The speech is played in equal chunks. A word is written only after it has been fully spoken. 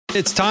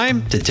It's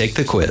time to take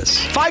the quiz.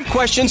 5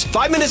 questions,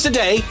 5 minutes a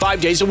day,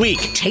 5 days a week.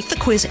 Take the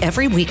quiz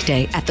every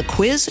weekday at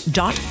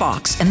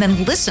thequiz.fox and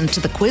then listen to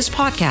the quiz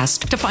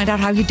podcast to find out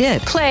how you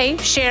did. Play,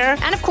 share,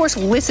 and of course,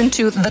 listen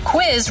to The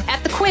Quiz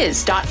at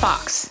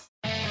thequiz.fox.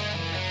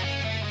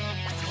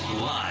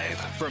 Live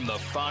from the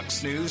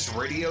Fox News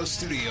radio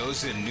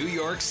studios in New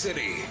York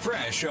City,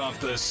 fresh off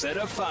the set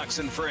of Fox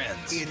and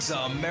Friends, it's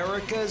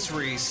America's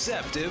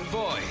receptive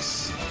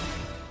voice,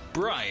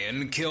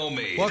 Brian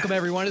Kilmeade. Welcome,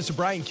 everyone. It's the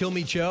Brian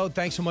Kilmeade Show.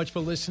 Thanks so much for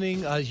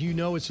listening. As you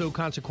know, it's so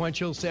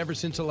consequential. So ever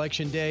since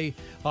Election Day,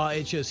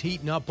 it's just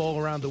heating up all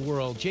around the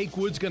world. Jake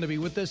Wood's going to be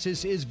with us.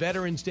 This is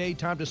Veterans Day.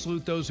 Time to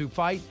salute those who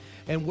fight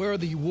and wear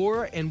the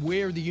war and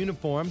wear the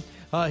uniform.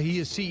 He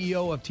is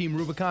CEO of Team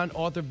Rubicon,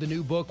 author of the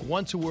new book,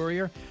 Once a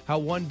Warrior, How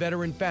One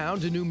Veteran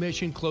Found a New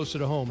Mission Closer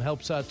to Home.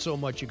 Helps out so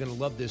much. You're going to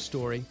love this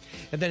story.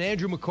 And then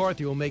Andrew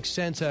McCarthy will make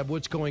sense of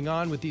what's going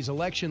on with these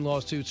election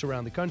lawsuits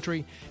around the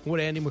country. And what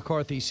Andy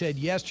McCarthy said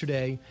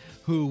yesterday,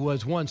 who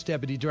was once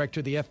deputy director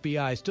of the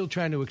FBI, still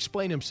trying to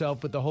explain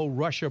himself with the whole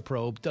Russia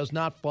probe, does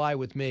not fly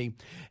with me.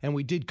 And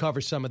we did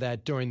cover some of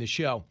that during the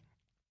show.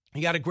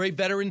 You got a great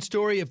veteran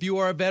story. If you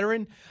are a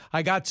veteran,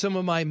 I got some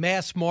of my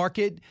mass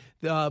market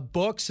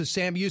books, the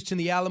Sam Houston,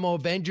 the Alamo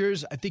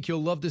Avengers. I think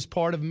you'll love this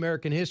part of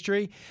American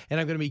history, and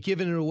I'm going to be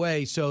giving it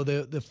away. So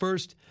the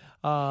first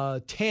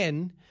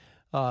 10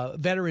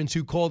 veterans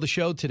who call the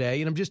show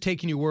today, and I'm just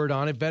taking your word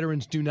on it,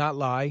 veterans do not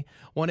lie,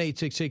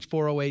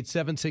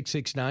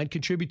 1-866-408-7669.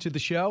 Contribute to the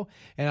show,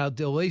 and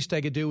the least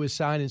I could do is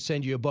sign and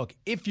send you a book.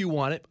 If you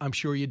want it, I'm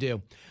sure you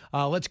do.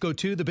 Let's go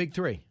to the big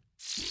three.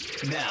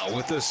 Now,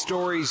 with the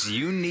stories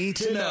you need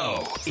to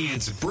know,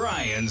 it's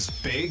Brian's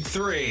Big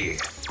Three.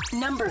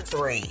 Number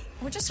 3.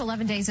 We're just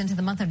 11 days into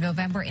the month of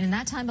November, and in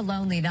that time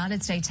alone, the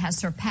United States has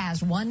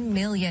surpassed 1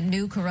 million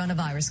new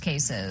coronavirus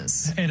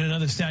cases. And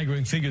another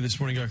staggering figure this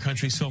morning, our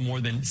country saw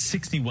more than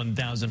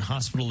 61,000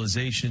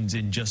 hospitalizations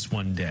in just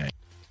one day.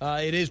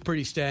 It is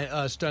pretty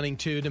stunning,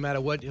 too, no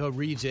matter what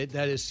reads it.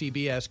 That is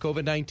CBS.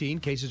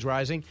 COVID-19 cases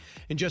rising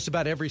in just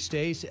about every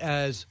state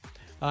as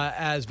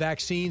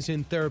vaccines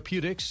and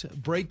therapeutics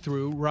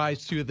breakthrough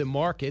rise to the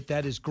market.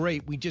 That is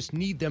great. We just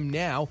need them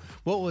now.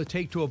 What will it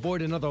take to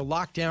avoid another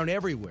lockdown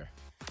everywhere?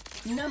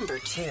 Number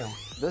 2.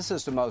 This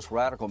is the most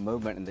radical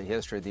movement in the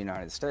history of the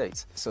United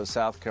States. So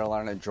South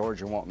Carolina and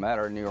Georgia won't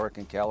matter. New York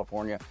and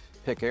California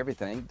pick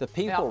everything. The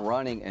people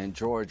running in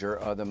Georgia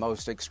are the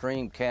most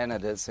extreme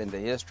candidates in the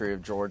history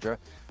of Georgia.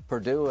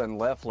 Perdue and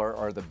Loeffler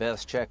are the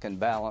best check and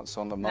balance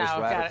on the most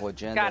radical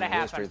agenda in the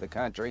history of the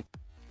country.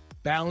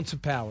 Balance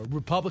of power.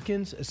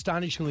 Republicans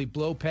astonishingly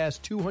blow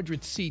past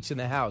 200 seats in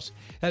the House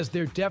as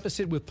their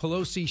deficit with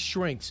Pelosi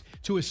shrinks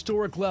to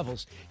historic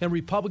levels, and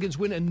Republicans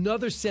win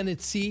another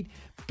Senate seat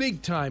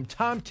big time.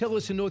 Tom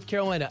Tillis in North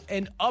Carolina,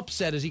 an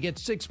upset as he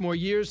gets 6 more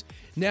years.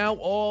 Now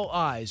all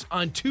eyes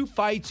on 2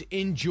 fights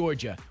in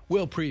Georgia.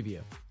 We'll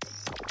preview.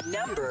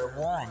 Number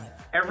 1.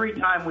 Every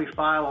time we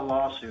file a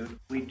lawsuit,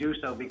 we do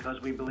so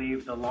because we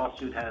believe the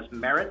lawsuit has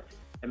merit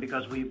and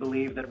because we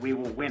believe that we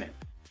will win it.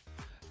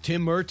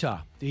 Tim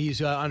Murtaugh,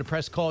 he's on a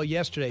press call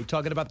yesterday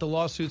talking about the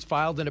lawsuits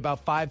filed in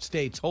about 5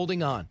 states.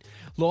 Holding on.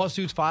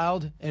 Lawsuits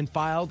filed and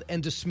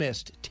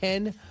dismissed.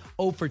 0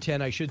 for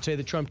 10, I should say,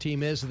 the Trump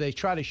team is. They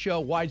try to show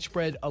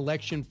widespread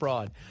election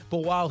fraud.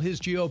 But while his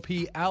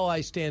GOP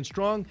allies stand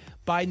strong,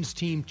 Biden's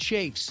team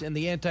chafes and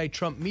the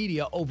anti-Trump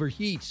media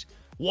overheats.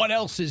 What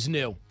else is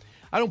new?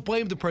 I don't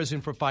blame the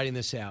president for fighting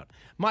this out.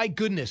 My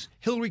goodness,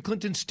 Hillary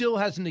Clinton still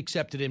hasn't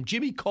accepted him.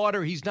 Jimmy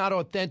Carter, he's not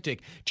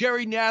authentic.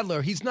 Jerry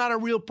Nadler, he's not a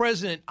real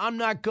president. I'm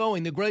not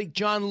going. The great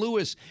John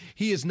Lewis,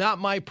 he is not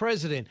my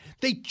president.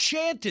 They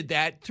chanted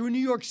that through New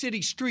York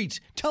City streets.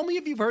 Tell me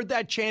if you've heard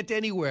that chant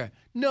anywhere.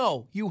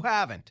 No, you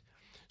haven't.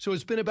 So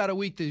it's been about a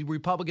week. The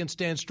Republicans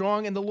stand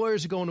strong, and the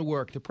lawyers are going to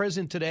work. The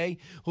president today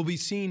will be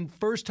seen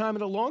first time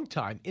in a long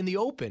time in the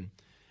open.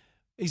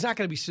 He's not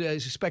going to be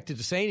expected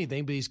to say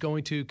anything, but he's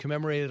going to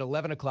commemorate at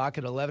 11 o'clock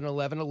at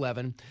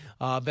 11/11/11,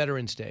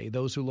 Veterans Day.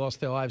 Those who lost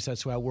their lives,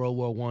 that's how World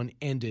War I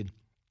ended.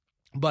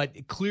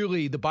 But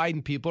clearly the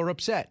Biden people are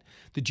upset.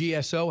 The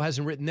GSO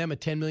hasn't written them a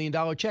 $10 million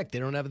check. They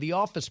don't have the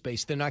office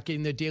space. They're not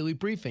getting their daily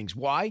briefings.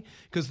 Why?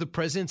 Because the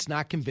president's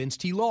not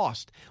convinced he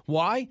lost.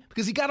 Why?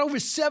 Because he got over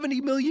 70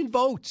 million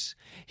votes.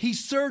 He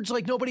surged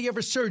like nobody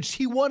ever surged.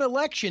 He won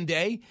Election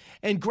Day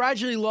and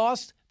gradually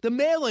lost the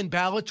mail-in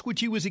ballots, which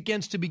he was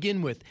against to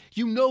begin with.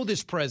 You know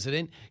this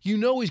president. You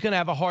know he's going to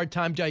have a hard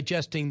time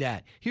digesting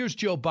that. Here's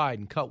Joe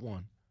Biden, cut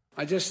 1.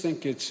 I just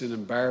think it's an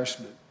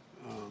embarrassment,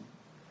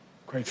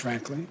 quite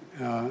frankly.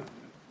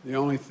 The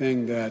only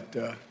thing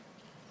that,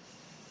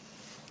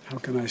 how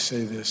can I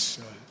say this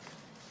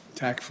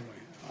tactfully?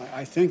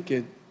 I think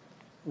it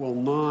will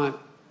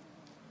not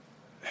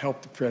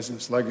help the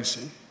president's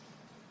legacy.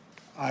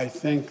 I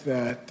think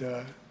that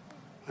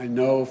I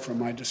know from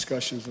my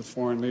discussions with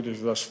foreign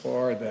leaders thus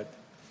far that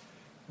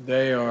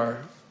they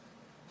are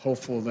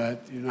hopeful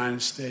that the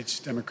United States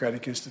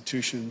democratic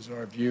institutions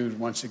are viewed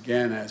once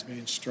again as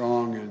being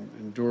strong and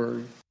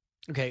enduring.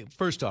 Okay,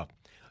 first off,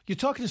 You're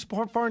talking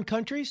to foreign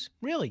countries?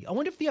 Really? I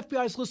wonder if the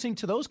FBI is listening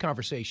to those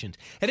conversations.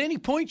 At any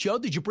point, Joe,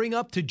 did you bring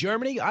up to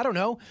Germany? I don't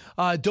know.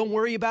 Don't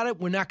worry about it.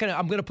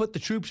 I'm going to put the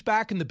troops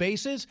back in the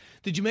bases.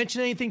 Did you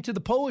mention anything to the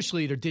Polish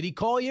leader? Did he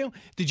call you?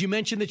 Did you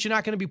mention that you're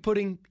not going to be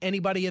putting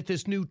anybody at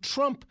this new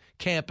Trump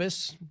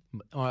campus,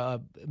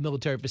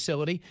 military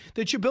facility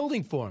that you're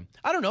building for him?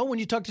 I don't know. When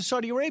you talk to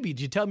Saudi Arabia,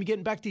 did you tell him you're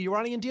getting back to the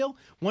Iranian deal?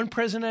 One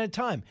president at a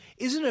time.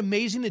 Isn't it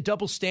amazing the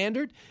double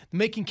standard?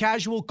 Making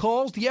casual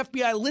calls. The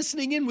FBI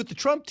listening in with the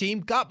Trump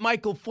team got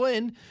Michael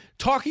Flynn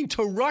talking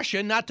to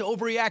Russia not to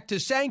overreact to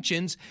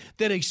sanctions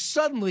that a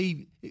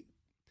suddenly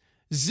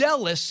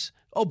zealous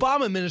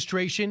Obama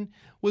administration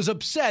was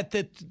upset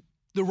that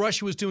the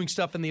Russia was doing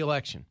stuff in the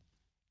election.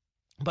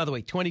 By the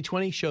way,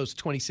 2020 shows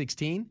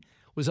 2016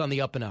 was on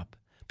the up and up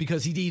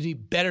because he did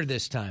even better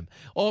this time.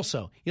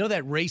 Also, you know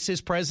that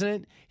racist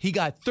president? He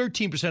got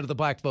 13% of the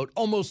black vote,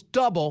 almost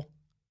double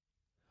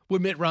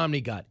what Mitt Romney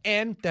got.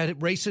 And that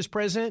racist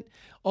president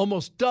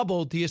almost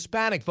doubled the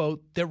Hispanic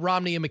vote that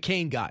Romney and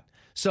McCain got.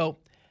 So,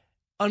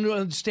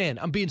 understand,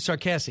 I'm being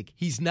sarcastic.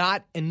 He's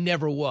not and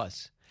never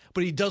was.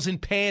 But he doesn't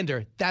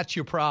pander. That's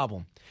your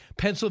problem.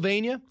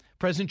 Pennsylvania,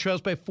 President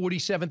trails by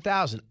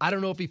 47,000. I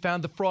don't know if he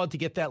found the fraud to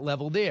get that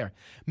level there.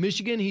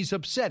 Michigan, he's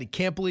upset. He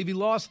can't believe he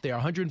lost there.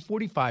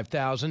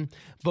 145,000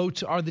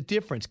 votes are the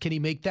difference. Can he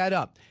make that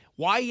up?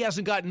 Why he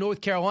hasn't gotten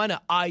North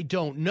Carolina, I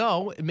don't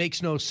know. It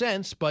makes no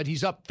sense, but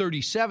he's up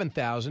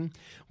 37,000.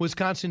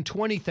 Wisconsin,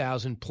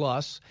 20,000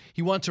 plus.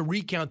 He wants a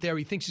recount there.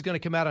 He thinks he's going to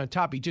come out on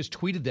top. He just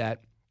tweeted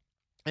that,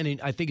 and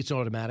I think it's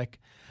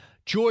automatic.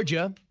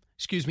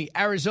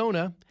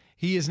 Arizona,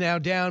 he is now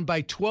down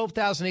by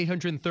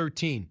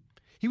 12,813.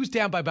 He was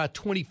down by about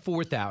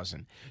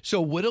 24,000.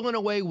 So whittling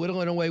away,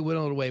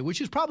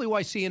 which is probably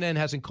why CNN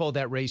hasn't called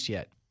that race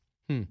yet.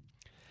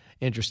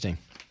 Interesting.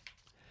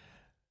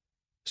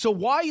 So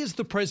why is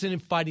the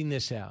president fighting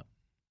this out?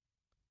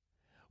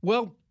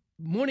 Well,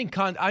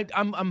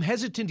 I'm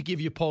hesitant to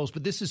give you polls,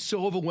 but this is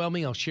so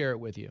overwhelming, I'll share it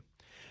with you.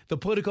 The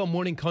Politico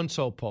Morning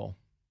Consult poll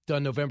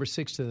done November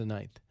 6th to the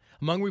 9th.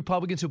 Among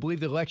Republicans who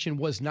believe the election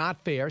was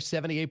not fair,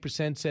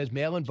 78% says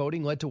mail-in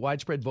voting led to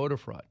widespread voter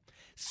fraud.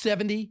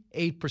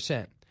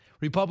 78%.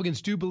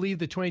 Republicans do believe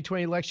the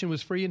 2020 election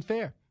was free and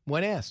fair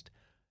when asked.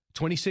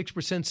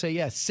 26% say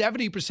yes.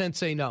 70%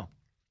 say no.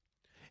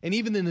 And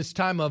even in this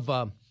time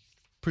of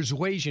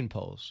persuasion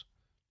polls,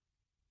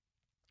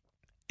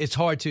 it's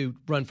hard to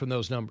run from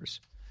those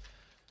numbers.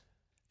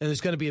 And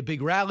there's going to be a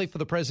big rally for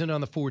the president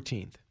on the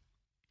 14th.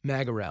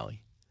 MAGA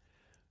rally.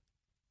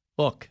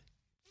 Look,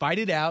 fight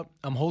it out.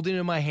 I'm holding it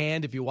in my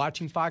hand. If you're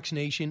watching Fox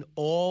Nation,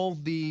 all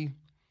the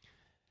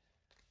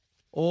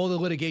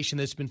litigation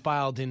that's been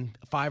filed in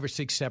 5 or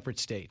 6 separate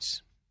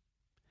states.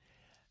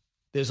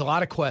 There's a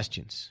lot of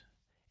questions.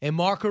 And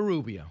Marco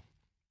Rubio,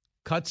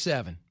 cut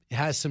 7,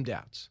 has some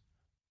doubts.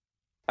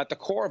 At the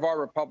core of our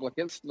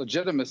republic's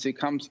legitimacy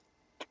comes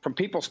from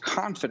people's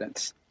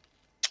confidence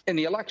in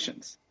the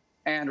elections.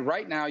 And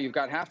right now, you've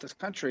got half this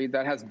country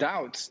that has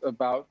doubts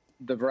about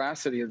the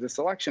veracity of this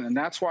election. And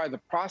that's why the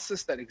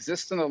process that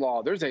exists in the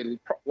law, there's a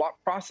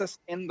process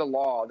in the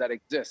law that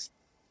exists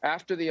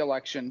after the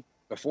election,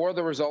 before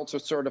the results are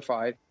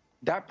certified.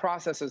 That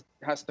process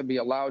has to be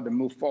allowed to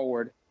move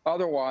forward.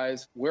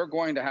 Otherwise, we're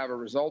going to have a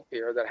result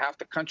here that half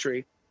the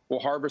country will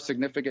harbor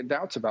significant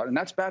doubts about. And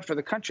that's bad for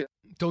the country.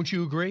 Don't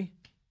you agree?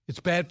 It's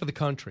bad for the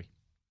country.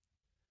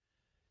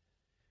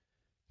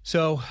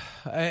 So,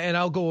 and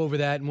I'll go over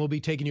that, and we'll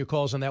be taking your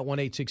calls on that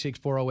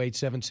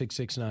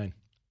 1-866-408-7669.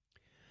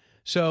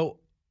 So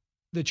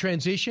the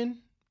transition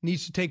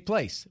needs to take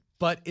place,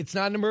 but it's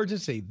not an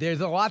emergency. There's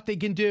a lot they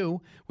can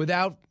do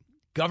without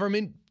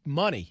government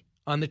money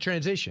on the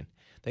transition.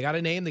 They got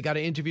a name, they got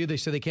an interview, they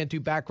said they can't do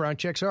background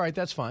checks. All right,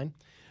 that's fine.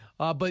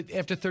 But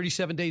after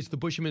 37 days, the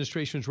Bush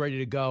administration was ready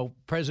to go.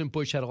 President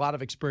Bush had a lot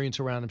of experience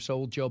around him, so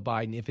will Joe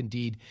Biden, if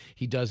indeed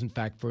he does in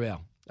fact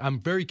prevail. I'm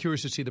very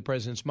curious to see the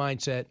president's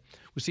mindset.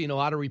 We're seeing a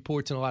lot of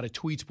reports and a lot of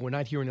tweets, but we're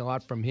not hearing a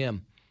lot from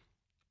him.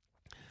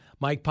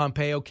 Mike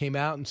Pompeo came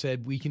out and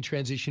said, we can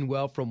transition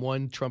well from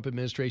one Trump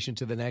administration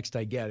to the next.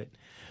 I get it.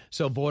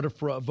 So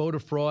voter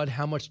fraud,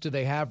 how much do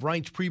they have?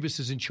 Reince Priebus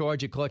is in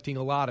charge of collecting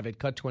a lot of it.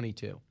 Cut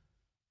 22.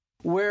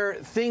 Where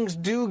things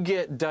do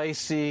get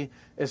dicey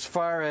as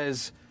far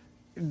as,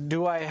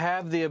 do I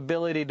have the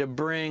ability to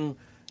bring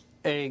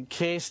a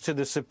case to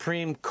the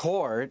Supreme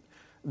Court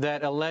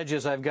that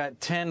alleges I've got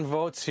 10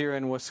 votes here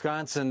in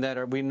Wisconsin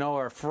that we know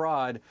are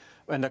fraud,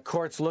 and the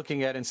court's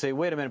looking at it and say,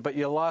 wait a minute, but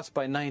you lost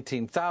by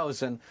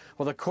 19,000.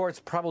 Well, the court's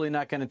probably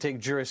not going to take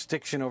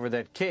jurisdiction over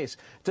that case.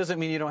 It doesn't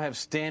mean you don't have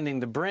standing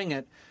to bring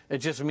it. It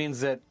just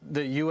means that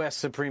the U.S.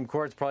 Supreme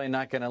Court's probably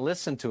not going to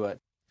listen to it.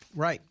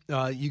 Right.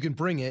 You can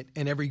bring it,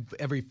 and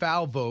every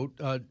foul vote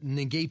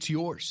negates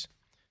yours.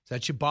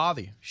 That should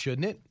bother you,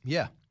 shouldn't it?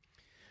 Yeah.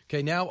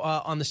 Okay, now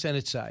on the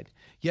Senate side.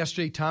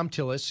 Yesterday, Tom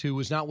Tillis, who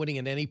was not winning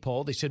in any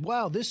poll, they said,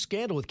 wow, this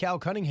scandal with Cal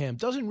Cunningham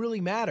doesn't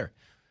really matter.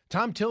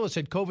 Tom Tillis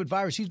had COVID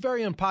virus. He's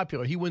very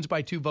unpopular. He wins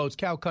by 2 votes.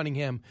 Cal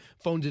Cunningham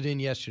phoned it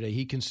in yesterday.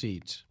 He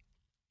concedes.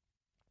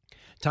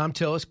 Tom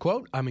Tillis,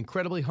 quote, I'm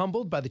incredibly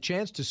humbled by the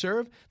chance to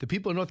serve the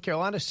people of North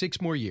Carolina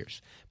 6 more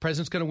years. The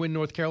president's going to win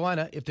North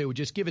Carolina if they would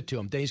just give it to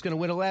him. Then he's going to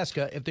win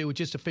Alaska if they would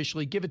just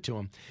officially give it to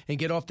him and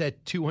get off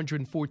that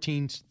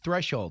 214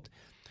 threshold.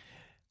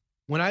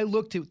 When I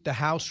looked at the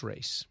House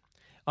race,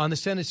 on the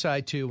Senate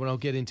side too, and I'll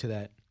get into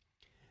that,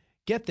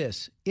 get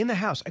this, in the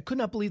House, I could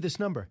not believe this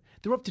number.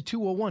 They're up to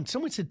 201.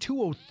 Someone said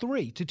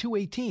 203 to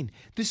 218.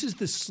 This is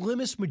the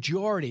slimmest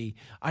majority,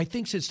 I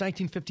think, since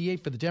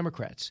 1958 for the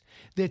Democrats.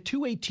 That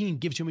 218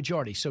 gives you a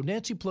majority. So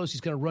Nancy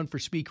Pelosi's going to run for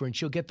Speaker, and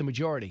she'll get the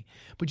majority.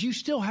 But you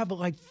still have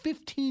like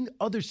 15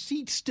 other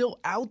seats still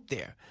out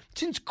there.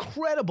 It's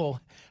incredible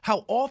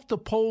how off the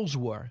polls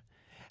were,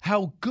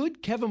 how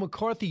good Kevin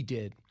McCarthy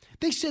did.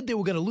 They said they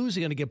were going to lose.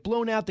 They're going to get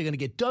blown out. They're going to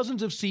get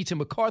dozens of seats, and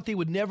McCarthy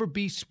would never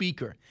be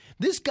Speaker.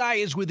 This guy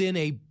is within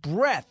a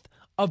breath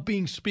of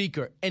being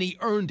Speaker, and he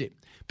earned it.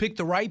 Picked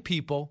the right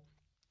people,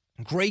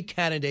 great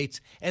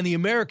candidates, and the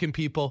American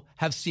people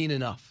have seen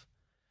enough.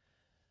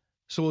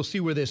 So we'll see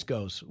where this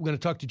goes. We're going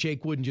to talk to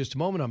Jake Wood in just a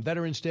moment on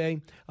Veterans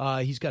Day.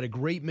 He's got a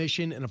great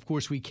mission, and of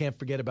course, we can't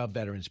forget about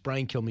veterans.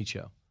 Brian Kilmeade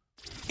Show.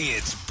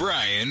 It's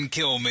Brian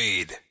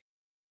Kilmeade.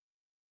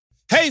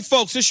 Hey,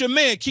 folks, it's your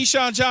man,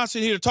 Keyshawn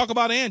Johnson, here to talk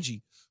about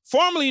Angie,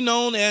 formerly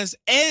known as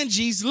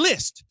Angie's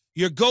List,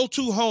 your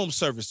go-to home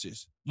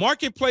services.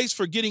 Marketplace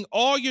for getting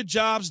all your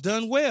jobs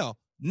done well.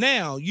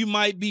 Now, you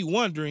might be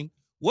wondering,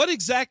 what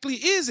exactly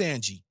is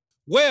Angie?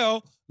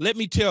 Well, let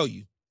me tell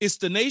you. It's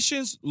the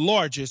nation's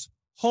largest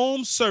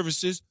home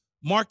services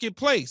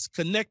marketplace,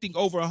 connecting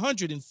over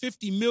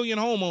 150 million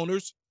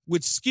homeowners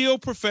with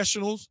skilled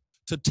professionals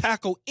to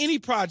tackle any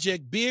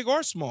project, big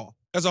or small.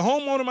 As a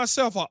homeowner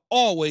myself, I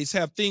always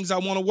have things I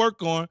want to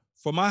work on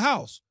for my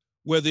house,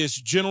 whether it's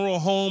general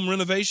home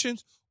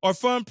renovations or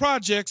fun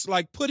projects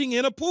like putting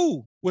in a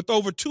pool. With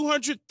over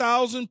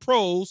 200,000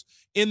 pros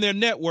in their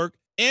network,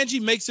 Angie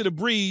makes it a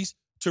breeze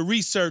to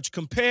research,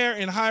 compare,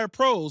 and hire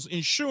pros,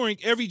 ensuring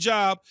every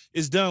job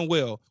is done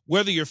well.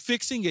 Whether you're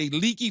fixing a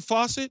leaky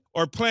faucet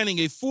or planning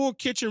a full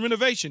kitchen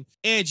renovation,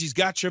 Angie's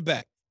got your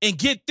back. And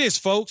get this,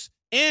 folks.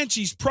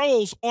 Angie's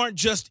pros aren't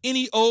just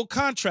any old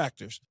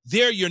contractors.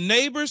 They're your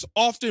neighbors,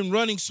 often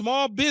running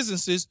small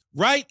businesses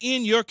right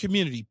in your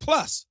community.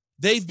 Plus,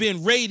 they've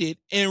been rated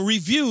and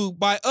reviewed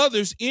by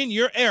others in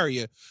your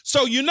area.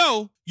 So you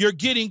know you're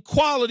getting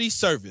quality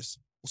service.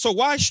 So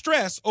why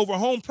stress over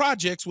home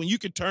projects when you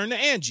can turn to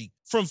Angie?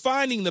 From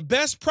finding the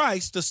best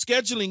price to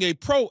scheduling a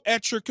pro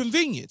at your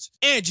convenience,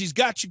 Angie's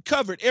got you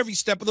covered every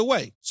step of the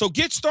way. So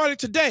get started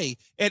today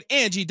at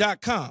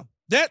Angie.com.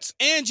 That's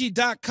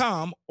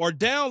Angie.com, or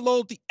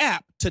download the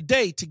app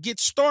today to get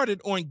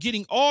started on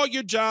getting all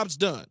your jobs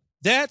done.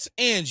 That's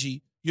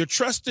Angie, your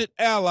trusted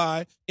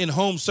ally in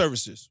home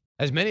services.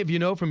 As many of you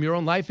know from your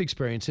own life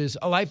experiences,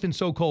 a life in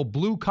so-called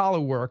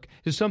blue-collar work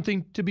is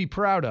something to be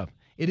proud of.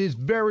 It is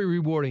very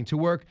rewarding to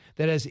work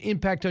that has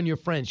impact on your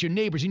friends, your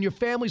neighbors, and your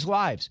family's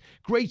lives.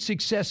 Great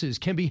successes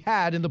can be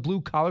had in the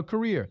blue-collar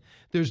career.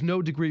 There's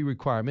no degree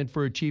requirement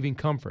for achieving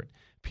comfort,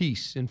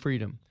 peace, and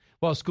freedom.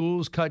 While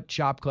schools cut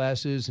shop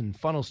classes and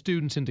funnel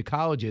students into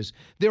colleges,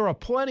 there are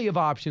plenty of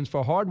options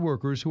for hard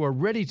workers who are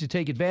ready to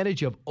take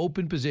advantage of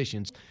open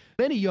positions.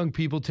 Many young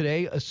people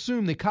today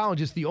assume that college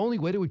is the only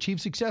way to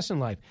achieve success in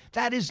life.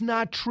 That is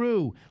not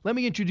true. Let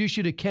me introduce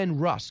you to Ken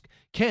Rusk.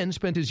 Ken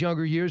spent his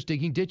younger years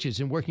digging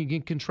ditches and working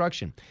in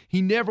construction.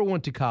 He never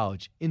went to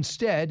college.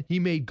 Instead, he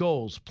made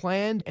goals,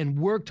 planned, and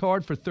worked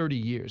hard for 30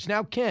 years.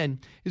 Now, Ken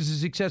is a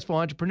successful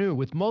entrepreneur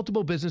with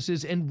multiple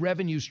businesses and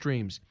revenue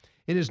streams.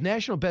 In his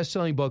national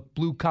best-selling book,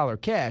 Blue Collar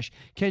Cash,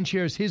 Ken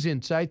shares his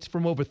insights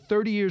from over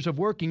 30 years of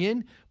working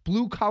in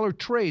blue-collar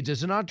trades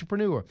as an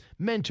entrepreneur,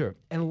 mentor,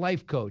 and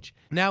life coach.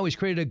 Now he's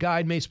created a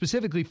guide made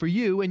specifically for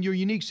you and your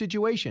unique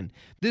situation.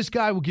 This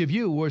guide will give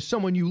you or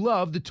someone you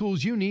love the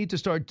tools you need to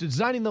start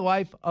designing the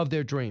life of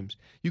their dreams.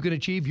 You can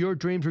achieve your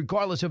dreams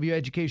regardless of your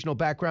educational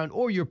background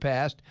or your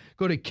past.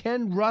 Go to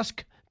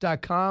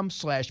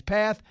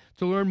kenrusk.com/path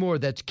to learn more.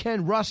 That's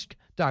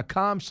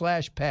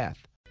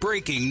kenrusk.com/path.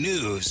 Breaking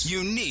news,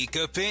 unique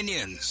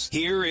opinions.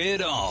 Hear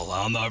it all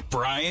on the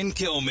Brian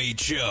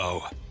Kilmeade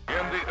Show.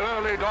 In the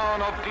early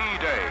dawn of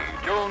D-Day,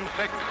 June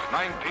 6,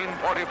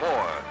 1944,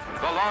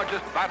 the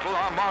largest battle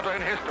armada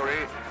in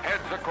history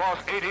heads across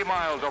 80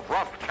 miles of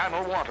rough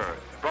channel water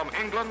from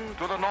England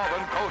to the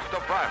northern coast of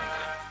France.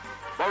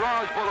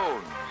 Barrage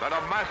balloons and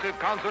a massive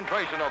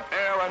concentration of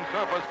air and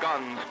surface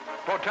guns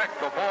protect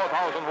the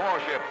 4,000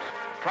 warships,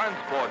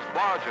 transports,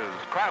 barges,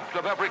 craft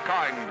of every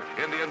kind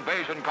in the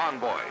invasion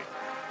convoy.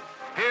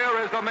 Here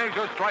is the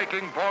major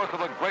striking force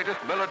of the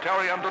greatest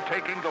military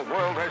undertaking the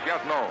world has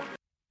yet known.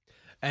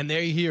 And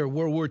there you hear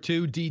World War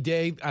II,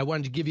 D-Day. I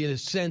wanted to give you a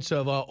sense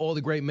of all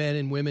the great men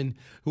and women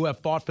who have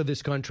fought for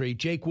this country.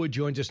 Jake Wood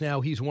joins us now.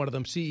 He's one of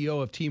them,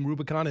 CEO of Team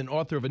Rubicon and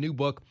author of a new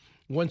book,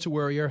 Once a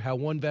Warrior, How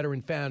One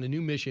Veteran Found a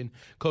New Mission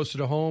Closer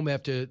to Home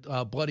After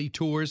Bloody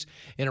Tours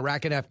in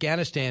Iraq and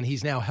Afghanistan.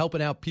 He's now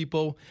helping out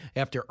people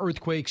after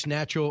earthquakes,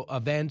 natural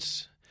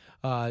events,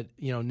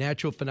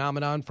 natural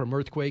phenomenon from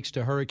earthquakes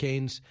to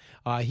hurricanes.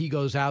 He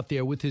goes out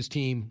there with his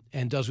team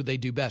and does what they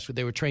do best, what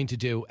they were trained to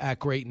do,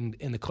 act great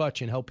in the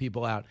clutch and help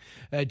people out.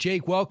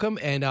 Jake, welcome,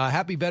 and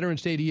happy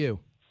Veterans Day to you.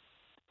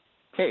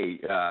 Hey,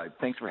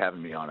 thanks for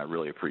having me on. I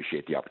really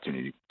appreciate the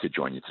opportunity to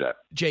join you today.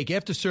 Jake,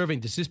 after serving,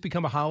 does this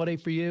become a holiday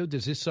for you?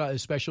 Does this a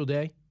special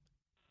day?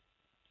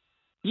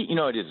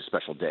 It is a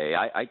special day.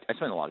 I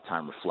spend a lot of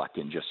time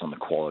reflecting just on the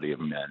quality of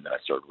men that I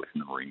served with in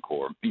the Marine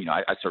Corps.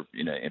 I served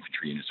in an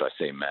infantry unit, so I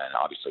say men,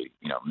 obviously,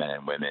 men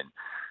and women.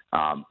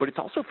 But it's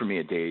also for me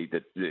a day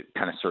that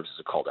kind of serves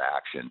as a call to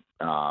action.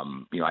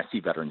 I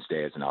see Veterans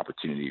Day as an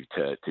opportunity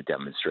to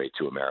demonstrate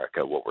to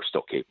America what we're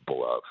still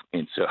capable of.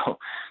 And so,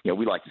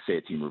 we like to say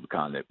at Team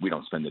Rubicon that we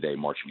don't spend the day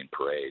marching in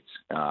parades.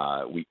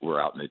 We're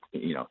out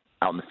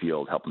in the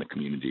field, helping the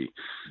community,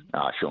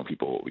 showing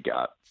people what we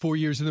got. 4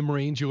 years in the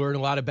Marines, you learn a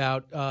lot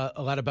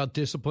about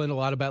discipline, a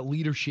lot about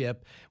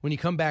leadership. When you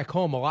come back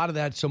home, a lot of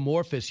that's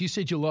amorphous. You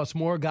said you lost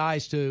more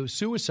guys to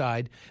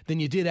suicide than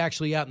you did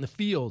actually out in the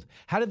field.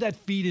 How did that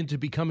feed into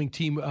becoming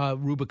Team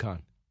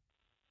Rubicon?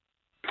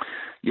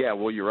 Yeah,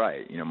 well, you're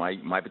right.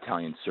 My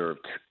battalion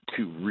served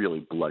two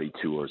really bloody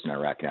tours in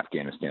Iraq and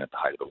Afghanistan at the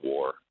height of the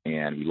war,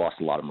 and we lost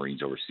a lot of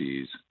Marines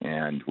overseas.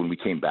 And when we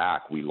came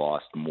back, we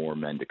lost more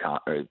men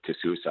to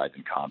suicide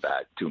than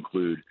combat, to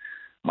include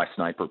my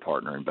sniper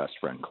partner and best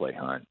friend, Clay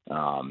Hunt.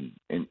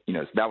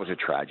 So that was a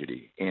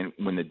tragedy. And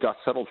when the dust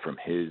settled from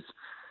his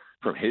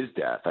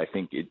death, I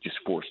think it just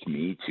forced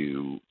me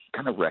to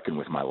kind of reckon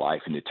with my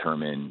life and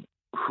determine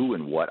who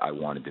and what I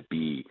wanted to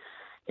be.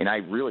 And I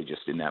really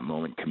just in that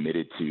moment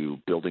committed to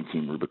building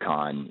Team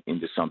Rubicon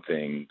into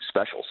something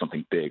special,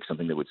 something big,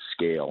 something that would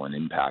scale and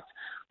impact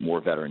more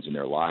veterans in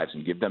their lives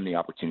and give them the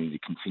opportunity to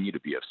continue to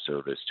be of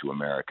service to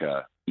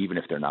America, even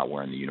if they're not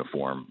wearing the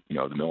uniform,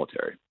 of the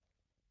military.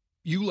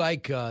 You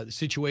like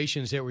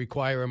situations that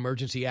require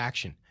emergency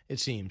action,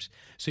 it seems.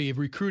 So you've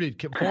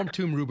formed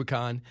Team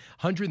Rubicon,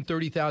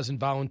 130,000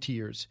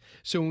 volunteers.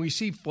 So when we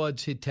see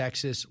floods hit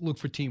Texas, look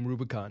for Team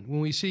Rubicon.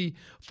 When we see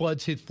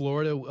floods hit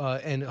Florida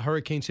and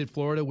hurricanes hit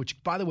Florida,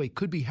 which, by the way,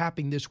 could be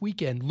happening this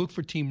weekend, look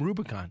for Team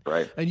Rubicon.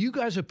 Right. And you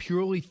guys are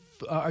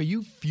are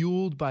you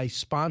fueled by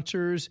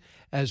sponsors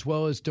as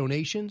well as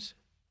donations?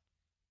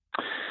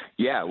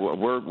 Yeah,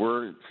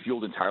 we're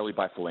fueled entirely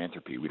by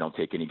philanthropy. We don't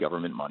take any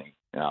government money.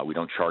 We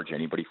don't charge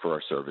anybody for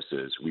our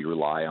services. We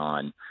rely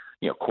on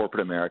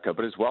corporate America,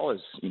 but as well as,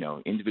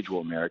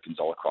 individual Americans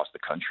all across the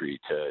country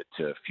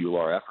to fuel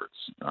our efforts.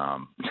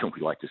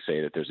 We like to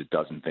say that there's a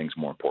dozen things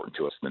more important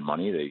to us than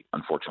money. They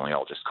unfortunately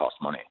all just cost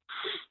money.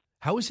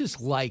 How is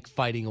this like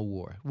fighting a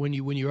war when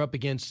you're up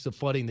against the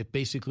flooding that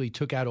basically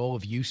took out all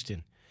of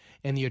Houston,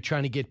 and you're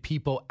trying to get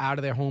people out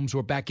of their homes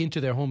or back into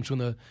their homes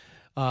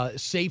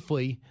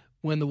safely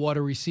when the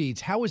water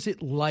recedes? How is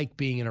it like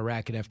being in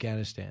Iraq and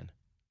Afghanistan?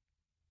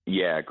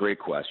 Yeah, great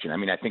question. I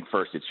mean, I think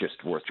first it's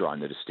just worth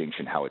drawing the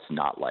distinction how it's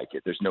not like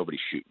it. There's nobody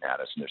shooting at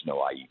us and there's no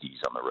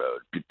IEDs on the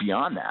road. But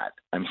beyond that,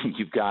 I mean,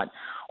 you've got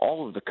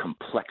all of the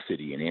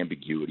complexity and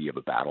ambiguity of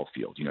a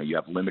battlefield. You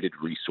have limited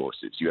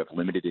resources. You have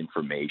limited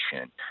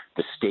information.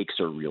 The stakes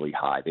are really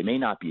high. They may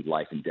not be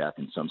life and death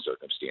in some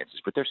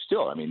circumstances, but they're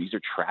still, I mean, these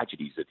are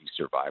tragedies that these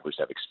survivors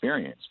have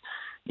experienced.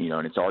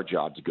 And it's our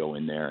job to go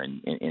in there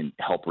and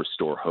help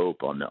restore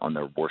hope on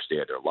their worst day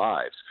of their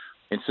lives.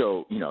 And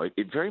so,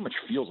 it very much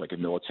feels like a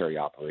military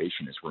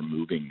operation as we're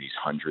moving these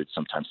hundreds,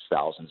 sometimes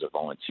thousands of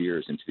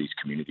volunteers into these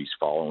communities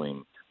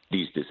following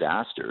these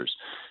disasters.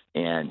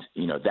 And,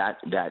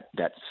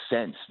 that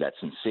sense, that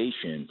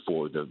sensation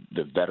for the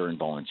veteran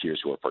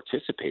volunteers who are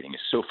participating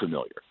is so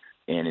familiar.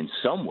 And in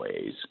some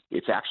ways,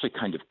 it's actually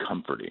kind of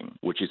comforting,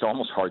 which is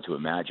almost hard to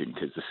imagine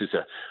because this is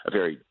a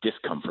very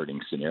discomforting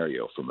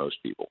scenario for most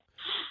people.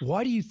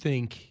 Why do you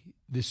think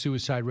the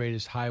suicide rate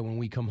is high when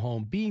we come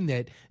home, being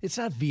that it's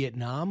not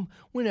Vietnam?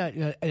 We're not,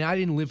 and I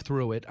didn't live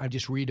through it. I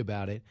just read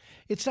about it.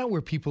 It's not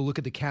where people look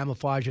at the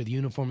camouflage of the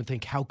uniform and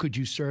think, how could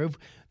you serve?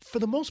 For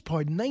the most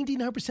part,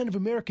 99% of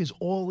America is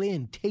all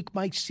in. Take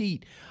my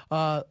seat.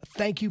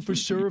 Thank you for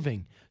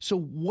serving. So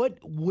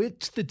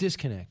what's the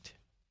disconnect?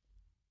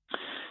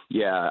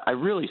 Yeah, I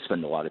really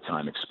spend a lot of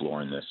time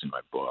exploring this in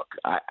my book.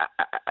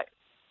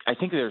 I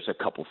think there's a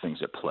couple things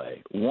at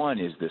play. One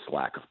is this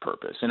lack of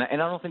purpose. And I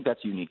don't think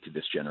that's unique to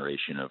this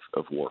generation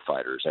of war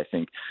fighters. I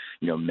think,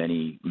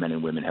 many men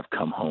and women have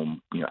come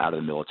home, out of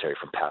the military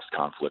from past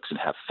conflicts and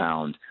have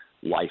found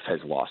life has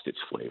lost its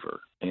flavor.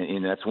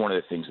 And that's one of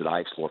the things that I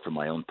explore from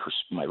my own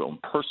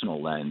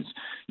personal lens,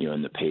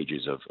 in the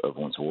pages of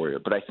Once a Warrior.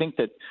 But I think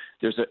that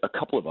there's a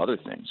couple of other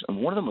things. And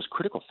one of the most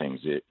critical things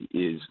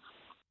is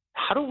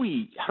how do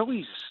we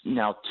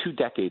now 2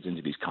 decades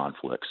into these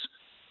conflicts,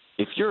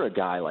 if you're a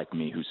guy like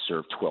me who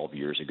served 12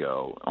 years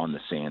ago in the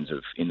sands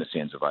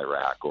of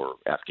Iraq or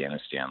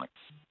Afghanistan,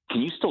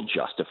 can you still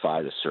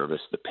justify the service,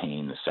 the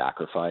pain, the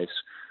sacrifice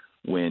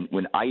when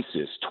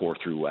ISIS tore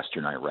through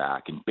Western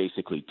Iraq and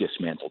basically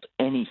dismantled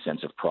any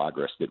sense of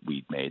progress that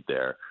we'd made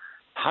there?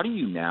 How do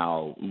you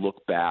now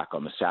look back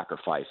on the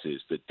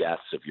sacrifices, the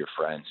deaths of your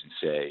friends and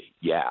say,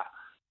 yeah,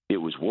 it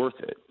was worth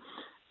it?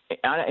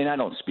 and I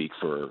don't speak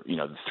for,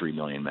 the 3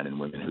 million men and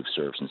women who've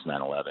served since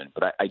 9/11,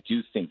 but I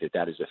do think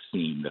that is a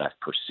theme that I've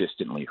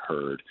persistently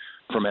heard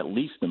from at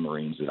least the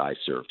Marines that I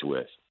served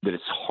with, that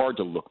it's hard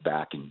to look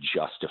back and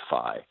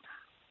justify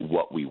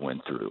what we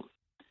went through.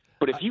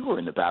 But if you were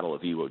in the Battle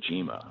of Iwo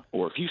Jima,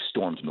 or if you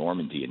stormed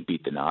Normandy and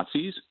beat the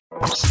Nazis,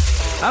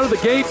 out of the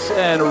gates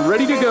and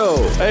ready to go.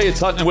 Hey,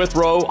 it's Hutton and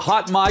Withrow.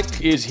 Hot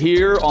Mike is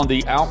here on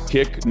the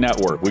Outkick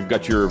Network. We've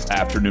got your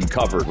afternoon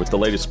covered with the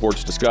latest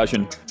sports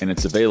discussion, and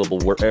it's available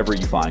wherever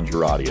you find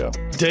your audio.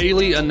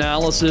 Daily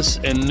analysis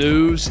and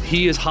news.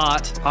 He is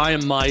hot. I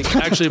am Mike.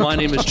 Actually, my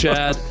name is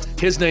Chad.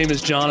 His name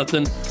is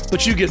Jonathan,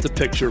 but you get the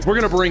picture. We're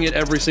going to bring it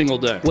every single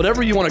day.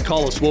 Whatever you want to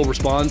call us, we'll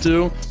respond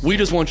to. We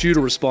just want you to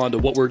respond to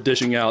what we're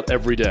dishing out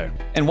every day.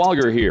 And while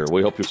you're here,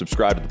 we hope you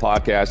subscribe to the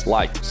podcast,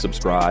 like,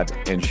 subscribe,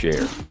 and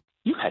share.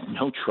 You had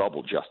no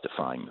trouble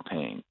justifying the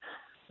pain.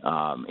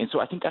 And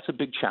so I think that's a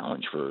big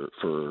challenge for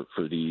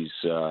these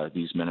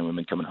men and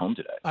women coming home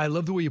today. I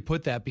love the way you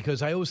put that,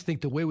 because I always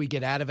think the way we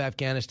get out of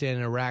Afghanistan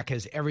and Iraq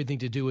has everything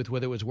to do with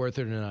whether it was worth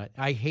it or not.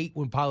 I hate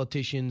when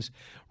politicians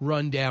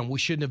run down, we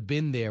shouldn't have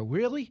been there.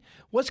 Really?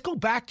 Let's go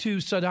back to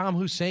Saddam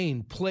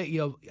Hussein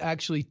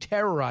actually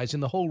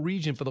terrorizing the whole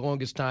region for the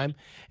longest time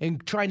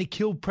and trying to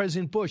kill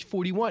President Bush,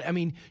 41. I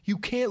mean, you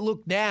can't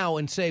look now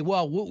and say,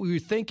 well, what we were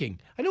thinking.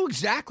 I know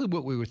exactly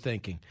what we were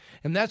thinking.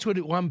 And that's what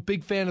I'm a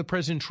big fan of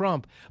President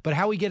Trump. But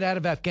how we get out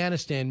of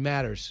Afghanistan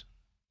matters.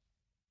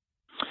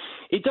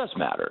 It does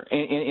matter.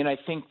 And I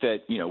think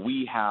that,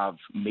 we have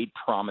made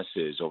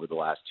promises over the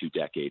last 2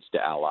 decades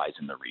to allies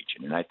in the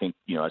region. And I think,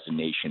 as a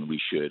nation, we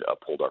should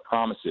uphold our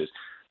promises.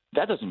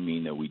 That doesn't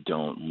mean that we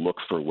don't look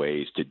for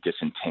ways to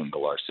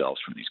disentangle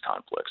ourselves from these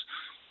conflicts.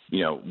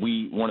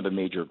 One of the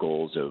major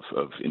goals of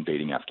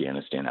invading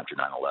Afghanistan after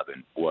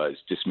 9/11 was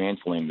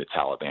dismantling the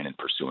Taliban and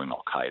pursuing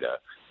al-Qaeda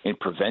and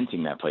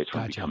preventing that place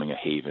from becoming a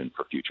haven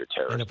for future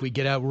terrorists. And if we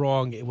get out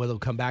wrong, it'll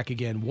come back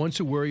again. Once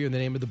a Warrior, in the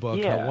name of the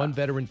book, how one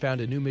veteran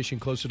found a new mission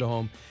closer to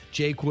home.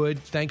 Jake Wood,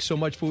 thanks so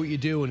much for what you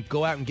do, and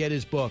go out and get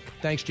his book.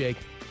 Thanks, Jake.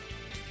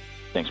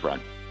 Thanks, Brian.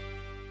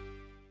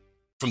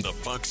 From the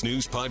Fox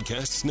News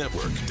Podcasts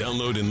Network,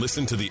 download and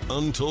listen to The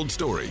Untold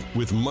Story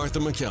with Martha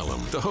McCallum.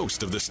 The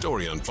host of The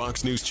Story on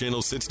Fox News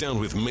Channel sits down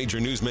with major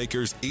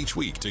newsmakers each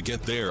week to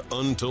get their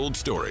untold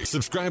story.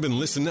 Subscribe and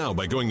listen now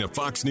by going to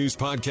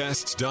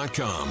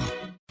foxnewspodcasts.com.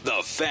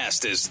 The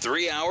fastest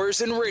 3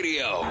 hours in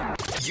radio.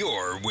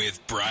 You're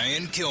with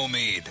Brian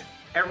Kilmeade.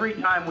 Every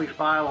time we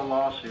file a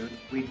lawsuit,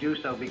 we do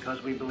so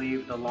because we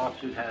believe the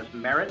lawsuit has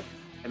merit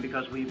and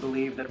because we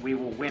believe that we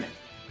will win it.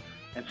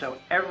 And so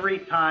every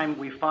time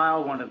we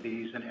file one of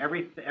these, and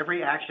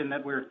every action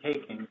that we're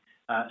taking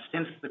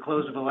since the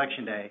close of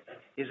Election Day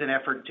is an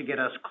effort to get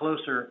us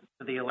closer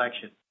to the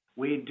election.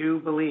 We do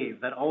believe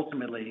that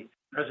ultimately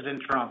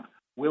President Trump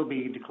will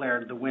be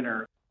declared the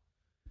winner.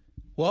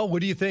 Well,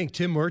 what do you think?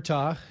 Tim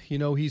Murtaugh,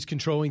 he's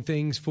controlling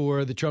things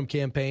for the Trump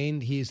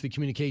campaign. He's the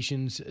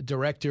communications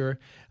director,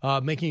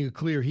 making it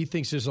clear he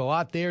thinks there's a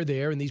lot there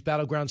in these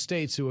battleground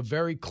states who are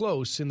very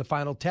close in the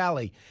final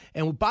tally.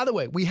 And by the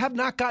way, we have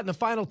not gotten a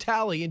final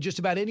tally in just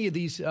about any of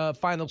these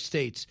final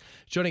states.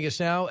 Joining us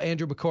now,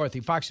 Andrew McCarthy,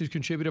 Fox News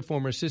contributor,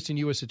 former assistant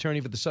U.S.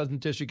 attorney for the Southern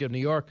District of New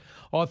York,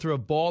 author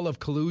of Ball of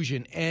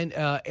Collusion. And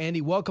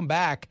Andy, welcome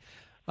back.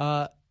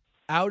 Out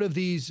of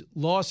these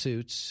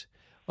lawsuits,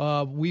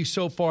 we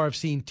so far have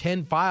seen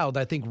 10 filed.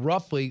 I think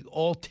roughly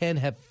all 10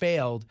 have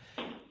failed.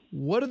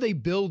 What are they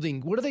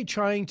building? What are they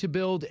trying to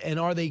build? And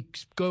are they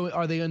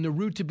on the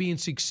route to being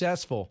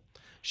successful,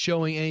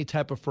 showing any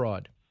type of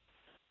fraud?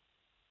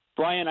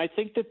 Brian, I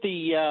think that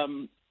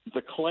the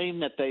claim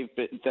that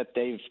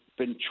they've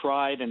been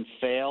tried and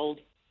failed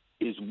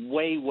is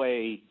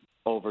way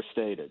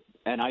overstated.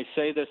 And I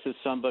say this as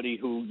somebody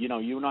who,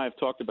 you and I have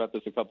talked about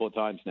this a couple of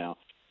times now.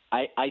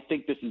 I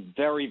think this is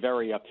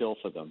very uphill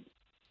for them.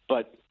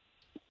 But,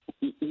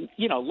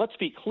 let's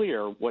be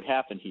clear what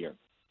happened here.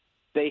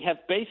 They have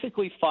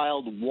basically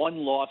filed one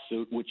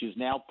lawsuit, which is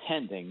now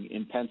pending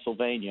in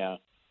Pennsylvania,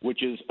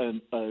 which is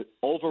an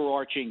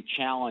overarching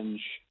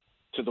challenge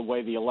to the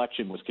way the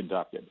election was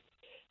conducted.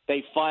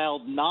 They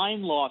filed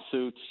 9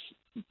 lawsuits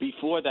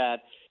before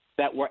that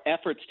were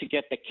efforts to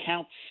get the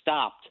count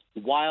stopped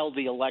while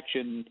the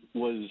election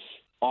was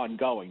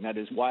ongoing. That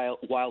is,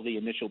 while the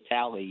initial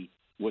tally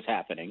was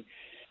happening.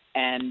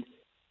 And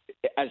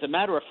as a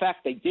matter of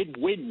fact, they did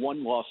win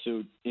one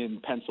lawsuit in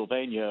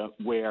Pennsylvania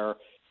where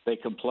they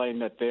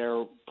complained that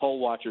their poll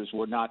watchers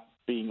were not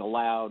being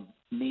allowed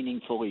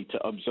meaningfully to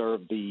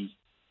observe the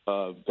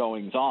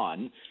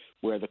goings-on,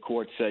 where the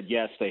court said,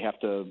 yes, they have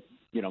to,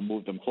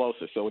 move them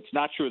closer. So it's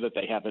not true that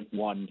they haven't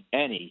won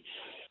any.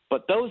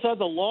 But those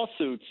other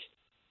lawsuits,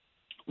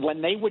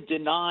 when they were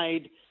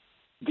denied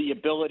the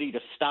ability to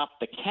stop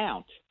the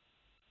count,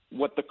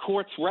 what the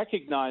courts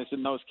recognized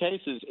in those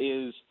cases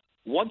is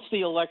once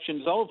the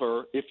election's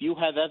over, if you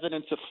have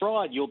evidence of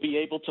fraud, you'll be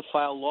able to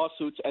file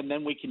lawsuits and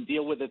then we can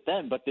deal with it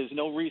then. But there's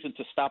no reason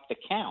to stop the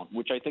count,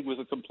 which I think was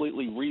a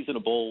completely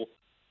reasonable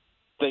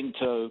thing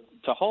to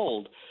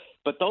hold.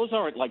 But those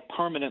aren't like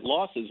permanent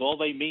losses. All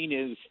they mean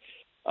is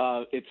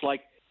it's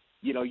like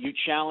you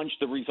challenge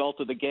the result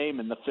of the game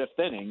in the fifth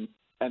inning,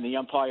 and the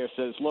umpire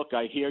says, look,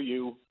 I hear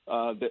you.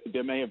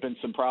 There may have been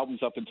some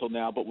problems up until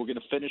now, but we're going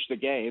to finish the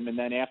game. And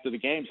then after the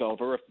game's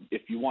over,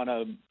 if you want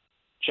to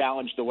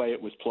challenge the way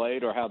it was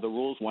played or how the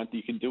rules went,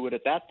 you can do it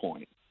at that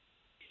point.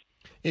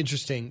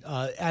 Interesting.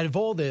 Out of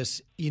all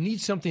this, you need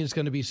something that's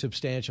going to be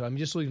substantial. I'm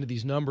just looking at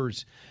these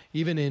numbers.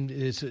 Even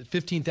it's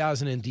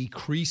 15,000 and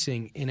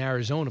decreasing in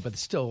Arizona, but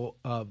it's still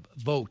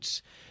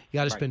votes. You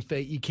got to spend.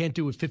 You can't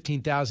do it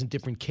 15,000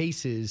 different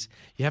cases.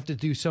 You have to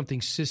do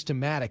something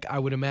systematic. I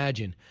would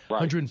imagine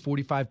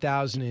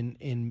 145,000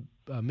 in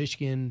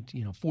Michigan.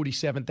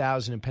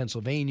 47,000 in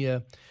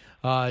Pennsylvania.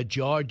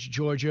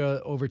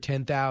 Georgia over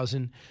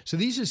 10,000. So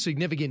these are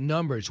significant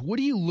numbers. What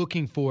are you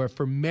looking for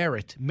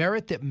merit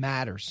that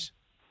matters?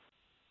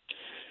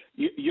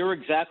 You're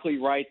exactly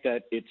right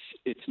that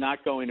it's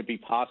not going to be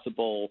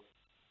possible,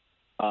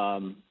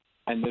 and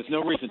there's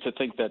no reason to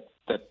think that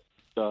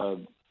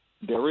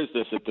there is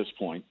this at this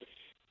point,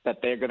 that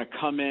they're going to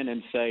come in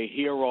and say,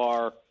 here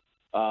are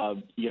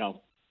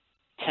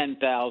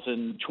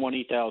 10,000,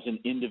 20,000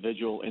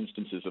 individual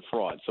instances of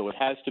fraud. So it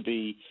has to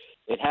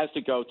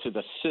go to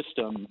the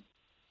system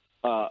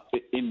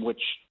in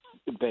which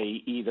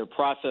they either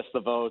process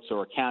the votes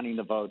or are counting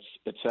the votes,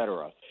 et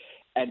cetera.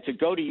 And to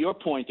go to your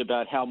point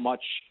about how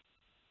much,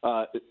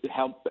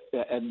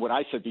 and what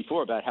I said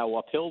before about how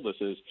uphill this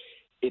is,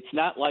 it's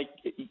not like,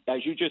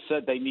 as you just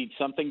said, they need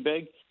something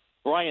big.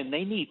 Brian,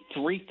 they need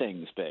three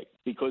things big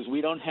because we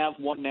don't have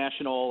one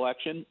national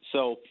election.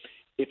 So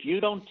if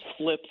you don't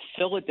flip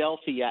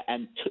Philadelphia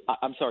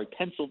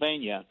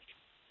Pennsylvania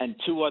and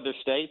two other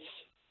states,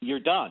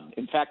 you're done.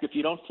 In fact, if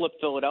you don't flip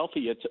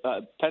Philadelphia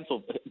to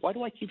Pennsylvania, why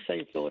do I keep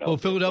saying Philadelphia? Well,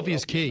 Philadelphia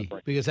is key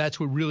because that's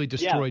what really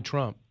destroyed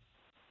Trump.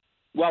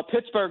 Well,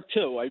 Pittsburgh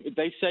too.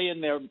 They say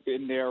in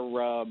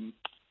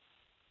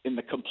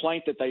the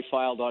complaint that they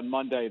filed on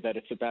Monday that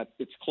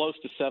it's close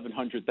to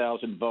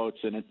 700,000 votes,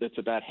 and it's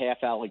about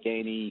half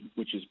Allegheny,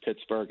 which is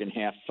Pittsburgh, and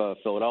half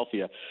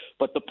Philadelphia.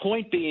 But the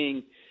point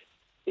being,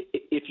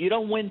 if you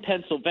don't win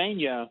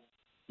Pennsylvania,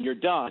 you're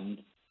done.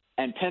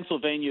 And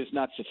Pennsylvania is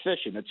not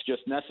sufficient. It's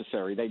just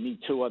necessary. They need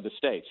two other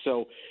states.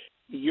 So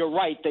you're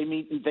right. They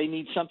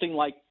need something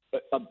like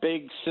a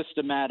big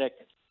systematic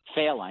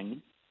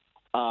failing.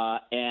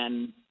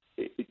 And,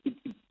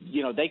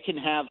 they can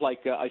have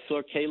I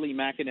saw Kayleigh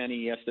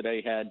McEnany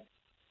yesterday had,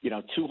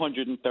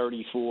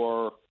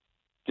 234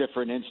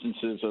 different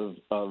instances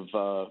of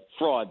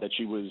fraud that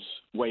she was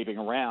waving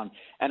around.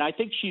 And I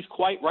think she's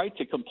quite right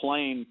to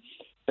complain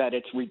that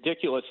it's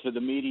ridiculous for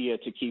the media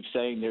to keep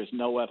saying there's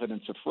no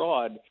evidence of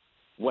fraud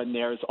when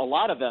there's a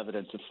lot of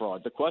evidence of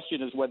fraud. The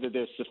question is whether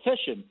there's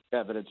sufficient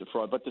evidence of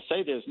fraud. But to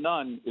say there's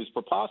none is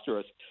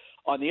preposterous.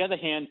 On the other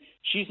hand,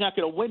 she's not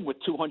going to win with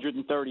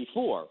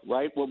 234,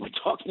 right? When we're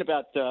talking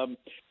about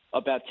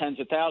tens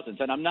of thousands.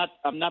 And I'm not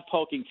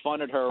poking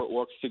fun at her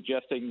or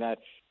suggesting that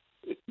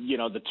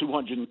the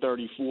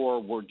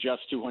 234 were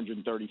just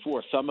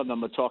 234. Some of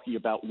them are talking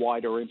about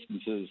wider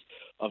instances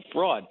of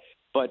fraud.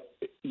 But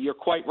you're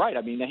quite right.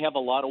 I mean, they have a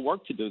lot of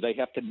work to do. They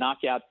have to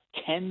knock out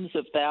tens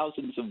of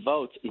thousands of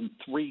votes in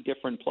three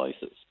different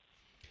places.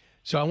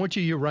 So I want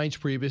you to hear Reince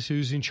Priebus,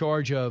 who's in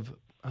charge of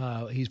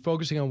he's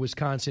focusing on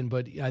Wisconsin,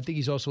 but I think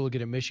he's also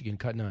looking at Michigan,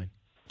 cut 9.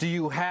 Do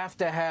you have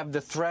to have the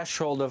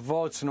threshold of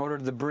votes in order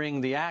to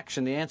bring the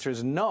action? The answer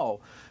is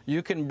no.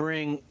 You can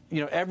bring,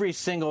 every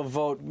single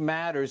vote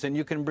matters, and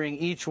you can bring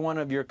each one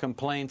of your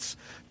complaints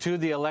to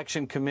the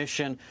Election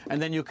Commission, and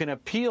then you can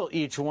appeal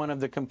each one of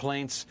the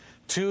complaints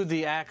to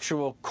the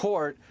actual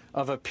court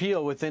of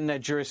appeal within that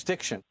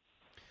jurisdiction.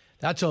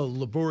 That's a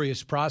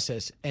laborious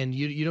process, and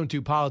you don't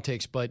do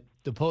politics, but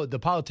the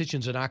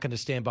politicians are not going to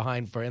stand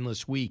behind for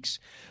endless weeks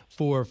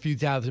for a few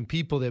thousand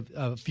people,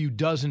 a few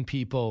dozen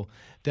people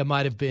that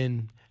might have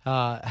been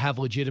have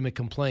legitimate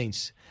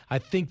complaints. I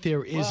think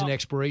there is an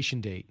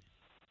expiration date.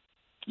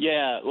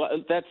 Yeah,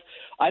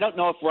 I don't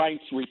know if Reince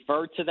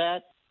referred to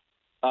that,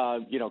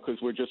 because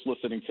we're just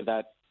listening to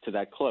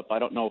that clip. I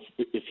don't know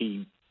if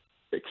he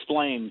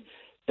explained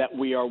that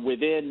we are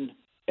within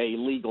a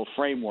legal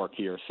framework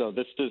here, so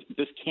this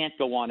can't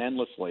go on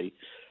endlessly.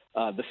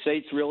 The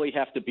states really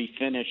have to be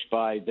finished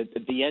by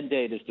the end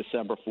date is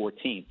December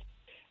 14th.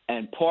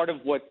 And part of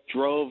what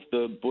drove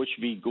the Bush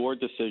v. Gore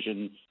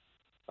decision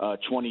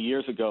 20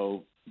 years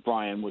ago,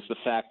 Brian, was the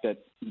fact that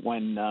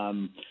when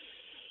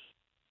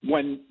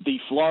the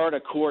Florida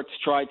courts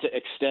tried to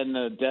extend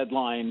the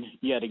deadline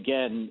yet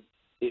again,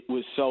 it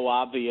was so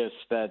obvious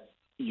that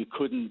you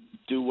couldn't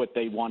do what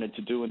they wanted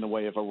to do in the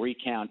way of a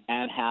recount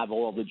and have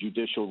all the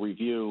judicial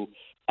review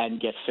and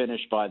get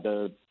finished by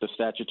the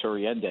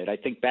statutory end date. I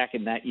think back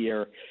in that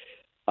year,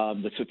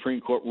 the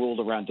Supreme Court ruled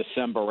around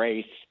December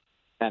 8th,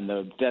 and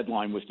the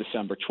deadline was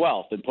December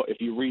 12th. And if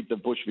you read the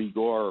Bush v.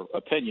 Gore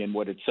opinion,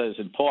 what it says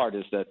in part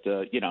is that,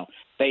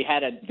 they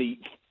had the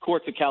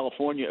courts of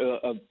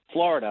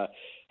Florida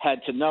had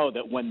to know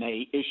that when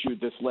they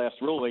issued this last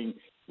ruling,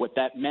 what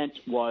that meant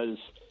was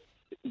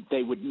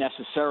they would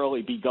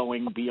necessarily be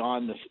going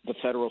beyond the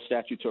federal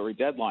statutory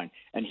deadline.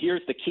 And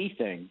here's the key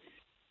thing.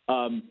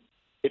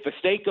 If a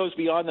state goes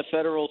beyond the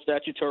federal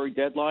statutory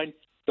deadline,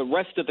 the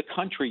rest of the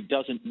country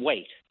doesn't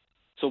wait.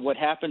 So what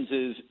happens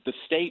is the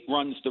state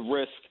runs the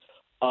risk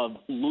of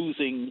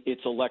losing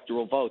its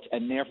electoral votes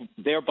and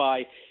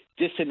thereby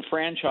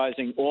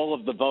disenfranchising all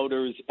of the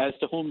voters as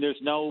to whom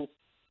there's no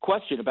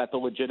question about the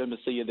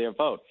legitimacy of their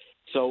vote.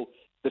 So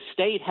the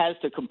state has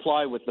to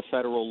comply with the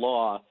federal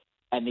law,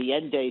 and the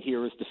end date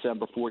here is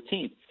December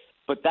 14th.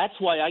 But that's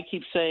why I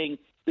keep saying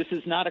this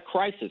is not a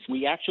crisis.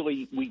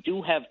 We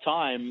do have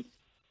time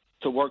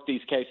to work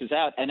these cases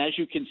out. And as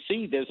you can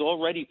see, there's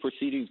already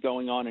proceedings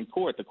going on in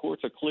court. The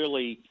courts are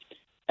clearly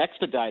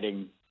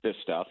expediting this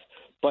stuff.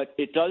 But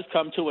it does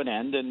come to an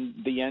end, and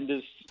the end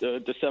is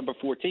December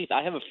 14th.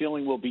 I have a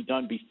feeling we'll be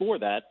done before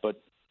that,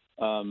 but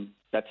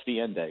that's the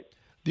end date.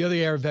 The other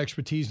area of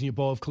expertise in your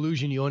ball of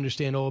collusion, you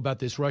understand all about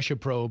this Russia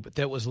probe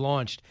that was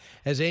launched.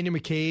 As Andy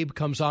McCabe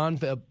comes on,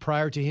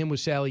 prior to him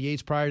was Sally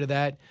Yates. Prior to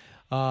that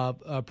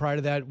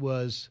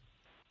was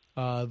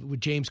with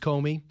James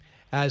Comey.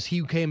 As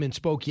he came and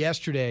spoke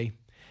yesterday,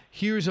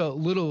 here's a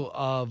little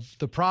of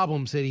the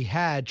problems that he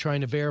had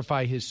trying to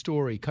verify his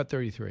story. Cut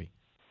 33.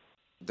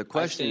 The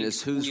question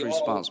is who's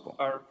responsible?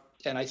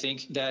 And I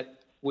think that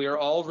we are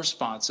all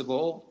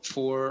responsible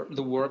for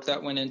the work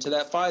that went into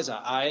that FISA.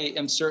 I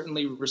am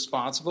certainly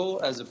responsible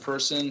as a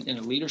person in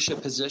a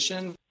leadership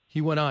position.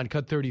 He went on,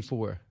 cut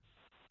 34.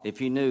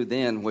 If you knew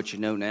then what you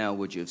know now,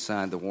 would you have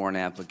signed the warrant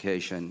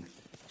application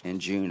in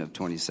June of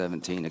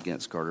 2017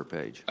 against Carter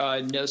Page?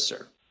 No,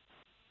 sir.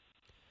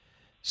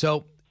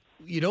 So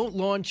you don't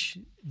launch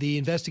the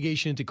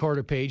investigation into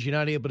Carter Page. You're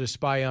not able to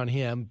spy on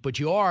him, but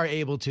you are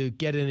able to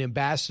get an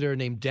ambassador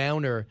named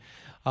Downer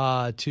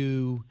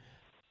to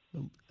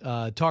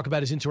talk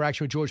about his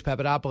interaction with George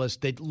Papadopoulos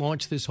that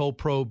launched this whole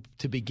probe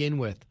to begin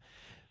with.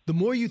 The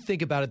more you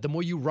think about it, the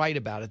more you write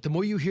about it, the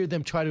more you hear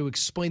them try to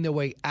explain their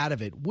way out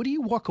of it. What do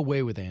you walk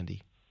away with,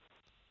 Andy?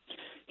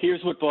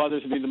 Here's what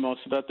bothers me the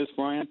most about this,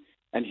 Brian,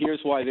 and here's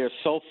why they're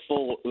so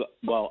full.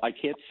 Well, I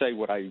can't say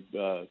what I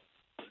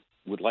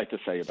would like to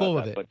say about full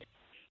that. Of it.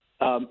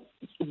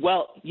 But,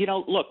 well, you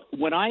know, look,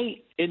 when I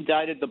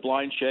indicted the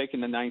Blind Sheikh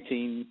in the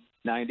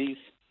 1990s,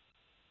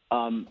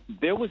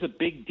 there was a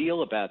big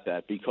deal about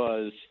that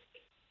because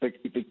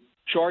the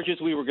charges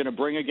we were going to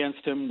bring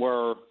against him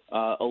were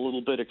a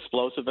little bit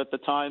explosive at the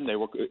time. It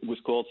was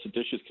called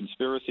seditious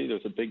conspiracy. There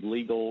was a big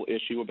legal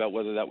issue about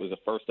whether that was a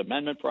First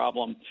Amendment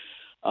problem.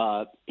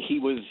 He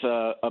was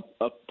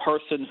a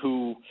person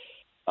who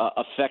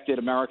affected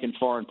American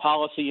foreign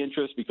policy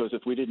interests because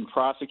if we didn't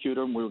prosecute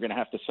him, we were going to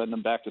have to send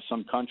him back to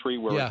some country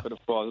where it could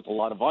have caused a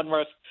lot of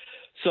unrest.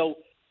 So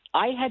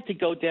I had to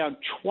go down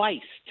twice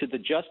to the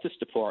Justice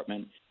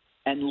Department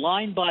and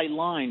line by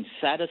line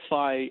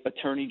satisfy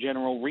Attorney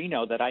General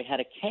Reno that I had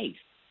a case.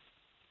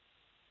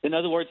 In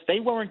other words, they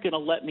weren't going to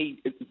let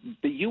me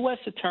 – the U.S.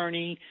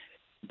 attorney,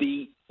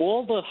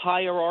 all the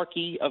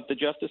hierarchy of the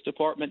Justice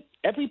Department,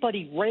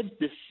 everybody read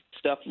this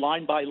stuff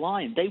line by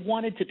line. They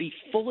wanted to be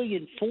fully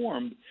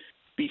informed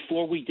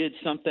before we did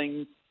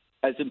something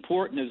as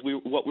important as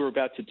what we were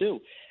about to do.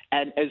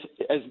 And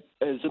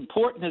as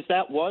important as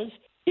that was,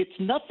 it's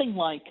nothing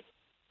like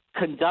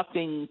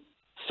conducting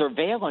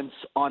surveillance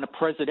on a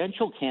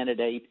presidential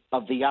candidate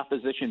of the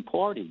opposition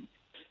party.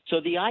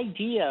 So the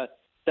idea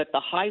that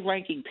the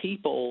high-ranking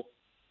people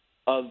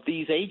of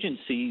these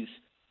agencies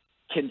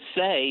can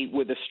say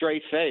with a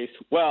straight face,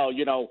 well,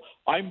 you know,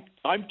 I'm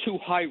too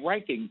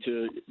high-ranking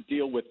to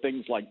deal with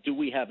things like, do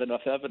we have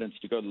enough evidence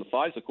to go to the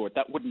FISA court?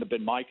 That wouldn't have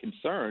been my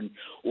concern.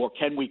 Or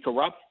can we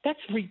corrupt? That's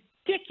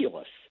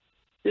ridiculous.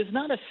 There's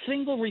not a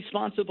single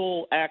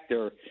responsible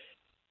actor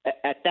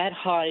at that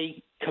high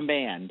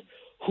command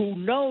who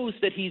knows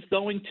that he's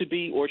going to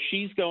be or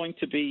she's going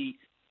to be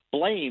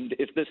blamed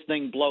if this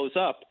thing blows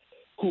up,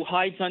 who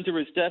hides under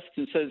his desk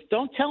and says,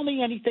 don't tell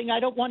me anything, I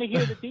don't want to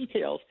hear the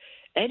details.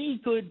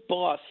 Any good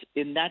boss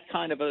in that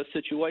kind of a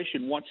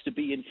situation wants to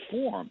be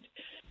informed.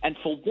 And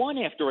for one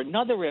after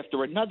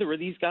another of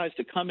these guys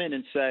to come in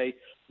and say,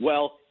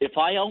 well, if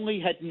I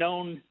only had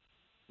known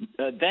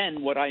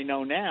then what I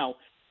know now,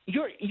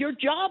 your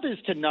job is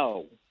to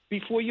know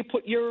before you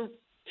put your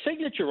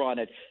signature on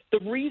it. The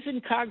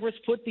reason Congress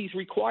put these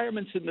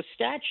requirements in the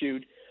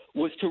statute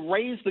was to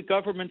raise the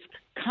government's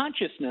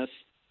consciousness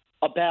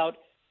about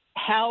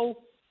how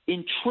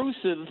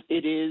intrusive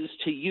it is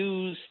to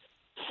use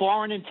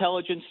foreign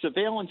intelligence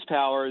surveillance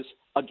powers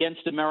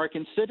against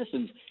American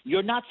citizens.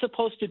 You're not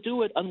supposed to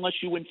do it unless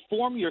you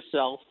inform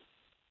yourself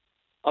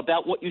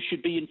about what you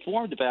should be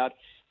informed about,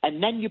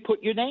 and then you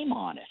put your name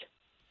on it.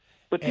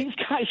 But these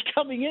guys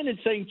coming in and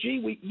saying, gee,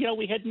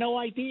 we had no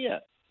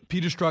idea.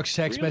 Peter Strzok's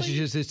text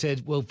messages that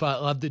said, we'll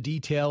have the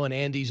detail in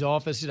Andy's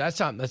office. That's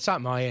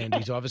not my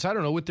Andy's office. I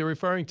don't know what they're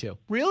referring to.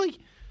 Really?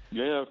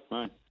 Yeah,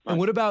 right. And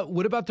what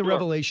about the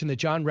revelation that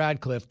John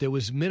Radcliffe, that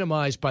was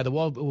minimized by the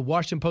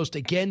Washington Post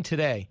again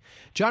today?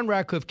 John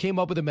Radcliffe came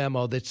up with a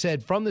memo that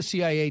said, from the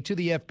CIA to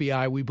the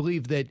FBI, we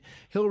believe that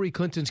Hillary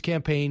Clinton's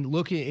campaign,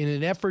 looking in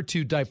an effort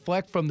to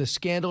deflect from the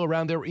scandal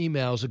around their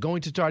emails, are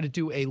going to try to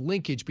do a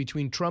linkage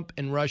between Trump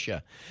and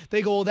Russia.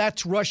 They go, oh,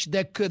 that's Russian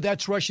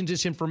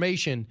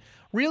disinformation.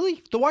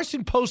 Really? The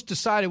Washington Post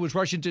decided it was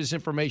Russian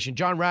disinformation.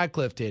 John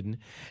Radcliffe didn't.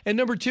 And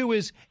number two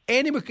is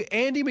Andy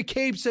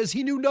McCabe says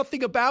he knew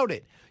nothing about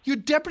it. You're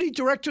deputy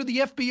director of the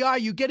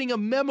FBI. You're getting a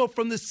memo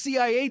from the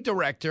CIA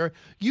director.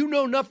 You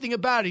know nothing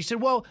about it. He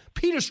said, well,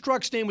 Peter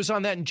Strzok's name was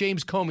on that and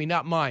James Comey,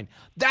 not mine.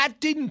 That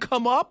didn't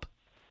come up?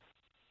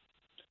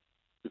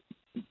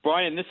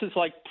 Brian, this is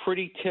like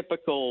pretty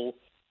typical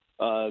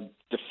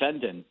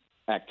defendant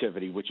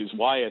activity, which is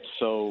why it's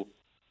so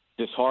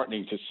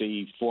disheartening to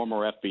see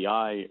former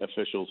FBI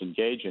officials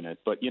engage in it.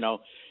 But,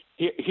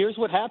 here's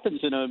what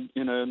happens in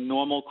a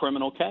normal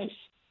criminal case.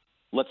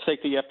 Let's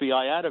take the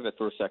FBI out of it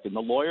for a second.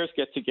 The lawyers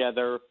get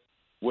together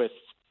with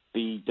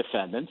the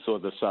defendants or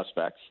the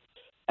suspects,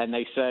 and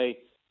they say,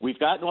 we've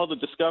gotten all the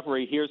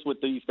discovery. Here's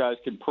what these guys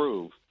can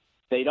prove.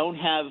 They don't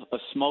have a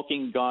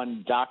smoking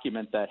gun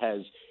document that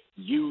has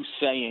you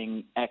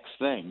saying X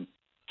thing.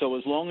 So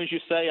as long as you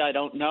say, I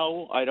don't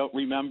know, I don't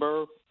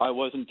remember, I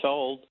wasn't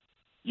told,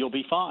 you'll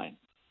be fine.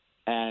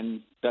 And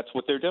that's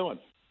what they're doing.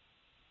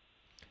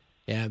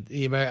 Yeah,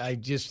 I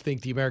just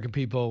think the American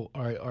people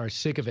are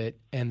sick of it,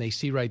 and they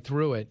see right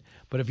through it.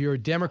 But if you're a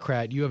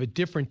Democrat, you have a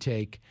different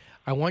take.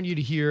 I want you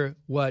to hear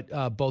what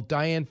both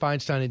Dianne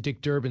Feinstein and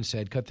Dick Durbin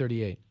said. Cut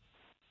 38.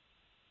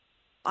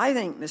 I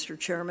think, Mr.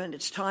 Chairman,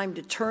 it's time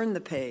to turn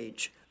the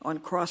page on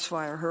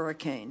Crossfire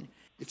Hurricane.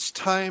 It's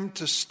time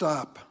to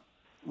stop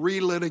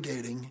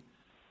relitigating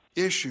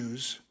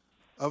issues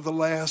of the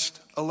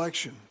last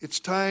election. It's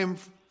time,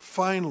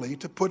 finally,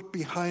 to put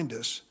behind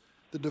us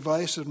the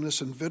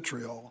divisiveness and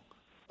vitriol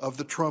of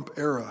the Trump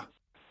era.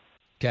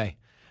 Okay.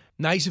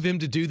 Nice of him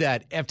to do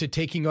that after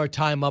taking our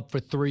time up for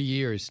 3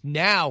 years.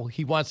 Now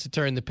he wants to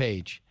turn the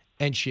page.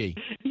 And she.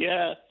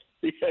 Yeah,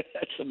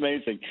 that's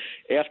amazing.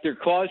 After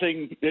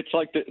causing, it's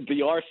like the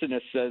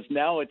arsonist says,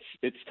 now it's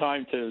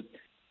time to,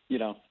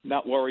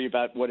 not worry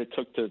about what it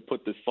took to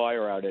put this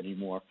fire out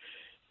anymore.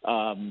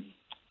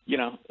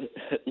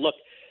 Look,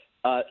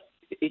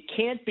 it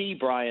can't be,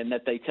 Brian,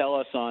 that they tell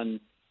us on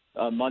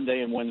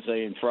Monday and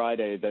Wednesday and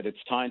Friday that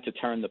it's time to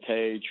turn the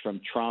page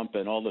from Trump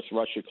and all this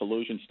Russia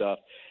collusion stuff.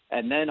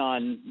 And then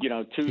on,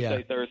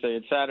 Tuesday, Thursday,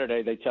 and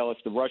Saturday, they tell us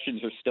the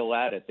Russians are still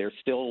at it. They're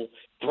still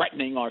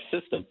threatening our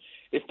system.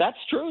 If that's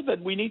true,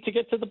 then we need to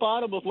get to the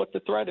bottom of what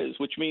the threat is,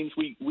 which means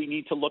we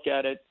need to look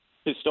at it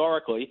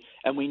historically,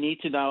 and we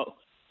need to know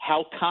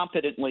how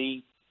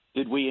competently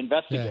did we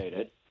investigate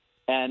it.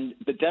 And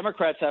the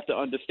Democrats have to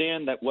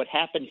understand that what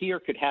happened here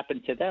could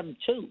happen to them,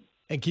 too.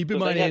 And keep in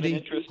mind,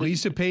 Andy,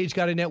 Lisa Page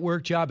got a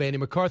network job. Andy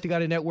McCarthy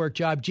got a network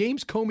job.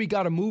 James Comey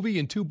got a movie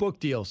and 2 book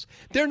deals.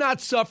 They're not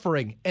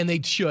suffering, and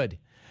they should.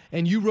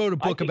 And you wrote a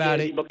book about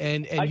it,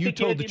 and you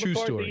told the true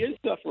story. I think Andy McCarthy is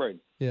suffering.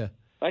 Yeah.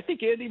 I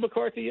think Andy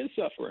McCarthy is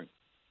suffering.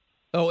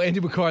 Oh, Andy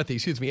McCarthy.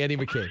 Excuse me, Andy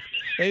McCabe.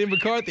 Andy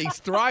McCarthy's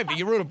thriving.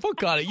 You wrote a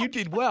book on it. You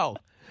did well.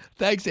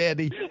 Thanks,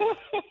 Andy.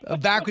 I'm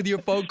back with your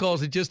phone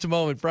calls in just a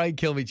moment. Brian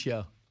Kilmeade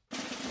Show.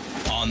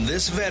 On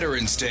this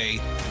Veterans Day,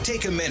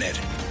 take a minute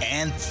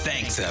and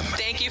thank them.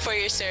 Thank you for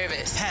your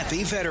service.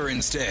 Happy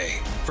Veterans Day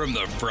from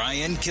the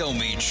Brian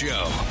Kilmeade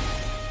Show.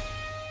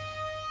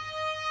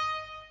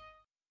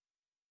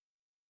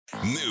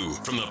 New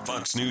from the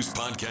Fox News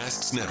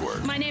Podcasts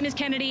Network. My name is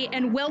Kennedy,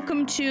 and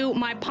welcome to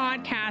my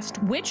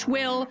podcast, which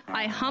will,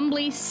 I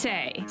humbly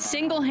say,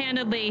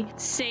 single-handedly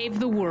save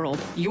the world.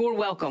 You're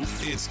welcome.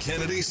 It's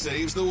Kennedy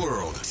Saves the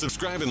World.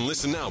 Subscribe and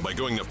listen now by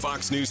going to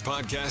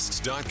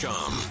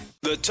foxnewspodcasts.com.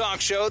 The talk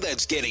show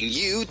that's getting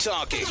you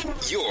talking.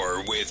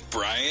 You're with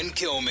Brian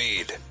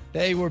Kilmeade.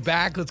 Hey, we're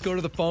back. Let's go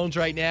to the phones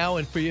right now.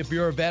 And if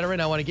you're a veteran,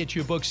 I want to get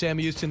you a book, Sam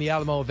Houston, The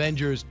Alamo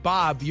Avengers.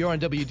 Bob, you're on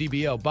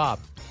WDBO. Bob.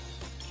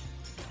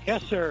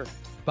 Yes, sir.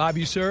 Bob,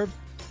 you served?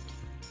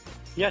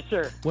 Yes,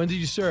 sir. When did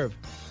you serve?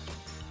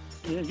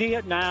 In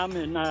Vietnam,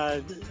 and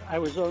I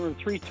was on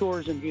 3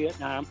 tours in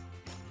Vietnam.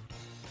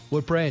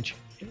 What branch?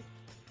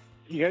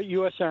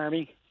 U.S.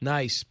 Army.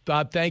 Nice.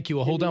 Bob, thank you.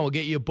 Well, hold on. We'll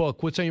get you a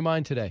book. What's on your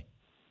mind today?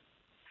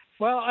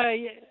 Well,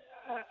 I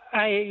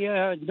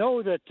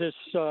know that this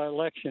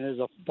election is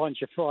a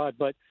bunch of fraud,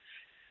 but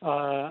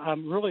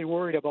I'm really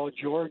worried about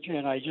Georgia,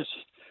 and I just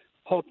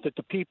hope that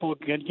the people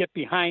can get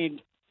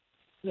behind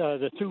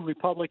the 2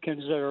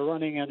 Republicans that are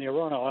running in the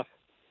runoff.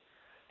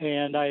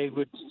 And I've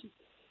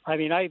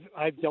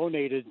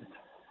donated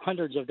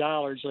hundreds of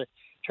dollars to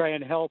try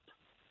and help,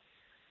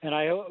 and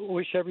I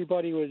wish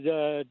everybody would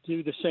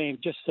do the same,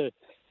 just to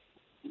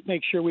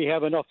make sure we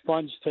have enough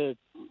funds to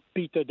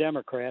beat the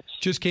Democrats.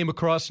 Just came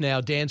across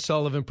now, Dan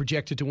Sullivan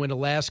projected to win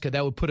Alaska.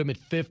 That would put him at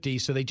 50,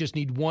 so they just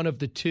need one of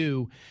the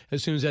 2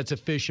 as soon as that's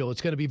official.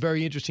 It's going to be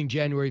very interesting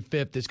January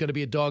 5th. It's going to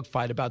be a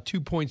dogfight. About 2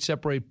 points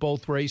separate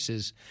both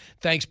races.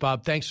 Thanks,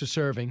 Bob. Thanks for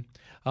serving.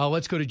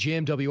 Let's go to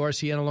Jim,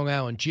 WRCN on Long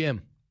Island.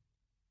 Jim.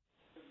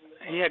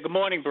 Yeah, good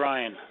morning,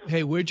 Brian.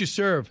 Hey, where'd you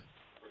serve?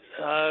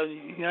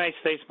 United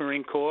States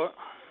Marine Corps.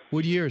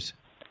 What years?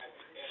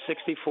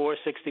 64,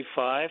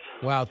 65.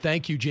 Wow,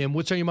 thank you, Jim.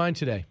 What's on your mind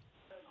today?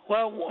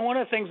 Well, one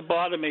of the things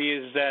bother me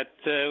is that,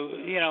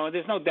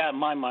 there's no doubt in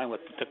my mind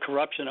with the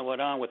corruption that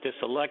went on with this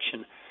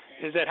election,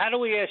 is that how do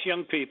we ask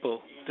young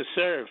people to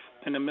serve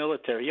in the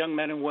military, young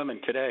men and women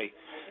today?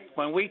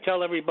 when we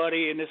tell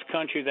everybody in this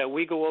country that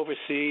we go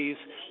overseas,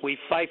 we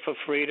fight for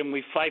freedom,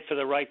 we fight for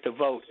the right to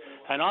vote,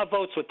 and our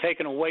votes were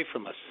taken away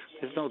from us.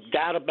 There's no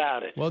doubt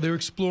about it. Well, they're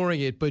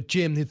exploring it, but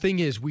Jim, the thing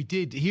is,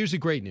 here's the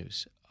great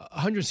news.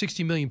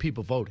 160 million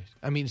people voted.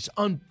 I mean, it's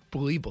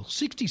unbelievable.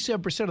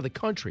 67% of the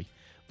country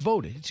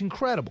voted. It's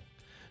incredible.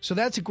 So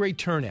that's a great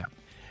turnout.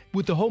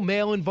 With the whole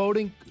mail-in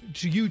voting,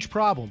 it's a huge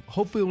problem.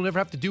 Hopefully we'll never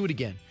have to do it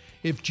again.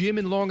 If Jim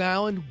in Long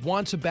Island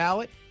wants a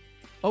ballot,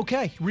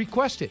 okay,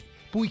 request it.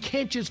 But we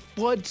can't just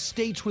flood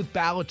states with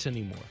ballots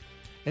anymore.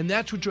 And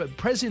that's what the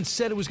president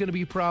said it was going to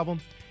be a problem,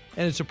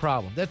 and it's a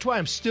problem. That's why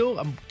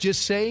I'm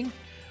just saying,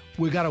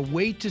 we got to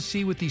wait to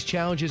see what these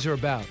challenges are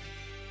about.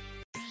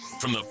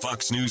 From the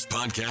Fox News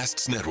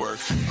Podcasts Network.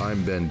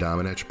 I'm Ben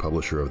Domenech,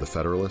 publisher of The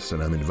Federalist,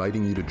 and I'm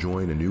inviting you to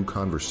join a new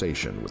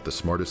conversation with the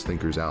smartest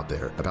thinkers out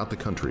there about the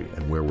country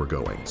and where we're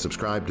going.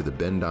 Subscribe to the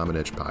Ben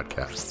Domenech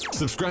Podcast.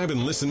 Subscribe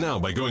and listen now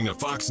by going to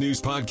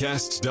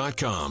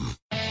foxnewspodcasts.com.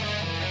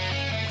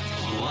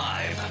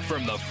 Live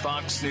from the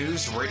Fox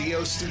News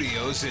radio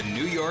studios in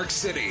New York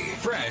City,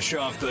 fresh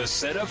off the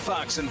set of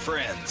Fox and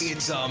Friends,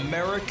 it's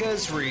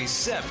America's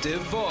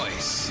receptive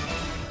voice,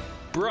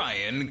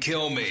 Brian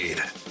Kilmeade.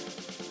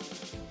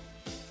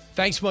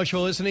 Thanks so much for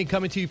listening.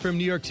 Coming to you from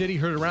New York City,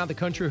 heard around the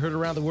country, heard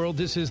around the world.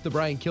 This is the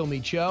Brian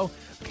Kilmeade Show.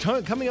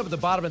 Coming up at the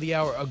bottom of the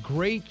hour, a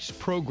great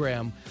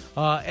program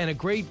and a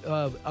great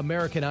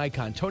American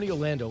icon, Tony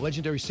Orlando,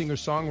 legendary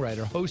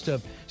singer-songwriter, host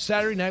of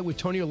Saturday Night with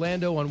Tony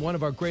Orlando on one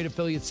of our great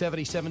affiliates,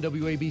 77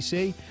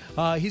 WABC.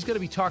 He's going to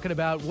be talking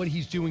about what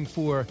he's doing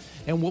for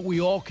and what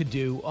we all could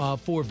do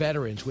for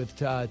veterans with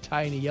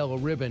tying a yellow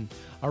ribbon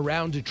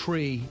around a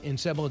tree in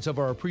semblance of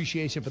our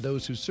appreciation for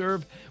those who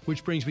serve,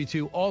 which brings me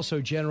to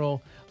also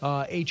General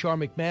H.R.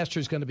 McMaster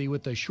is going to be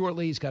with us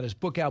shortly. He's got his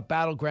book out,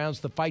 Battlegrounds,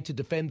 The Fight to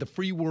Defend the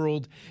Free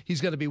World. He's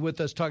going to be with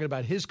us talking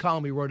about his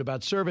column he wrote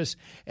about service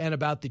and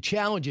about the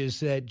challenges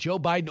that Joe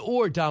Biden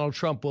or Donald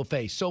Trump will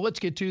face. So let's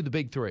get to the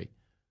big three.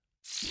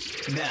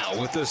 Now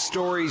with the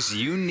stories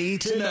you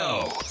need to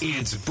know,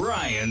 it's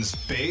Brian's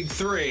Big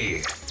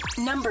Three.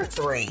 Number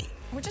 3.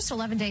 We're just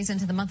 11 days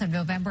into the month of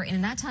November, and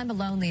in that time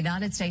alone, the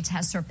United States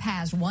has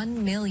surpassed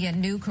 1 million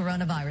new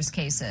coronavirus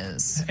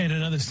cases. And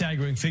another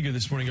staggering figure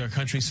this morning, our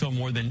country saw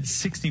more than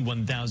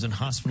 61,000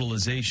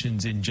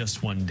 hospitalizations in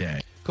just one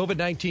day.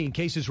 COVID-19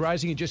 cases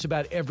rising in just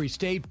about every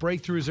state.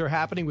 Breakthroughs are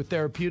happening with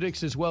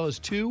therapeutics as well as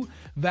 2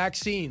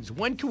 vaccines.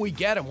 When can we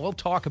get them? We'll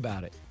talk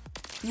about it.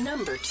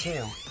 Number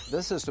 2.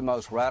 This is the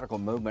most radical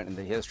movement in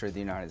the history of the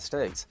United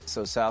States.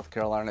 So South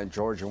Carolina and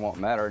Georgia won't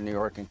matter. New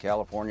York and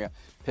California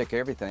pick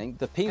everything.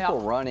 The people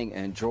running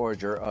in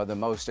Georgia are the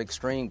most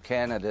extreme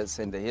candidates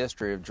in the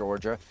history of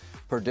Georgia.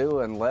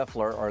 Perdue and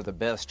Loeffler are the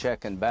best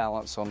check and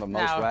balance on the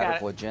most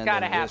radical agenda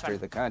in the history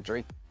of the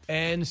country.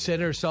 And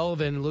Senator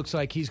Sullivan, looks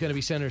like he's going to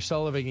be Senator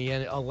Sullivan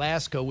again.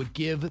 Alaska would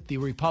give the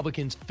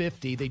Republicans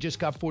 50. They just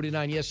got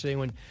 49 yesterday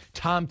when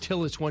Tom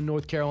Tillis won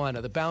North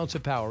Carolina. The balance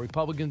of power.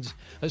 Republicans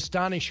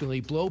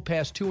astonishingly blow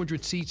past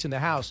 200 seats in the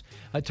House,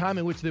 a time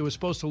in which they were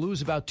supposed to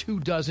lose about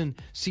 24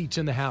 seats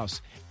in the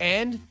House.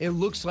 And it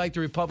looks like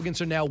the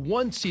Republicans are now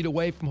 1 seat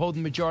away from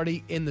holding the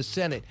majority in the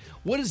Senate.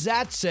 What does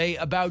that say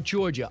about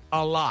Georgia?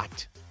 A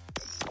lot.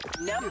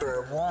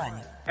 Number 1.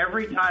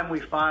 Every time we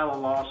file a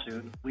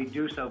lawsuit, we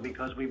do so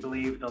because we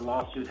believe the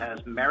lawsuit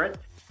has merit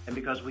and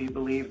because we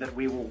believe that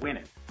we will win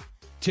it.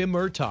 Tim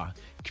Murtaugh,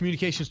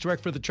 communications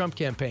director for the Trump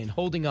campaign,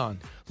 holding on.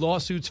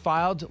 Lawsuits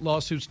filed,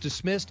 lawsuits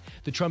dismissed.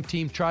 The Trump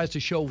team tries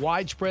to show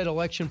widespread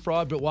election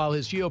fraud, but while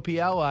his GOP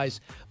allies,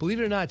 believe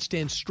it or not,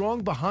 stand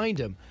strong behind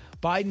him,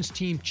 Biden's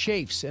team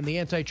chafes and the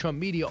anti-Trump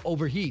media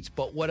overheats.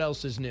 But what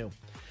else is new?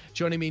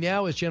 Joining me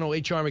now is General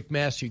H.R.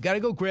 McMaster. You got to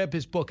go grab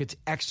his book. It's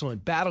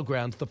excellent.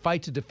 Battlegrounds, The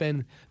Fight to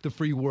Defend the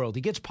Free World.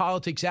 He gets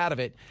politics out of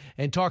it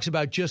and talks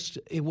about just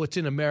what's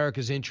in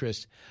America's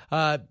interest.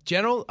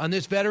 General, on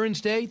this Veterans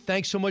Day,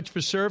 thanks so much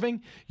for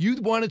serving.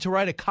 You wanted to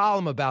write a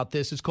column about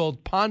this. It's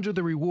called Ponder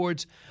the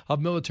Rewards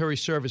of Military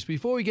Service.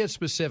 Before we get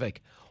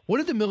specific, what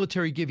did the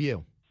military give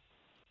you?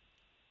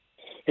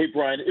 Hey,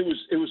 Brian, it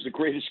was the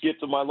greatest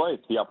gift of my life,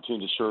 the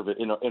opportunity to serve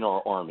in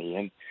our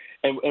Army.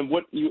 And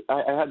what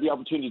I had the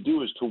opportunity to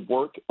do is to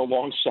work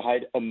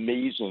alongside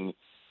amazing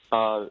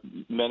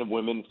men and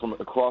women from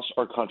across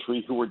our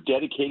country who were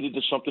dedicated to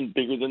something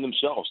bigger than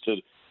themselves,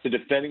 to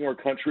defending our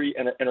country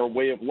and our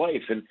way of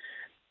life. And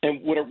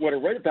what I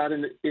write about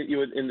in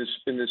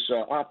this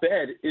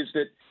op-ed is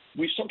that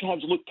we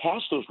sometimes look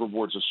past those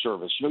rewards of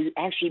service. You know, you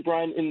actually,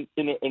 Brian,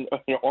 in an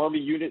Army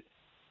unit,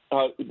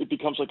 it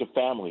becomes like a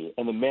family,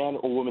 and the man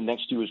or woman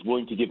next to you is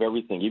willing to give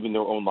everything, even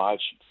their own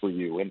lives for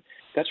you, and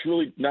that's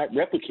really not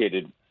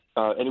replicated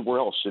anywhere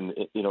else in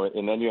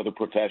any other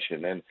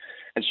profession. And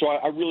so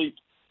I really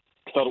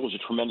felt it was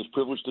a tremendous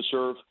privilege to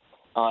serve,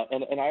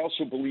 and I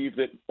also believe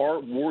that our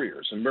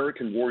warriors,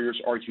 American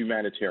warriors, are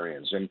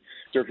humanitarians, and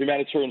they're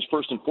humanitarians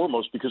first and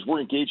foremost because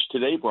we're engaged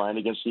today, Brian,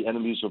 against the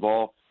enemies of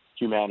all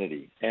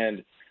humanity,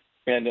 and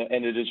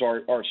it is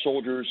our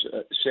soldiers,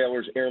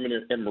 sailors,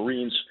 airmen, and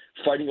Marines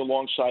fighting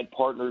alongside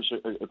partners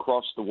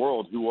across the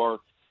world who are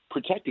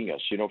protecting us,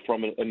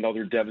 from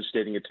another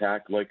devastating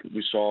attack like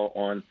we saw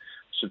on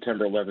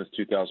September 11th,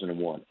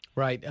 2001.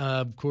 Right.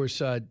 Of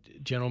course,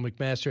 General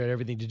McMaster had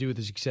everything to do with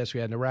the success we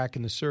had in Iraq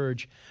and the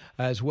surge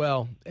as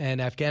well,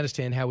 and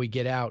Afghanistan, how we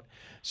get out.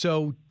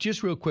 So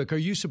just real quick, are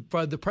you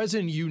the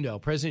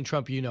president President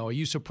Trump, are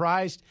you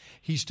surprised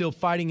he's still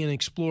fighting and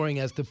exploring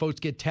as the votes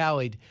get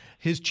tallied,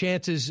 his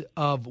chances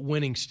of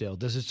winning still?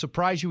 Does it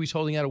surprise you he's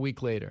holding out a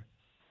week later?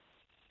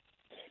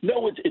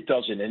 No, it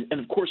doesn't. And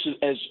of course,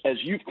 as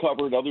you've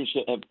covered, others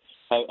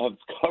have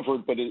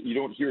covered, but you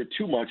don't hear it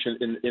too much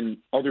in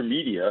other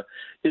media,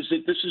 is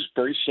that this is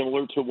very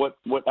similar to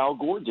what Al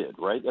Gore did,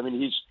 right? I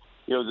mean,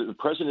 the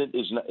president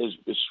is an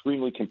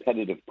extremely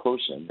competitive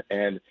person,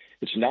 and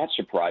it's not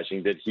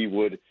surprising that he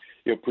would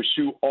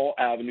pursue all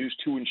avenues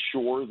to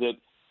ensure that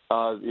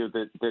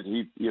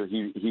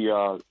he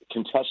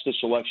contests this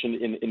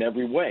election in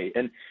every way.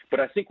 But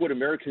I think what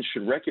Americans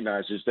should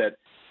recognize is that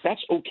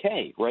that's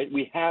okay, right?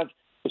 We have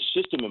a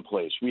system in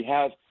place. We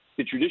have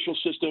the judicial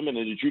system and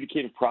an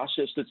adjudicative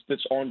process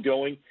that's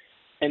ongoing.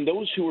 And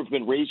those who have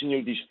been raising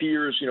these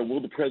fears, will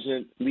the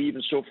president leave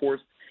and so forth,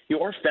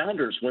 our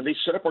founders, when they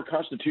set up our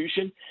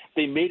Constitution,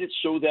 they made it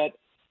so that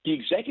the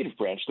executive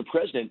branch, the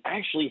president,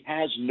 actually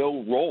has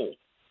no role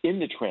in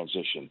the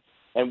transition.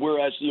 And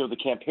whereas, the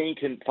campaign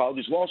can file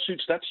these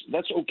lawsuits,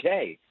 that's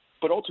okay.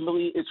 But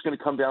ultimately, it's going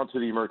to come down to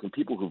the American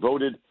people who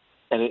voted.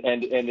 And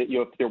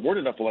if there weren't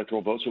enough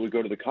electoral votes, it would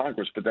go to the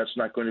Congress, but that's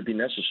not going to be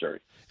necessary.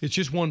 It's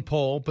just one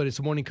poll, but it's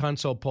a Morning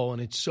Consult poll,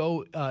 and it's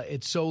so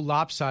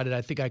lopsided.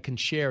 I think I can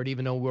share it,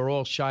 even though we're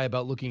all shy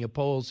about looking at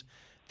polls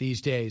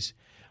these days.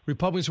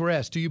 Republicans were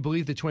asked, do you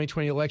believe the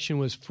 2020 election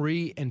was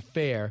free and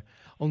fair?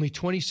 Only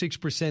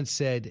 26%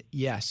 said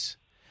yes.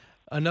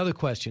 Another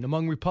question.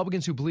 Among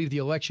Republicans who believe the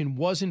election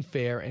wasn't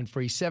fair and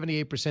free,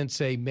 78%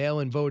 say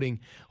mail-in voting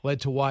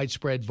led to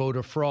widespread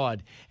voter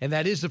fraud. And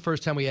that is the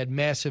first time we had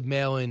massive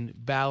mail-in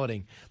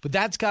balloting. But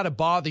that's got to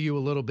bother you a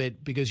little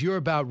bit because you're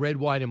about red,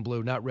 white, and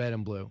blue, not red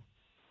and blue.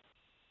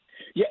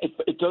 Yeah,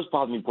 it does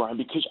bother me, Brian,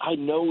 because I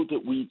know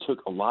that we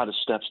took a lot of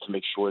steps to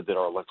make sure that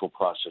our electoral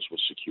process was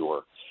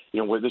secure.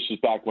 Where this is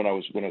back when I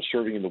was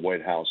serving in the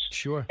White House.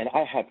 Sure. And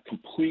I have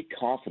complete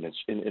confidence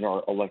in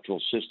our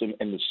electoral system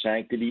and the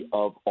sanctity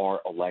of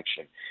our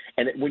election.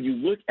 And when you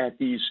look at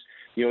these,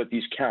 at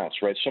these counts,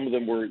 right? Some of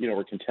them were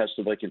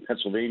contested, like in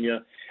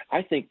Pennsylvania.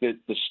 I think that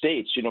the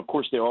states, of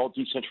course, they're all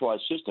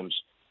decentralized systems.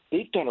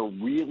 They've done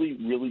a really,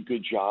 really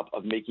good job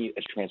of making it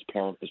as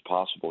transparent as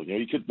possible.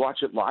 You could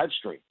watch it live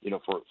stream,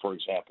 for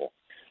example.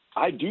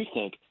 I do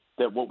think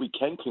that what we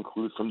can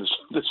conclude from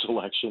this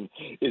election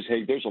is,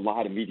 hey, there's a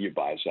lot of media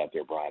bias out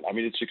there, Brian. I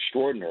mean, it's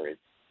extraordinary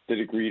the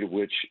degree to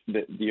which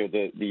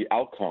the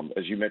outcome,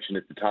 as you mentioned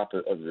at the top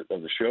of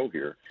the show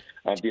here,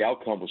 the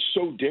outcome was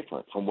so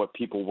different from what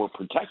people were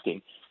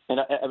projecting,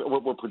 and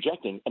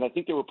I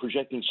think they were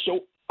projecting so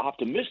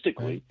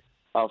optimistically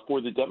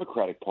for the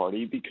Democratic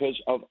Party because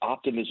of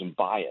optimism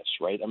bias,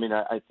 right? I mean,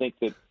 I think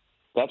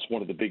that's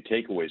one of the big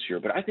takeaways here.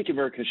 But I think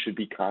Americans should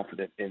be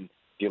confident in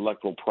the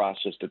electoral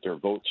process, that their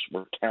votes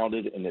were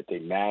counted and that they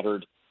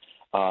mattered.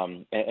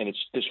 And it's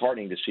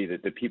disheartening to see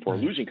that people are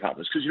losing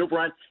confidence. Because,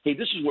 Brian, hey,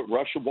 this is what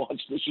Russia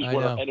wants. This is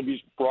what our enemies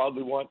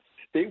broadly want.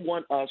 They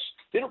want us.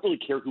 They don't really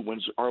care who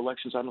wins our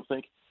elections, I don't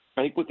think.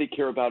 I think what they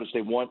care about is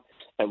they want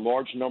a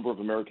large number of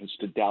Americans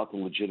to doubt the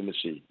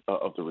legitimacy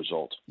of the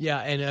result. Yeah,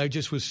 and I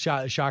just was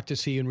shocked to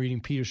see in reading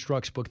Peter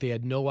Strzok's book, they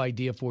had no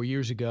idea 4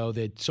 years ago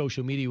that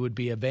social media would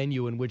be a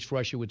venue in which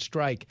Russia would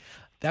strike.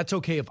 That's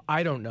okay if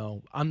I don't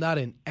know. I'm not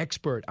an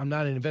expert. I'm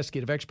not an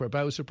investigative expert, but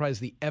I was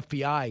surprised the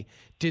FBI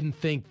didn't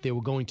think they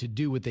were going to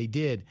do what they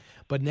did.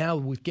 But now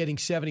with getting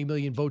 70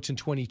 million votes in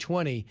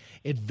 2020,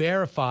 it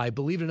verified,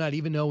 believe it or not,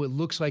 even though it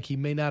looks like he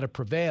may not have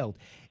prevailed,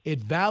 it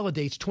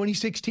validates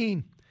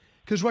 2016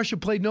 because Russia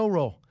played no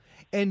role.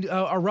 And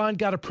Iran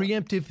got a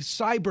preemptive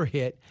cyber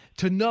hit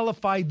to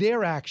nullify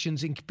their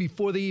actions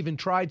before they even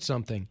tried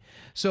something.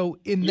 So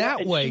in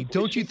that way,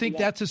 don't you think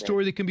that's a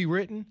story that can be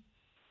written?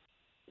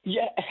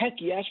 Yeah, heck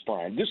yes,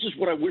 Brian. This is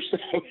what I wish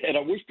and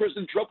I wish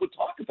President Trump would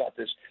talk about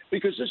this,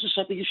 because this is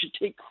something you should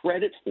take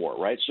credit for,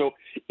 right? So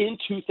in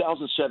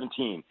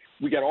 2017,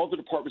 we got all the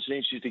departments and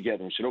agencies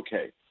together and said,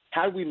 okay,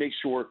 how do we make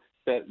sure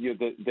that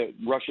that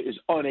Russia is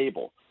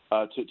unable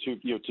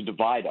to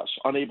divide us,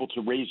 unable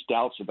to raise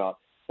doubts about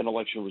an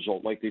election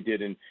result like they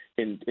did in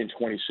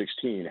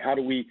 2016? How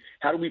do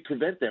we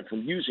prevent them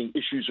from using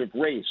issues of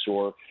race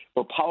or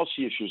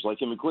policy issues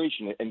like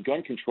immigration and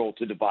gun control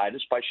to divide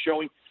us by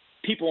showing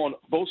people on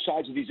both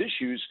sides of these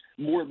issues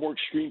more and more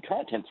extreme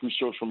content through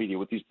social media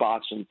with these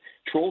bots and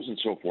trolls and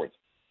so forth?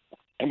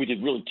 And we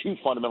did really two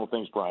fundamental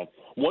things, Brian.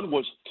 One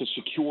was to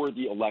secure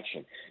the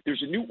election.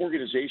 There's a new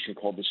organization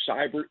called the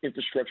Cyber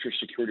Infrastructure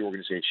Security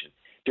Organization.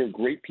 There are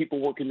great people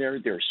working there.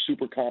 They're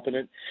super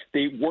competent.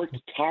 They worked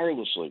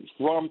tirelessly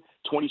from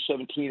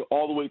 2017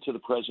 all the way to the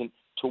present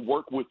to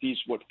work with these,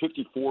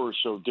 54 or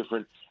so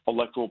different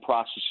electoral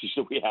processes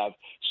that we have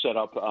set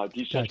up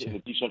in a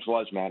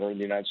decentralized manner in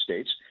the United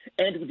States.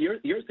 And the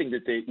other thing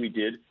that we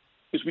did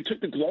is we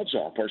took the gloves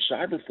off our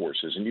cyber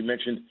forces. And you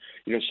mentioned,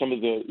 some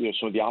of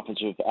the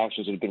offensive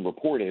actions that have been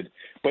reported,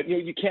 but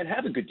you can't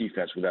have a good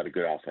defense without a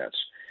good offense.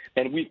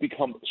 And we've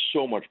become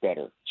so much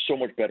better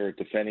at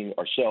defending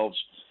ourselves,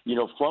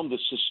 from the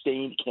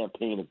sustained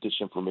campaign of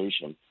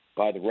disinformation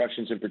by the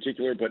Russians in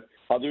particular, but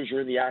others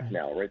are in the act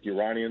now, right? The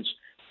Iranians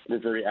were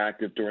very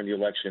active during the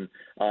election,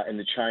 and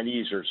the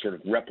Chinese are sort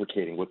of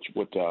replicating what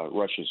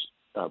Russia's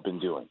been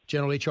doing.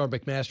 General H.R.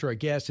 McMaster, our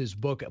guest, his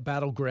book,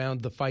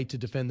 Battleground, The Fight to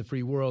Defend the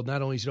Free World.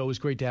 Not only is it always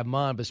great to have him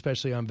on, but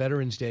especially on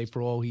Veterans Day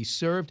for all he's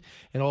served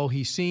and all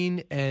he's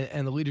seen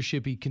and the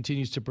leadership he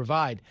continues to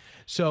provide.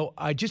 So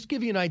I just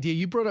give you an idea.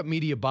 You brought up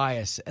media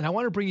bias, and I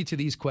want to bring you to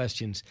these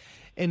questions.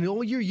 In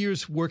all your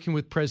years working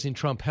with President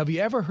Trump, have you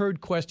ever heard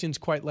questions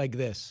quite like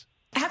this?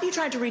 Have you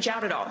tried to reach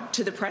out at all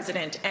to the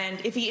president?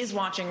 And if he is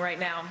watching right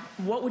now,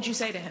 what would you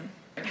say to him?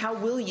 How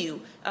will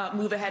you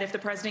move ahead if the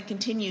president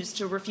continues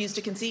to refuse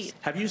to concede?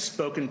 Have you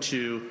spoken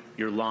to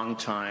your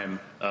longtime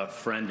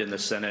friend in the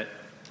Senate,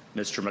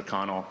 Mr.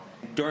 McConnell?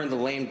 During the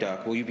lame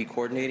duck, will you be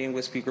coordinating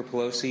with Speaker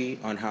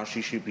Pelosi on how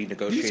she should be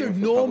negotiating These are with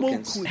normal.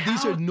 Republicans?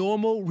 These are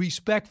normal,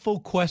 respectful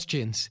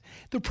questions.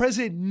 The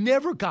president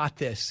never got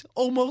this.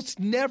 Almost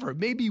never.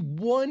 Maybe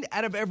 1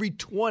 out of every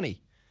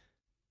 20.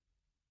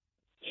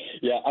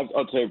 Yeah,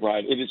 I'll tell you,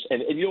 Brian. It is,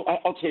 and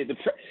I'll tell you,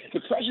 the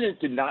president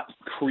did not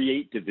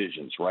create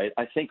divisions, right?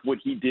 I think what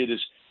he did is,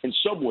 in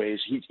some ways,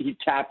 he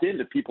tapped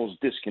into people's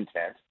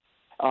discontent.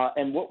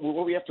 And what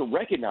we have to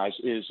recognize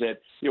is that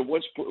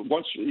once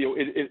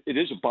it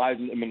is a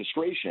Biden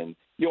administration,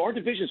 our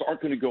divisions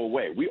aren't going to go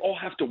away. We all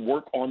have to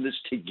work on this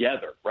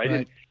together, right?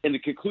 And in the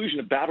conclusion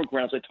of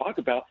Battlegrounds, I talk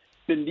about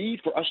the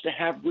need for us to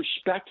have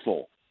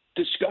respectful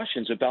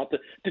discussions about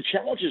the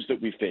challenges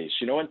that we face,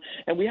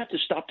 and we have to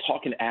stop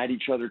talking at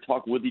each other,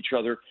 talk with each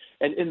other.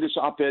 And in this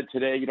op-ed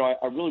today,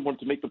 I really wanted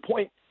to make the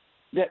point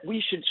that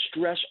we should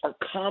stress our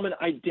common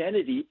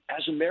identity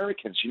as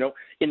Americans.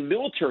 In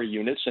military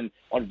units and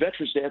on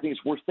Veterans Day, I think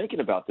it's worth thinking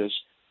about this.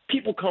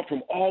 People come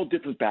from all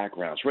different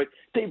backgrounds, right?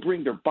 They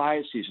bring their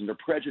biases and their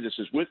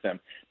prejudices with them,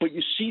 but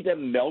you see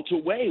them melt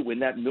away when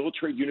that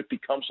military unit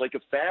becomes like a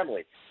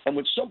family. And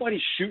when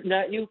somebody's shooting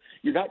at you,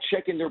 you're not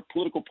checking their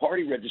political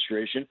party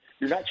registration,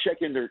 you're not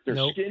checking their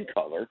skin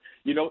color,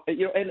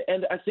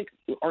 and I think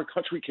our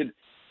country can,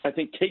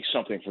 take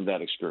something from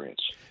that experience.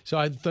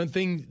 So the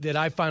thing that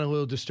I find a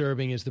little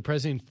disturbing is the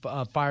president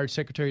fired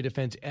Secretary of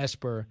Defense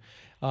Esper.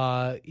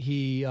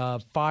 He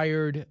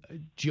fired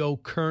Joe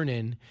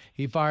Kernan.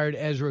 He fired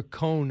Ezra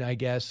Cohn, I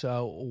guess,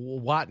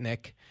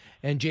 Watnick,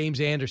 and James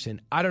Anderson.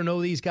 I don't know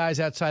these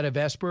guys outside of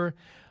Esper,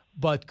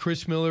 but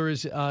Chris Miller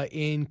is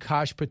in,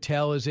 Kash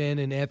Patel is in,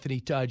 and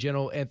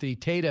General Anthony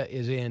Tata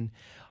is in.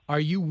 Are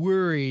you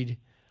worried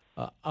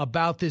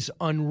about this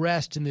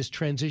unrest in this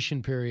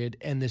transition period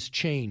and this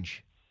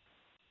change?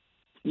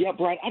 Yeah,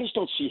 Brian, I just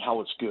don't see how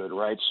it's good,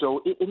 right?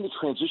 So in the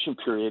transition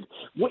period,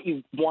 what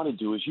you want to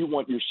do is you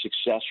want your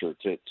successor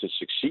to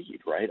succeed,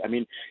 right? I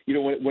mean,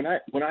 when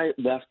I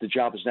left the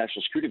job as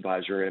National Security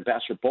Advisor and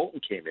Ambassador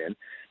Bolton came in,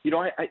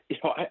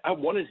 I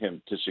wanted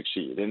him to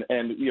succeed,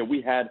 and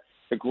we had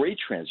a great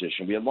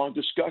transition. We had long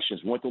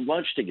discussions. We went to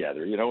lunch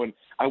together, and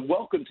I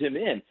welcomed him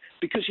in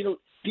because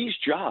these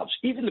jobs,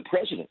 even the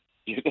president,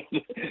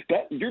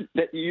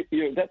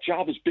 that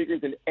job is bigger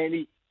than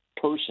any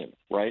person,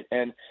 right?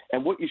 And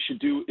what you should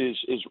do is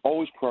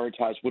always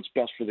prioritize what's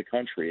best for the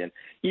country. And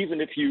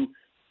even if you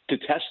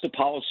detest the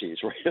policies,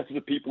 right, of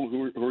the people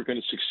who are going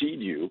to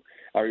succeed you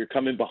or you're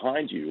coming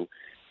behind you,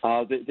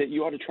 that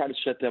you ought to try to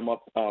set them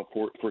up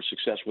for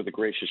success with a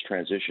gracious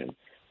transition.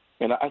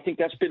 And I think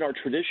that's been our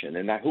tradition,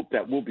 and I hope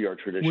that will be our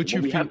tradition. What's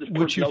your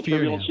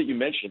fear now? That you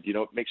mentioned,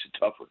 it makes it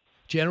tougher.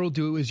 General,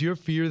 is your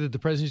fear that the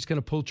president's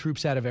going to pull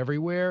troops out of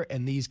everywhere,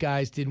 and these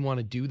guys didn't want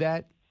to do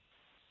that?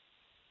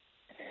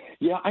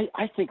 Yeah,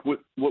 I think what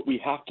we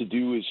have to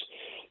do is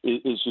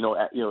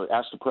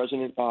ask the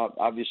president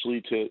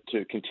obviously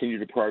to continue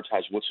to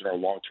prioritize what's in our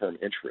long-term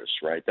interests,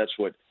 right? That's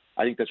what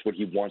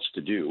he wants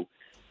to do.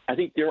 I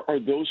think there are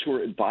those who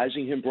are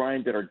advising him,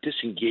 Brian, that our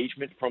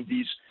disengagement from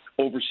these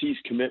overseas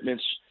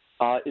commitments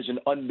is an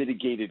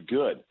unmitigated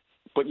good.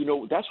 But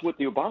that's what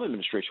the Obama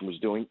administration was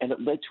doing, and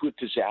it led to a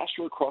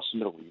disaster across the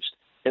Middle East.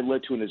 It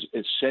led to an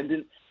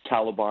ascendant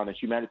Taliban, a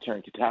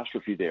humanitarian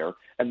catastrophe there,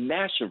 a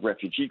massive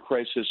refugee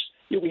crisis.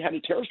 We had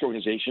a terrorist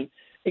organization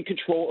in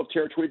control of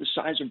territory the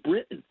size of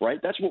Britain, right?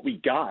 That's what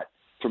we got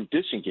from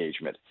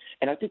disengagement.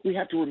 And I think we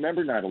have to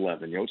remember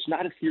 9/11. It's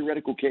not a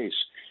theoretical case.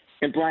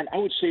 And, Brian, I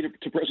would say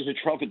to President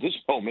Trump at this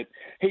moment,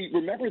 hey,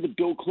 remember the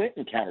Bill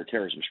Clinton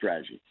counterterrorism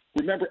strategy.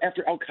 Remember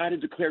after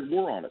al-Qaeda declared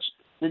war on us.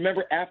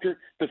 Remember after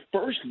the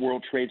first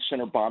World Trade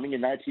Center bombing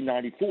in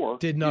 1994.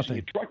 Did nothing.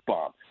 Using a truck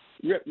bomb.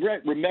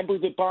 Remember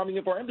the bombing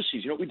of our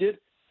embassies. You know what we did?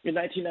 In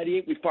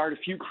 1998, we fired a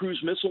few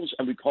cruise missiles,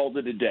 and we called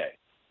it a day.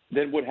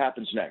 Then what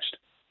happens next?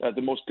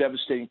 The most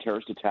devastating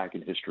terrorist attack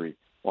in history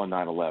on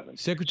 9/11.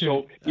 Secretary,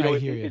 so, I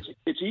hear you.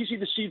 It's easy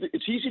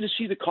to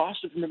see the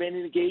cost of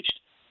remaining engaged,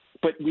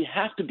 but we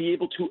have to be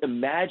able to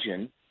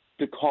imagine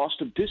the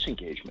cost of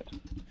disengagement.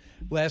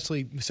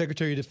 Lastly,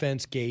 Secretary of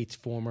Defense Gates,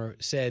 former,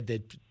 said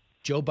that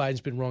Joe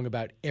Biden's been wrong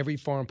about every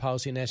foreign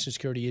policy and national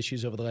security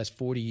issues over the last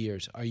 40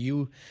 years. Do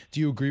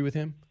you agree with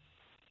him?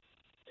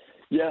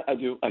 Yeah, I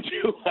do. I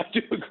do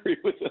agree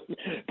with him.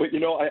 But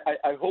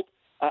I hope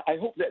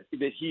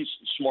that he's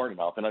smart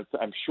enough, and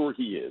I'm sure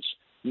he is,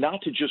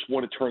 not to just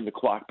want to turn the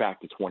clock back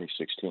to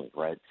 2016.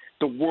 Right?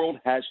 The world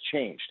has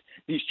changed.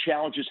 These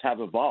challenges have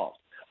evolved.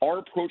 Our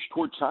approach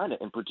toward China,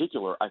 in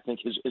particular, I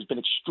think has been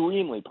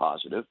extremely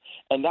positive,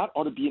 and that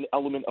ought to be an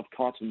element of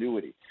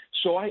continuity.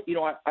 So I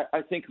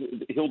think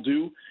he'll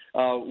do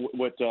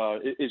what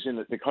is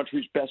in the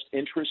country's best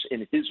interest,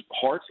 in his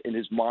heart, in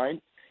his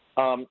mind.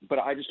 But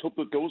I just hope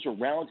that those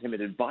around him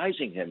and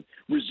advising him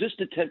resist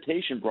the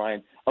temptation,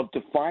 Brian, of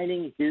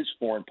defining his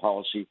foreign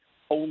policy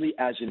only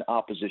as in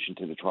opposition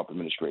to the Trump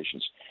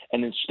administration's,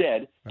 and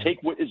instead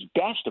take what is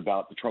best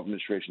about the Trump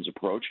administration's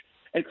approach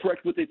and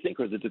correct what they think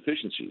are the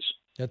deficiencies.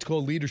 That's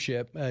called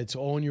leadership. It's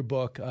all in your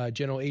book.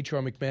 General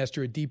H.R.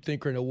 McMaster, a deep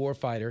thinker and a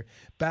warfighter.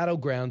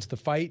 Battlegrounds, the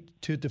fight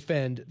to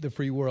defend the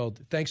free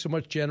world. Thanks so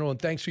much, General, and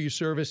thanks for your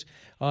service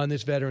on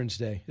this Veterans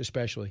Day,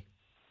 especially.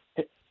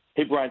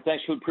 Hey, Brian,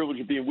 thanks for the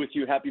privilege of being with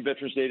you. Happy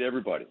Veterans Day to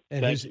everybody.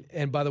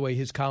 And by the way,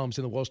 his column's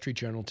in the Wall Street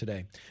Journal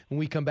today. When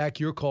we come back,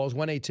 your calls,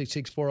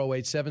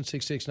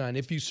 1-866-408-7669.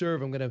 If you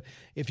serve,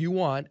 if you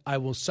want, I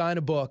will sign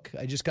a book.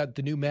 I just got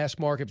the new mass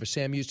market for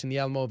Sam Houston, the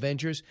Alamo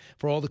Avengers,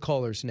 for all the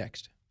callers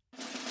next.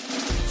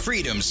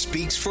 Freedom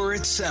speaks for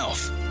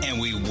itself,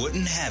 and we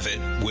wouldn't have it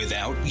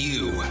without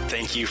you.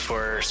 Thank you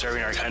for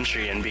serving our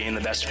country and being the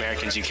best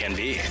Americans you can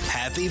be.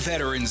 Happy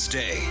Veterans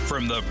Day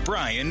from the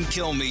Brian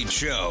Kilmeade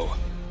Show.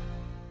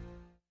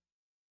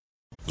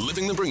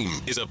 Living the Bream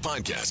is a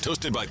podcast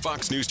hosted by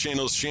Fox News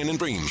Channel's Shannon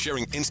Bream,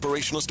 sharing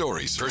inspirational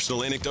stories,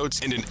 personal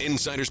anecdotes, and an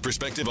insider's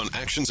perspective on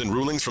actions and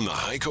rulings from the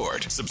High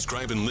Court.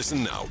 Subscribe and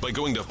listen now by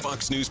going to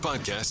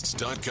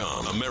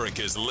foxnewspodcasts.com.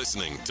 America's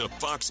listening to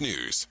Fox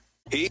News.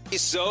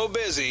 He's so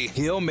busy,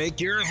 he'll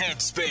make your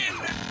head spin.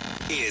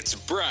 It's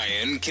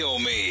Brian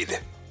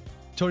Kilmeade.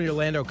 Tony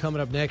Orlando coming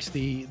up next.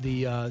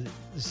 The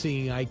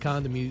singing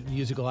icon, the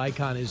musical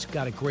icon, has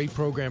got a great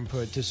program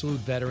to salute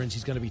veterans.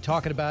 He's going to be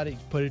talking about it. He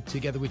put it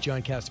together with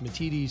John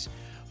Catsimatidis,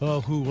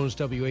 who owns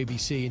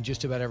WABC, and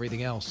just about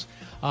everything else.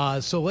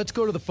 So let's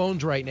go to the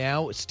phones right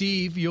now.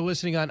 Steve, you're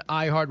listening on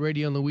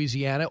iHeartRadio in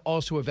Louisiana,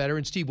 also a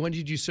veteran. Steve, when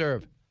did you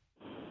serve?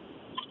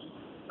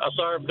 I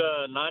served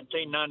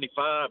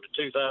 1995 to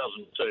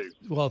 2002.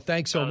 Well,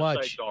 thanks so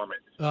much. States Army.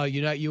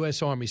 You're not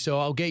U.S. Army. So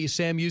I'll get you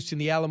Sam Houston,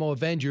 the Alamo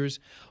Avengers.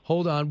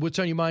 Hold on. What's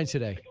on your mind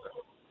today?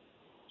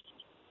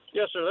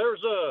 Yes, sir. There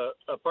was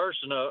a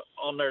person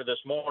on there this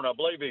morning. I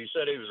believe he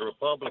said he was a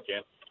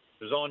Republican.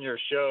 He was on your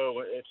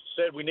show. It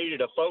said we needed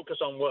to focus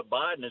on what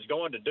Biden is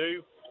going to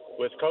do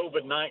with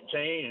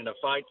COVID-19 and to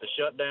fight the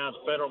shutdowns,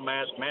 federal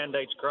mask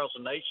mandates across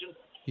the nation.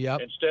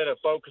 Yep. Instead of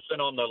focusing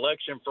on the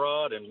election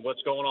fraud and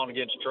what's going on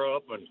against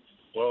Trump and,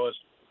 well, as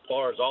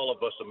far as all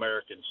of us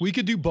Americans. We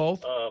could do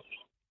both.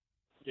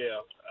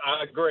 Yeah,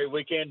 I agree.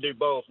 We can do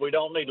both. We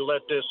don't need to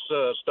let this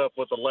stuff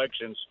with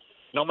elections,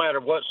 no matter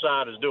what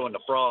side is doing the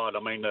fraud. I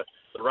mean, the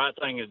right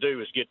thing to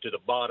do is get to the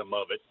bottom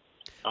of it.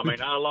 I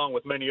mean, I, along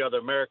with many other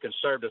Americans,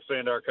 serve to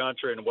defend our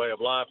country and the way of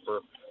life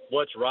for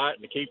what's right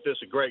and to keep this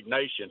a great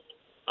nation.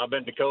 I've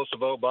been to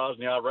Kosovo,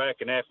 Bosnia,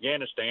 Iraq, and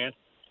Afghanistan.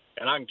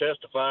 And I can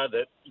testify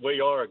that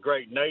we are a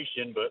great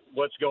nation, but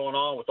what's going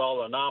on with all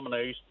the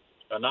anomalies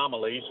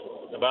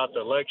about the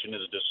election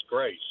is a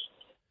disgrace.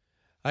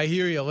 I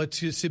hear you. Let's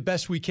just the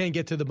best we can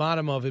get to the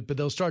bottom of it, but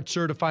they'll start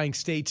certifying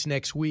states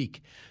next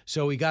week.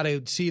 So we got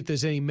to see if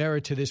there's any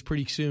merit to this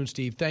pretty soon,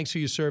 Steve. Thanks for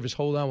your service.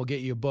 Hold on, we'll get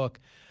you a book.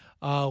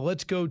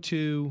 Let's go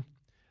to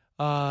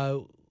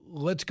Joe.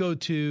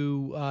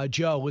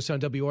 Listen on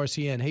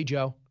WRCN. Hey,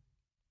 Joe.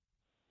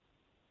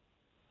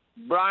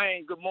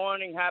 Brian, good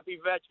morning. Happy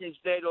Veterans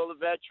Day to all the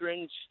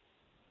veterans.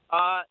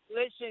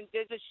 Listen,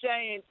 there's a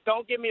saying,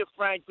 don't give me a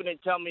Frankfurt and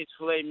tell me it's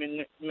filet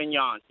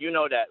mignon. You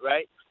know that,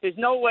 right? There's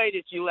no way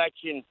this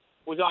election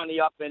was on the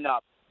up and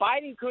up.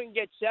 Biden couldn't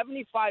get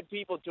 75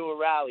 people to a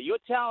rally. You're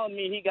telling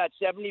me he got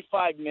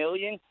 75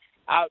 million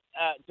out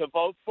to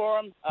vote for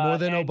him? More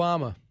than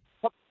Obama.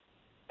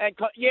 And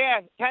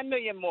 10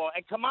 million more.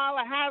 And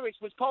Kamala Harris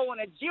was polling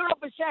at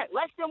 0%,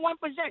 less than 1%,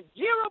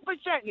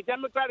 0% in the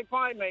Democratic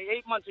primary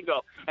 8 months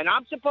ago. And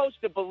I'm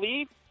supposed to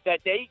believe that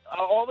they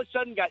all of a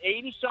sudden got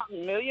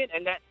 80-something million,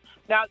 and that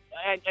now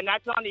and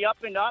that's on the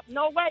up and up?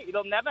 No way.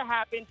 It'll never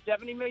happen.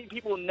 70 million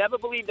people will never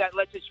believe that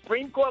unless the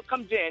Supreme Court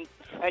comes in.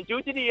 And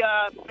due to the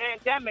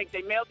pandemic,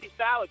 they mailed these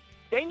ballots.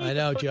 I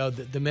know, Joe.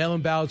 The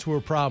mail-in ballots were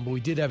a problem, but we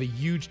did have a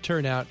huge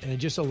turnout, and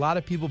just a lot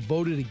of people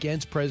voted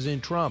against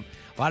President Trump.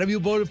 A lot of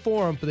people voted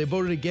for him, but they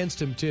voted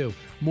against him, too,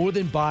 more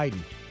than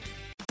Biden.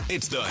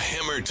 It's the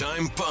Hammer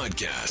Time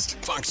Podcast.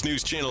 Fox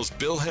News Channel's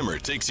Bill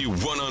Hemmer takes you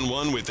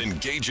one-on-one with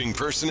engaging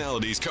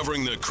personalities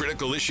covering the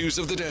critical issues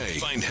of the day.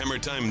 Find Hammer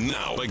Time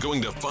now by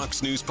going to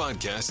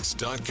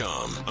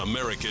foxnewspodcasts.com.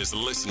 America's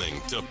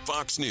listening to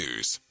Fox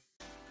News.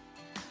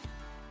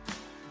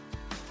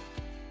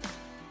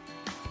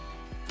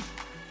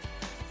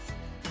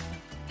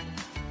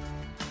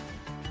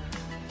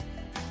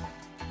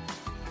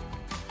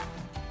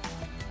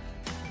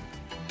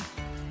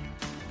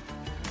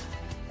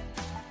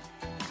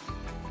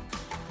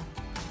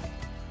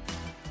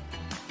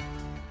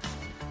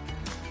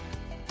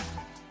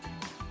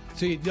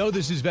 So you know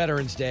this is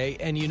Veterans Day,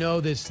 and you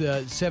know this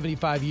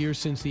 75 years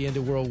since the end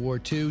of World War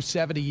II,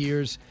 70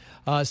 years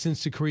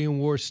since the Korean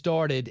War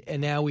started,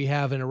 and now we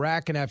have an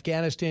Iraq and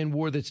Afghanistan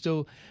war that's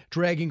still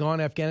dragging on,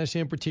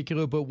 Afghanistan in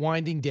particular, but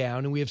winding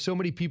down. And we have so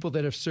many people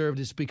that have served.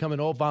 It's become an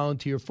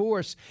all-volunteer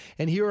force.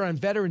 And here on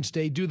Veterans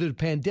Day, due to the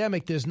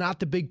pandemic, there's not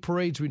the big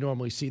parades we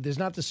normally see. There's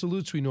not the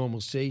salutes we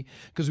normally see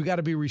because we got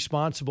to be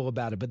responsible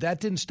about it. But that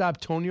didn't stop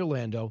Tony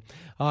Orlando,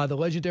 the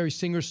legendary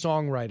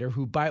singer-songwriter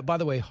who, by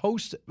the way,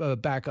 hosts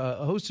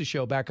a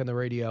show back on the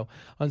radio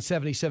on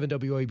 77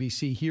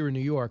 WABC here in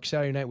New York,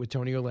 Saturday Night with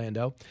Tony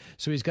Orlando.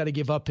 So he's got to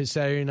give up his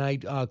Saturday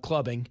night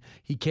clubbing.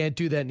 He can't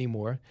do that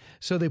anymore.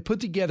 So they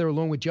put together,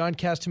 along with John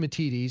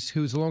Catsimatidis,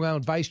 who's the Long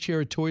Island vice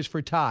chair of Toys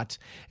for Tots,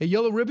 a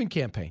yellow ribbon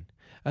campaign.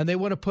 And they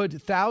want to put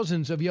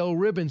thousands of yellow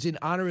ribbons in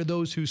honor of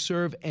those who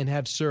serve and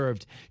have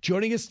served.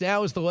 Joining us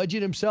now is the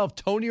legend himself,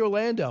 Tony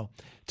Orlando.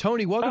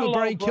 Tony, welcome to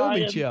Brian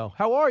Kilmeade Show.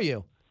 How are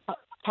you?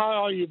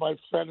 How are you, my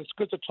friend? It's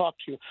good to talk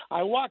to you.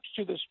 I watched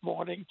you this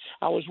morning.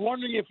 I was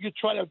wondering if you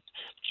try to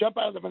jump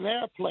out of an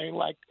airplane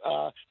like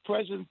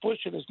President Bush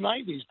in his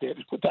 90s did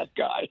with that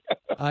guy.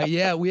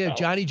 Yeah, we have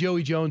Johnny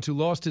Joey Jones, who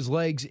lost his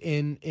legs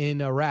in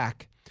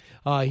Iraq.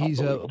 He's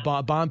a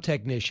bomb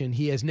technician.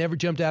 He has never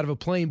jumped out of a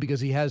plane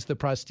because he has the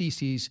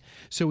prostheses.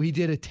 So he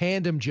did a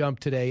tandem jump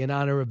today in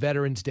honor of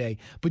Veterans Day.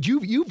 But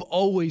you've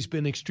always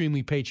been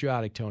extremely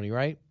patriotic, Tony,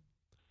 right?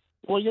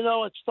 Well, you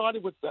know, it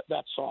started with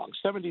that song.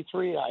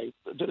 73, I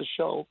did a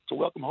show to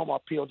welcome home our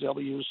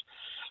POWs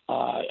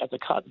at the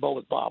Cotton Bowl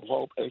with Bob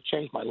Hope. It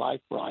changed my life,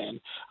 Brian.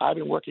 I've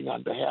been working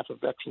on behalf of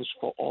veterans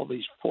for all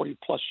these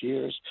 40-plus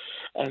years.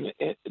 And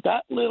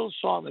that little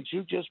song that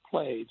you just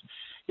played,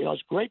 you know,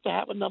 it's great to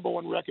have a number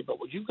one record, but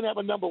when you can have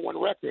a number one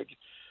record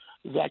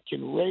that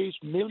can raise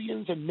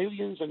millions and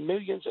millions and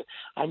millions,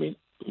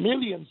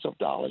 millions of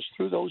dollars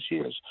through those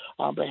years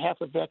on behalf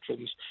of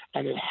veterans,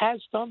 and it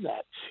has done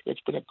that. It's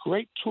been a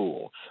great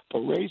tool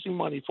for raising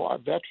money for our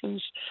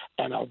veterans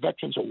and our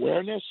veterans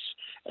awareness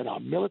and our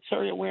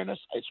military awareness.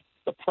 It's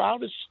the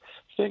proudest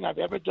thing I've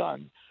ever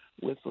done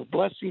with the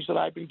blessings that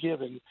I've been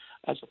given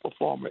as a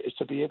performer is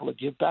to be able to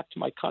give back to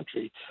my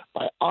country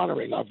by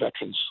honoring our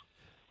veterans.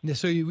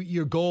 So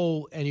your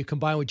goal, and you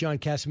combine with John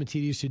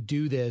Catsimatidis to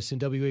do this in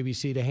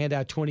WABC, to hand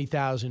out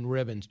 20,000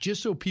 ribbons,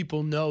 just so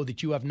people know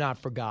that you have not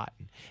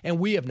forgotten, and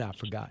we have not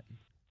forgotten.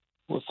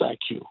 Well, thank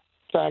you.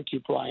 Thank you,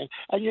 Brian.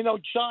 And, you know,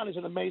 John is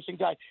an amazing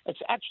guy. It's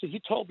actually,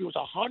 he told me it was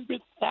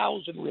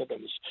 100,000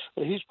 ribbons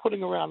that he's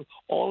putting around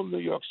all of New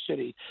York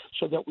City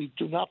so that we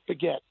do not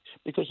forget,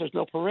 because there's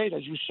no parade,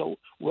 as you so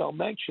well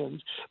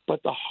mentioned, but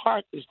the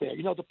heart is there.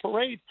 You know, the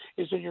parade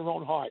is in your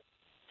own heart.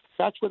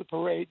 That's where the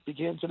parade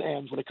begins and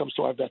ends when it comes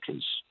to our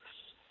veterans.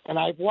 And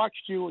I've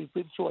watched you. We've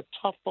been through a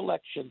tough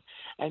election.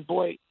 And,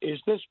 boy, is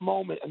this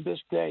moment and this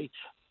day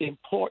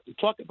important.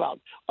 Talk about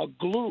a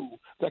glue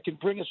that can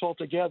bring us all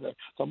together.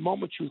 The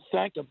moment you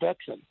thank a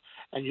veteran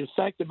and you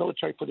thank the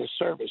military for their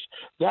service,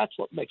 that's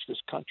what makes this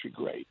country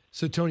great.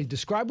 So, Tony,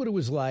 describe what it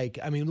was like.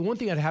 I mean, the one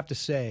thing I'd have to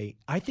say,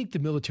 I think the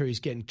military is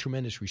getting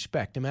tremendous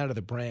respect, no matter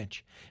the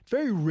branch.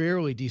 Very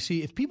rarely do you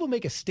see, if people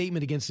make a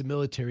statement against the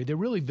military, they're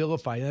really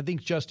vilified, and I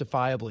think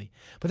justifiably.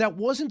 But that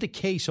wasn't the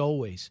case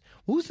always.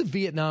 What was the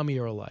Vietnam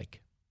era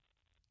like?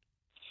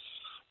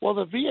 Well,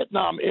 the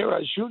Vietnam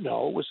era, as you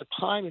know, was a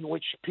time in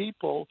which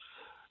people,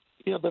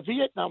 you know, the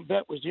Vietnam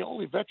vet was the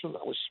only veteran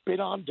that was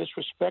spit on,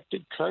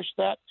 disrespected, cursed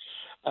at,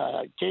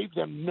 gave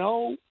them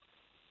no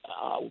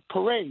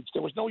parades.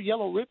 There was no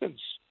yellow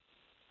ribbons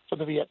for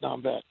the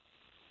Vietnam vet.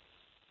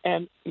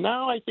 And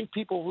now I think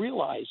people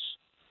realize,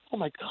 oh,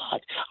 my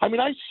God. I mean,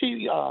 I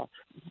see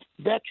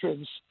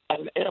veterans at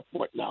an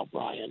airport now,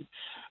 Brian,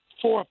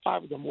 4 or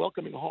 5 of them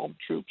welcoming home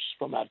troops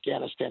from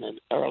Afghanistan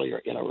and earlier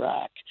in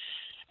Iraq.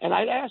 And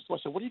I asked them,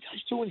 I said, what are you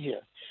guys doing here?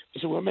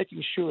 They said, we're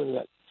making sure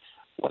that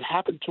what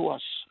happened to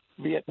us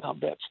Vietnam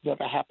vets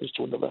never happens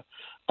to another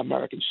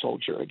American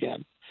soldier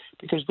again,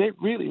 because they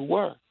really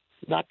were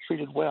not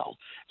treated well.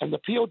 And the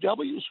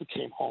POWs who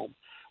came home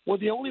were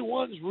the only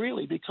ones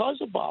really, because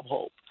of Bob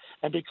Hope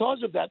and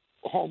because of that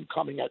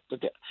homecoming at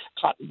the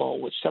Cotton Bowl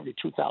with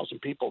 72,000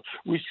 people,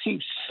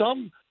 received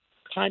some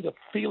kind of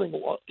feeling,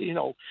 you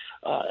know,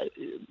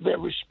 they're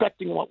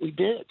respecting what we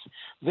did.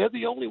 They're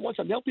the only ones,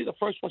 and they'll be the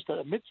first ones to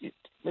admit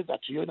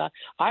that to you. And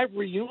I have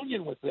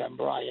reunion with them,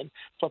 Brian,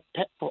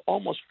 for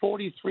almost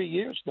 43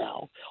 years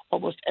now,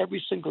 almost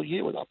every single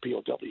year with our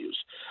POWs.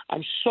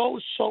 I'm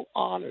so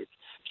honored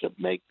to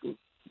make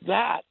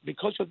that,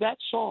 because of that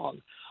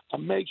song, a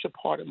major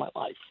part of my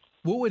life.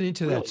 What went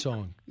into that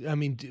song? I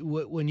mean,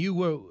 when you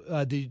were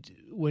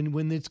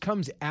when this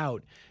comes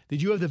out, did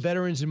you have the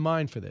veterans in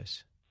mind for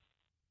this?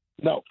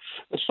 No.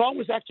 The song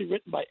was actually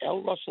written by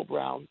L. Russell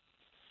Brown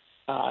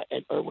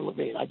and Irwin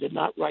Levine. I did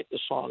not write the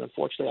song.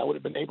 Unfortunately, I would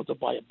have been able to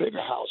buy a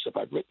bigger house if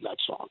I'd written that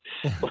song.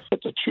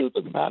 But the truth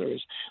of the matter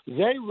is,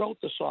 they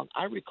wrote the song.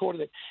 I recorded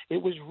it.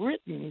 It was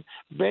written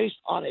based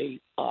on a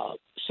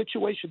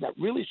situation that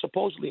really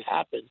supposedly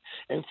happened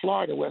in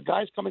Florida, where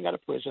guys coming out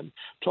of prison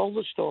told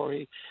the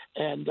story,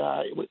 and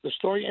the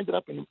story ended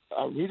up in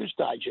Reader's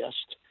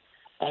Digest.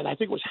 and I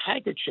think it was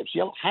handkerchiefs,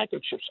 yellow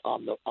handkerchiefs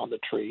on the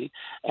tree,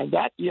 and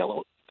that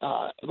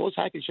those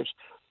handkerchiefs.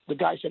 The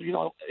guy said,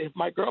 if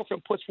my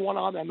girlfriend puts one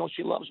on, I know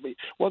she loves me.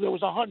 Well, there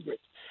was 100,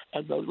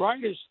 and the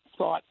writers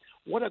thought,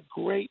 what a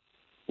great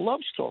love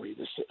story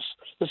this is.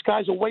 This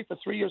guy's away for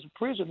 3 years in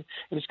prison,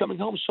 and he's coming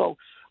home. So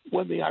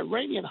when the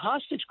Iranian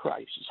hostage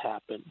crisis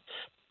happened,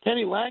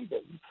 Penny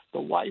Langdon, the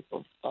wife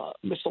of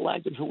Mr.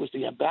 Langdon, who was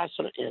the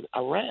ambassador in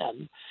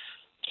Iran,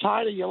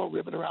 tied a yellow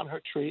ribbon around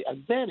her tree,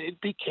 and then it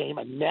became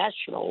a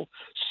national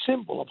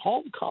symbol of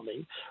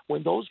homecoming.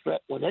 When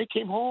they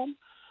came home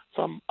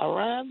from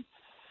Iran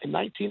in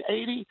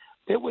 1980,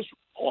 there was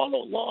all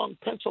along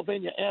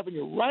Pennsylvania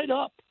Avenue right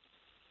up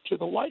to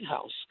the White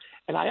House.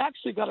 And I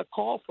actually got a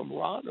call from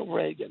Ronald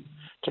Reagan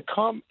to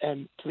come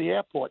to the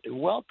airport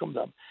and welcome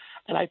them.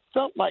 And I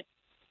felt like,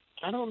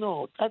 I don't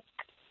know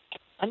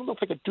if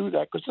I could do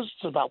that because this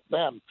is about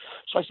them.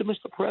 So I said,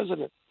 Mr.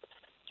 President,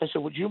 I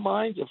said, would you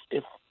mind if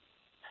it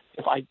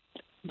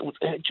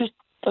just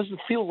doesn't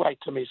feel right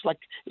to me. It's like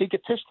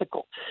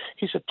egotistical.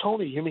 He said,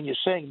 Tony, you mean you're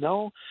saying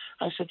no?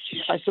 I said,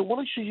 why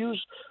don't you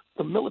use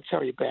the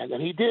military band?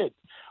 And he did.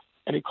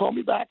 And he called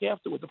me back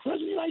afterward. The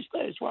President of the United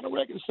States, Ronald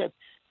Reagan, said,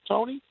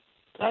 Tony,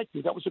 thank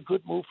you. That was a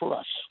good move for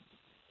us.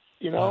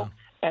 Wow.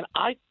 And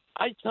I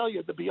tell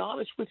you, to be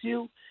honest with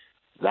you,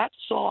 that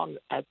song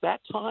at that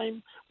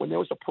time, when there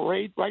was a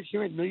parade right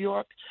here in New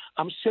York,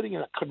 I'm sitting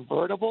in a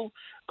convertible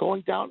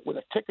going down with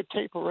a ticker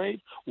tape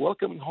parade,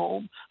 welcoming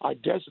home our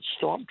Desert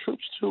Storm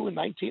troops too in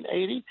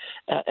 1980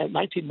 and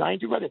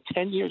 1990, rather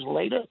 10 years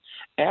later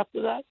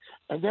after that.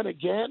 And then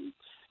again,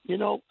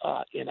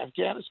 in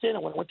Afghanistan, I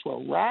went to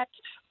Iraq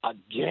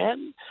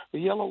again, the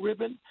yellow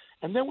ribbon.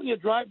 And then when you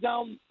drive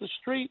down the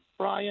street,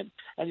 Brian,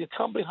 and you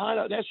come behind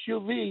an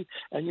SUV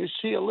and you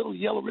see a little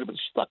yellow ribbon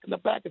stuck in the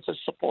back, it says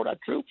support our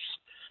troops.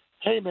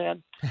 Hey,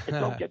 man, it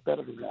don't get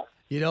better than that.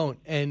 You don't.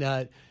 And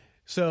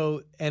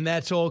and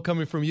that's all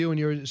coming from you, and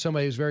you're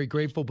somebody who's very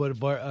grateful but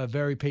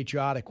very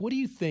patriotic. What do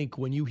you think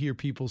when you hear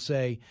people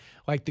say,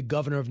 like the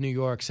governor of New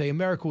York, say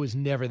America was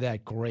never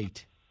that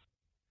great?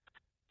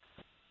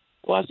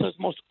 Well, that's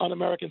the most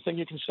un-American thing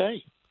you can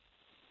say.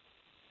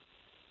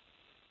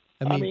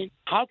 I mean,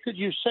 how could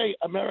you say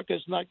America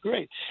is not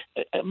great?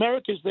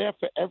 America is there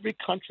for every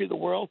country of the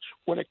world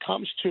when it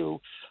comes to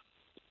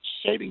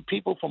saving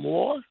people from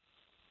war,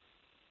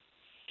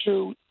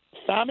 to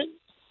famine,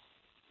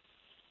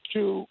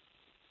 to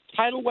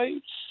tidal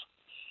waves.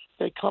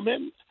 They come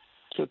in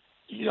to,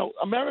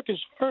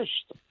 America's first,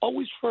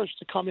 always first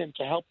to come in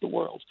to help the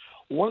world.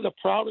 One of the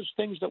proudest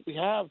things that we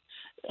have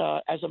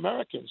as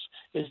Americans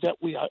is that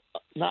we are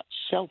not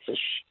selfish.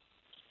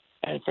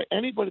 And for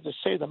anybody to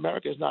say that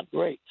America is not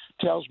great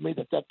tells me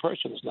that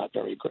person is not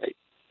very great.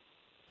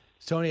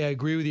 Tony, I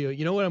agree with you.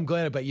 You know what I'm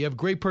glad about? You have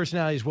great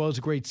personality as well as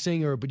a great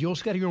singer, but you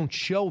also got your own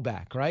show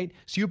back, right?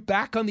 So you're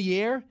back on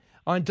the air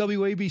on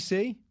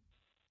WABC?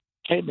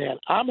 Hey, man,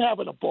 I'm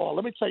having a ball.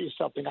 Let me tell you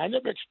something. I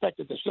never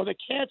expected this. They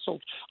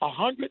canceled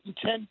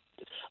 110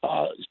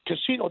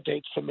 casino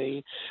dates for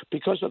me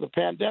because of the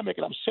pandemic,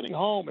 and I'm sitting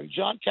home, and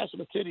John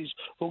Catsimatidis,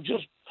 who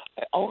just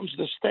owns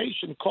the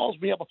station, calls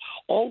me up, an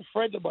old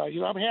friend of mine.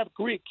 I'm half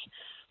Greek,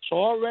 so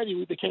already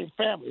we became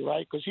family,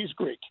 right, because he's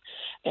Greek.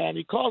 And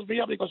he calls me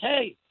up, and he goes,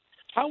 hey,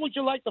 how would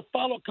you like to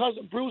follow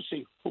Cousin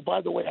Brucey, who,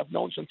 by the way, I've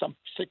known since I'm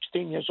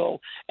 16 years old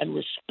and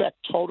respect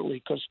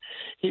totally because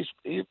he's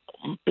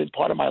been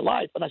part of my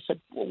life. And I said,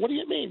 well, what do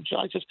you mean,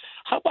 John? He says,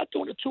 how about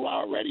doing a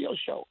 2-hour radio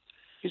show?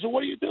 He said,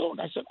 what are you doing?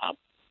 I said, I'm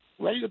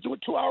ready to do a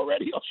 2-hour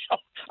radio show.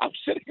 I'm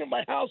sitting in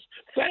my house.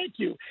 Thank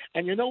you.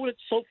 And you know what? It's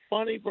so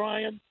funny,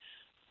 Brian?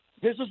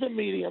 This is a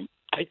medium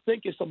I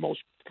think is the most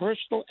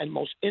personal and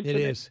most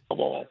intimate of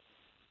all.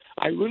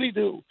 I really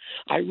do.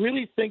 I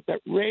really think that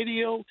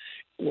radio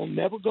will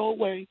never go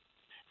away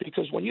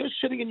because when you're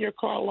sitting in your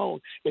car alone,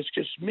 it's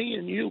just me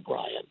and you,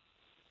 Brian,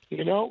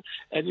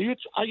 and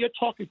you're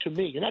talking to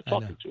me. You're not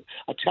talking to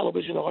a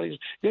television audience.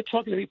 You're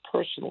talking to me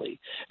personally.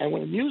 And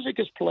when the music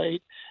is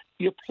played,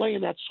 you're playing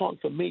that song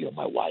for me or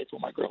my wife or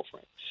my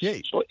girlfriend. Yeah.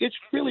 So it's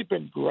really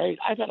been great.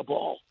 I've had a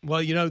ball.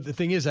 Well, the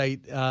thing is, I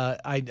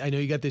know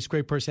you got this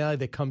great personality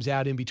that comes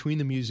out in between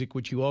the music,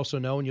 which you also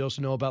know, and you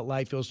also know about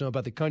life. You also know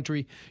about the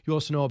country. You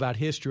also know about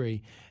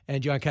history.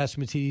 And John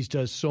Catsimatidis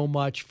does so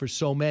much for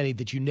so many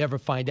that you never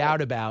find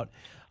out about.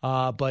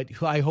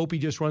 But I hope he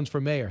just runs for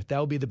mayor. That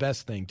would be the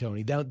best thing,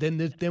 Tony.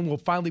 Then we'll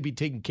finally be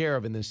taken care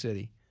of in this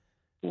city.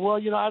 Well,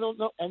 I don't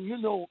know. And you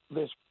know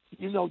this.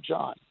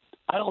 John.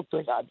 I don't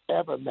think I've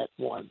ever met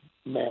one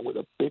man with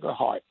a bigger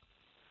heart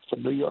for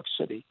New York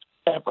City,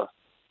 ever,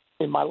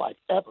 in my life,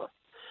 ever.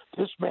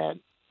 This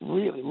man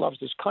really loves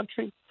this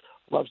country,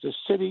 loves this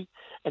city,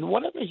 and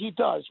whatever he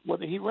does,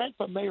 whether he ran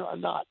for mayor or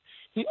not,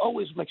 he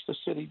always makes the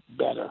city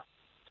better.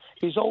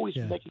 He's always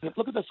making it.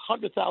 Look at this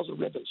 100,000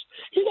 ribbons.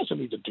 He doesn't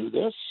need to do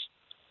this.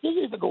 He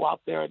doesn't need to go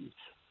out there and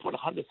put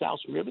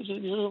 100,000 ribbons.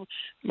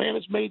 Man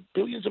has made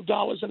billions of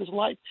dollars in his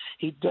life.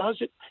 He does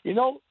it.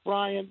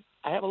 Brian,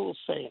 I have a little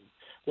saying.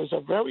 There's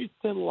a very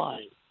thin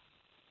line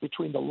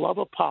between the love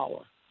of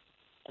power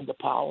and the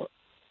power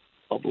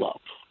of love.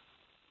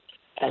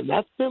 And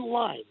that thin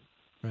line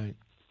Right.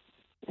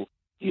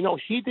 You know,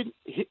 he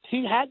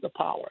had the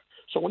power.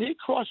 So when he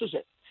crosses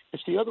it,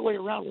 it's the other way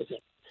around with him.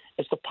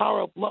 It's the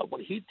power of love.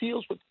 When he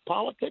deals with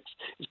politics,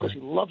 it's because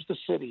he loves the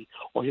city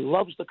or he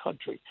loves the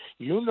country.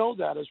 You know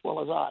that as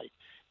well as I.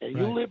 And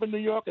you live in New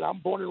York, and I'm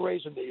born and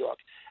raised in New York,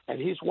 and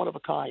he's one of a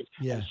kind.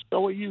 Yeah. And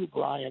so are you,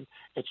 Brian.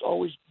 It's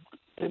always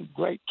been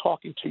great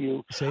talking to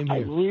you. Same here. I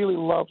really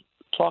love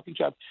talking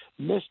to you. I've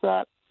missed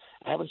that.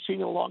 I haven't seen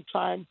you in a long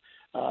time.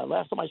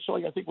 Last time I saw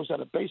you, I think, was at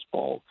a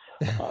baseball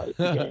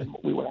game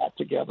we were at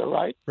together,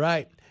 right?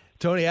 Right.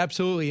 Tony,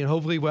 absolutely. And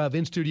hopefully we'll have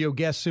in-studio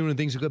guests soon and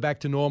things will go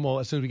back to normal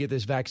as soon as we get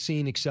this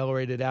vaccine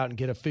accelerated out and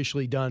get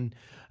officially done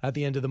at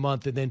the end of the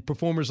month. And then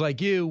performers like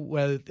you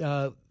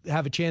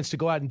have a chance to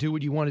go out and do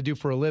what you want to do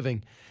for a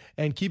living.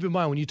 And keep in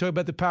mind, when you talk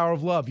about the power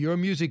of love, you're a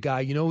music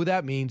guy. You know who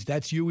that means.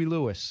 That's Huey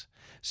Lewis.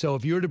 So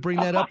if you were to bring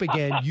that up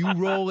again, you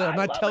roll it. I'm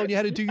not telling you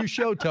how to do your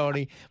show,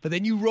 Tony, but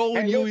then you roll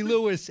in Huey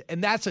Lewis,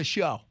 and that's a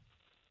show.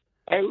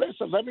 Hey,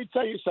 listen, let me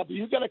tell you something.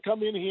 You got to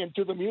come in here and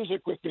do the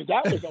music with me.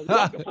 That was a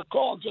wonderful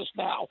call just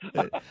now.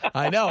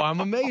 I know. I'm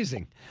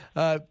amazing.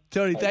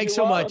 Tony, thanks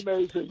so much.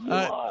 Amazing. You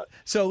are.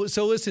 So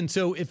listen,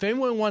 so if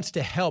anyone wants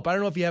to help, I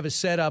don't know if you have a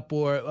setup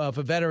or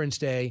for Veterans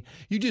Day,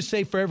 you just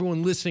say for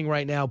everyone listening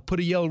right now, put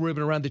a yellow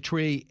ribbon around the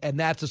tree, and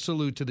that's a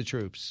salute to the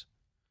troops.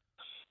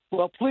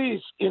 Well,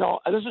 please, you know,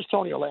 this is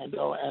Tony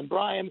Orlando, and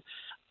Brian,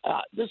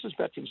 this is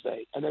Veterans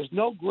Day, and there's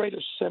no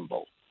greater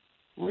symbol,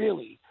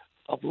 really,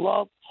 of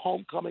love,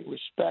 homecoming,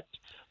 respect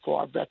for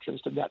our veterans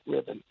than that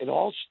ribbon. It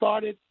all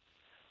started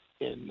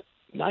in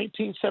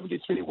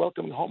 1973,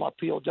 welcoming home our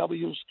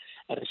POWs,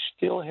 and it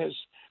still has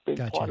been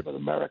part of an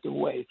American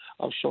way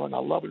of showing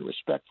our love and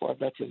respect for our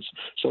veterans.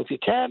 So if you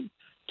can,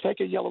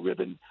 take a yellow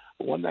ribbon,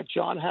 the one that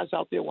John has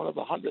out there, one of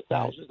the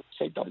 100,000,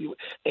 say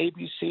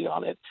WABC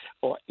on it,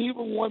 or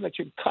even one that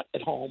you can cut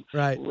at home,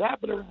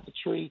 wrap it around the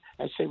tree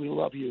and say we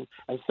love you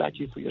and thank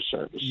you for your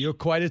service. You're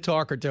quite a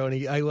talker,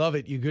 Tony. I love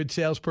it. You're a good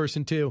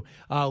salesperson, too.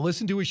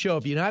 Listen to his show.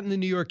 If you're not in the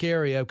New York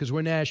area, because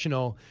we're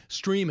national,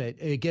 stream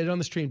it. Get it on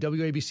the stream,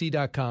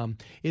 WABC.com.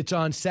 It's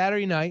on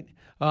Saturday night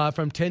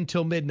from 10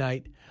 till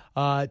midnight.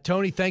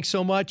 Tony, thanks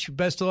so much.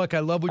 Best of luck. I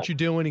love what you're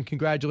doing, and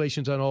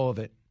congratulations on all of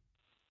it.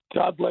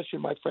 God bless you,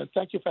 my friend.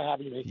 Thank you for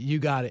having me. You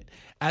got it.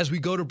 As we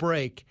go to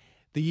break,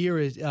 the year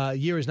is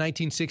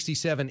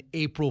 1967,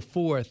 April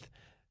 4th.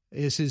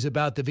 This is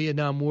about the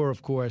Vietnam War,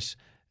 of course,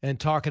 and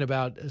talking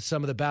about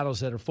some of the battles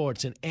that are fought.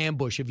 It's an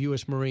ambush of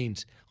U.S.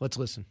 Marines. Let's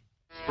listen.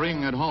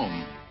 Spring at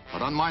home,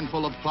 but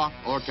unmindful of clock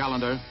or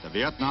calendar, the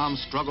Vietnam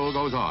struggle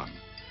goes on.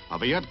 A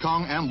Viet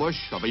Cong ambush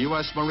of a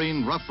U.S.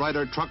 Marine Rough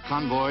Rider truck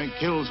convoy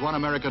kills one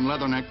American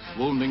leatherneck,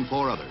 wounding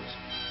 4 others.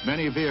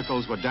 Many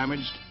vehicles were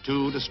damaged,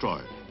 2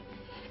 destroyed.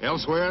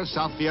 Elsewhere,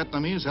 South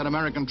Vietnamese and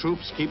American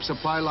troops keep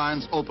supply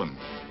lines open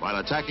while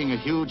attacking a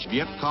huge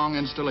Viet Cong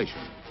installation.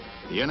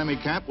 The enemy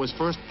camp was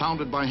first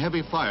pounded by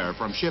heavy fire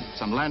from ships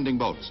and landing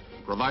boats,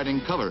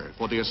 providing cover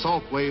for the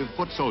assault wave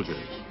foot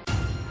soldiers.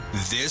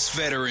 This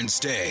Veterans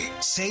Day,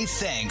 say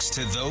thanks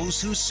to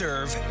those who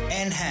serve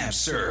and have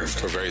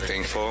served. We're very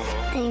thankful.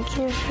 Thank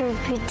you for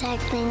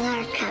protecting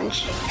our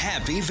country.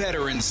 Happy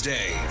Veterans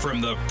Day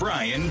from the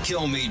Brian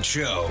Kilmeade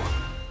Show.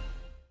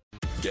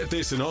 Get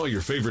this and all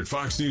your favorite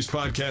Fox News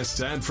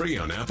podcasts ad-free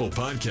on Apple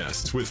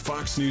Podcasts with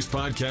Fox News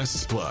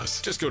Podcasts Plus.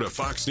 Just go to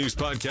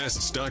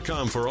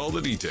foxnewspodcasts.com for all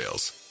the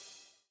details.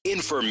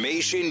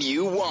 Information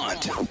you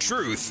want,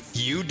 truth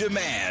you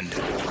demand.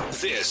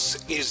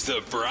 This is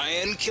the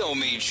Brian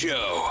Kilmeade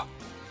Show.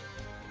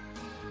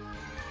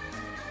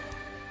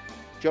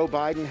 Joe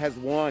Biden has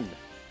won.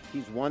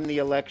 He's won the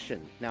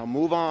election. Now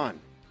move on.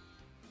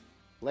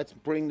 Let's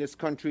bring this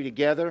country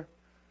together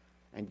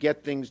and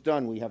get things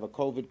done. We have a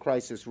COVID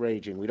crisis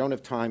raging. We don't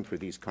have time for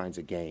these kinds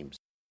of games.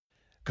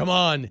 Come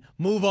on,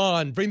 move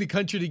on, bring the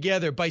country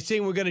together. By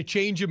saying we're going to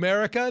change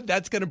America,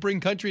 that's going to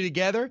bring country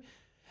together.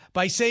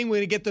 By saying we're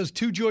going to get those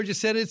 2 Georgia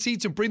Senate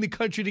seats and bring the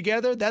country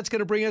together, that's going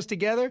to bring us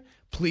together.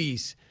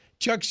 Please,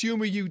 Chuck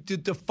Schumer, you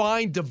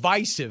define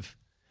divisive.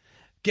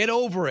 Get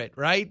over it,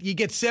 right? You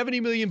get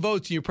 70 million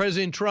votes and you're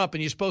President Trump,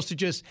 and you're supposed to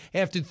just,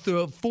 after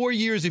 4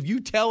 years of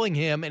you telling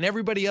him and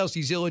everybody else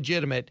he's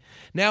illegitimate,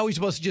 now he's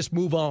supposed to just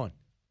move on.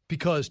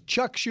 Because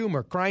Chuck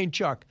Schumer, crying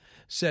Chuck,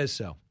 says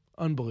so.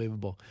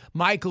 Unbelievable.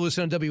 Michael is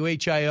on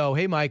WHIO.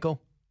 Hey,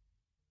 Michael.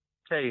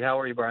 Hey, how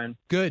are you, Brian?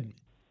 Good.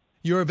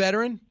 You're a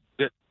veteran?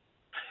 Good.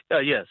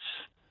 Yes.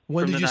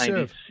 When From did you the 90s,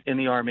 serve? In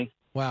the Army.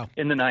 Wow.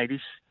 In the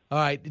 90s. All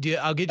right.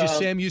 I'll get you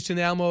Sam Houston,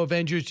 Alamo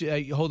Avengers.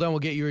 Hold on, we'll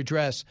get your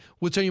address.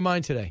 What's on your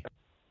mind today?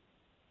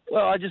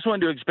 Well, I just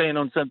wanted to expand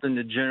on something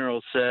the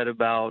General said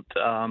about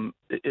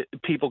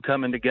people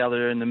coming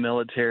together in the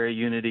military,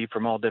 unity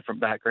from all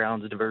different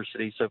backgrounds,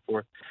 diversity, so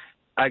forth.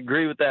 I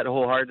agree with that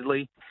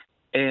wholeheartedly,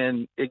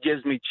 and it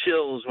gives me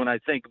chills when I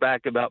think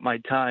back about my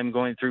time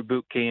going through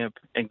boot camp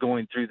and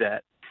going through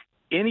that.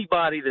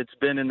 Anybody that's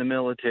been in the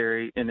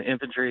military, in the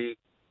infantry,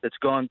 that's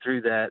gone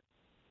through that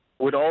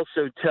would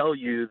also tell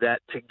you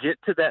that to get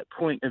to that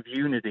point of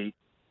unity,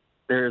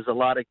 there is a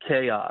lot of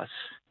chaos.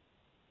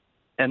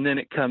 And then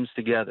it comes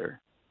together.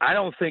 I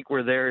don't think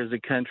we're there as a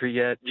country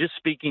yet. Just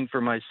speaking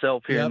for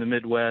myself here in the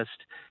Midwest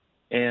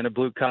and a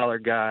blue-collar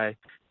guy,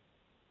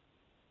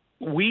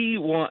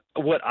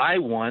 what I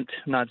want,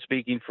 not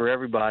speaking for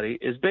everybody,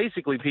 is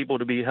basically people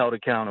to be held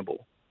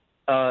accountable.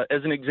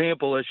 As an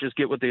example, let's just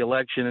get with the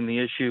election and the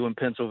issue in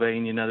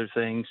Pennsylvania and other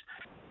things.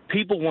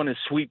 People want to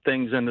sweep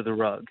things under the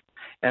rug.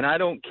 And I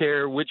don't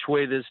care which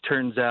way this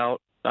turns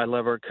out. I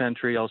love our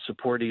country. I'll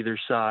support either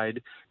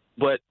side.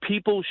 But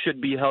people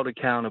should be held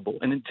accountable.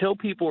 And until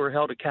people are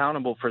held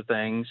accountable for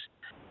things,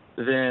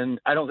 then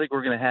I don't think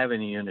we're going to have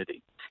any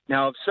unity.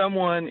 Now, if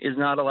someone is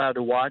not allowed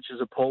to watch as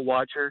a poll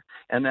watcher,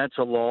 and that's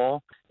a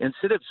law,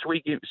 instead of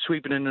sweeping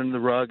it under the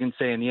rug and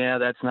saying, yeah,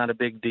 that's not a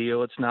big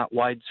deal, it's not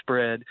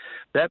widespread,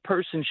 that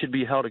person should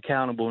be held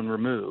accountable and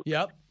removed.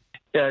 Yep.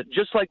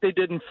 Just like they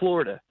did in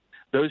Florida.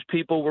 Those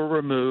people were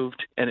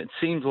removed, and it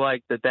seems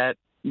like that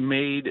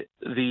made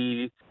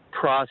the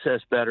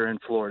process better in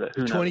Florida.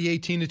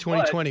 2018 to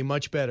 2020,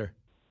 much better.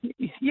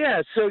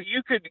 Yeah, so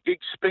you could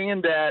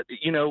expand that,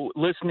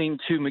 listening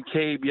to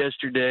McCabe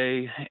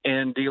yesterday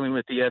and dealing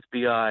with the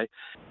FBI.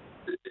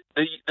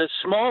 The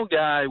small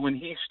guy, when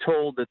he's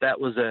told that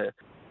was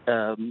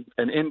an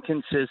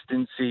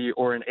inconsistency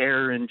or an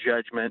error in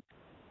judgment,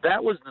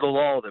 that was the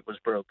law that was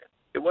broken.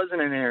 It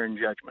wasn't an error in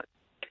judgment.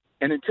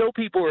 And until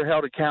people are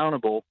held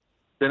accountable,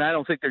 then I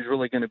don't think there's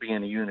really going to be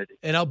any unity.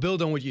 And I'll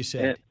build on what you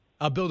said.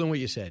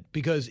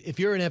 Because if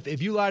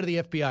you lie to the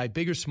FBI,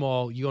 big or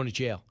small, you go to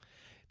jail.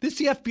 The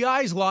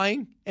FBI is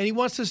lying, and he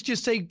wants us to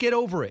just say, get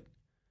over it.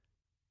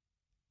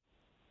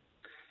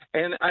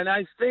 And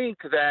I think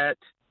that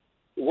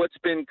what's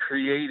been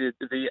created,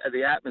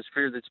 the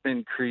atmosphere that's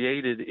been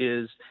created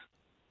is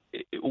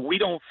we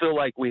don't feel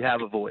like we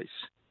have a voice.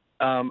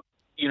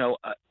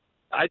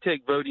 I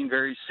take voting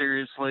very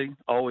seriously,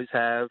 always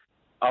have,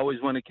 always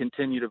want to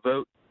continue to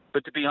vote.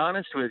 But to be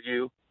honest with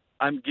you,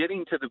 I'm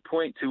getting to the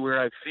point to where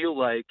I feel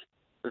like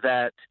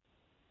that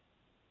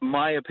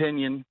my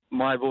opinion,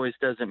 my voice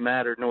doesn't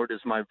matter, nor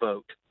does my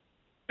vote,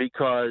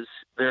 because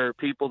there are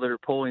people that are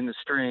pulling the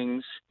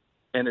strings,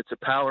 and it's a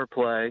power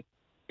play.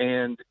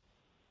 And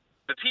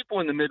the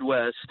people in the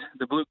Midwest,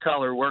 the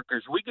blue-collar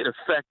workers, we get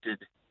affected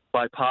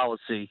by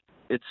policy,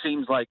 it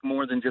seems like,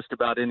 more than just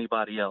about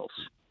anybody else.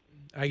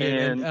 I get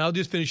it. And I'll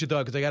just finish your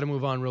thought because I got to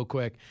move on real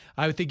quick.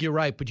 I think you're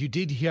right, but you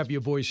did have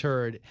your voice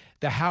heard.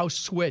 The House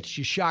switched.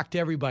 You shocked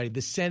everybody.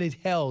 The Senate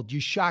held.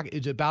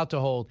 It's about to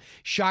hold.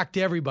 Shocked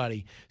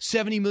everybody.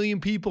 70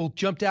 million people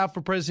jumped out for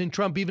President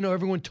Trump, even though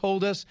everyone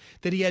told us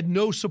that he had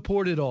no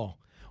support at all.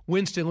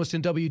 Winston,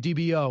 listen to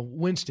WDBO.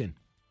 Winston.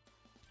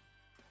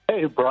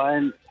 Hey,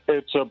 Brian.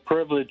 It's a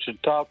privilege to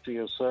talk to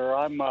you, sir.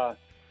 I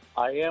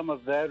am a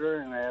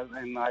veteran,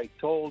 and I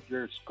told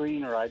your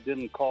screener I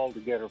didn't call to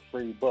get a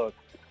free book.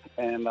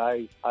 And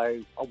I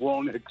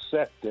won't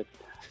accept it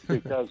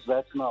because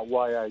that's not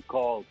why I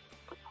called.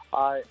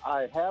 I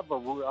have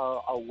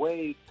a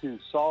way to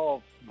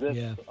solve this.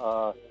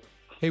 Yeah.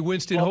 Hey,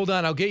 Winston, hold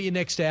on. I'll get you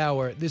next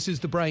hour. This is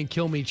the Brian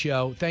Kilmeade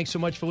Show. Thanks so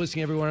much for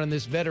listening, everyone, on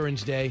this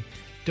Veterans Day.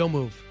 Don't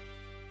move.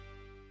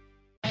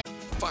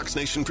 Fox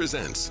Nation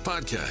presents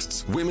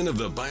podcasts Women of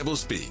the Bible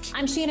Speak.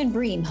 I'm Shannon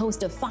Bream,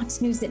 host of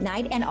Fox News at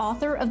Night and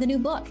author of the new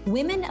book,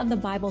 Women of the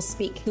Bible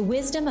Speak, the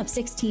wisdom of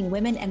 16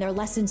 women and their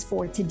lessons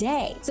for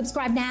today.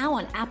 Subscribe now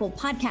on Apple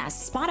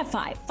Podcasts,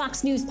 Spotify,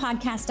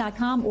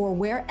 FoxNewsPodcast.com, or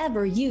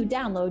wherever you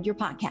download your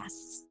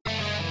podcasts.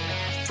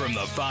 From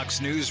the Fox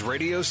News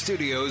radio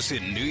studios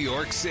in New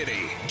York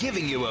City,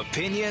 giving you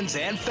opinions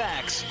and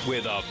facts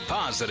with a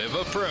positive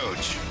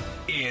approach.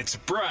 It's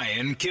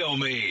Brian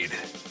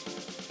Kilmeade.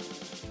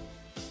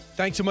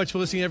 Thanks so much for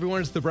listening,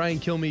 everyone. It's the Brian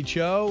Kilmeade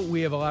Show.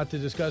 We have a lot to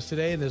discuss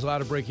today, and there's a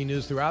lot of breaking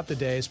news throughout the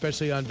day,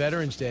 especially on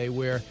Veterans Day,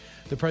 where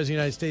the President of the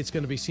United States is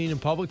going to be seen in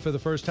public for the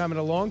first time in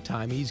a long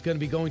time. He's going to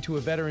be going to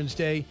a Veterans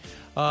Day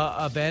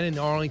event in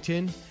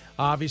Arlington,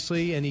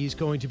 obviously, and he's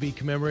going to be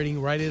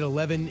commemorating right at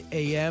 11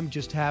 a.m.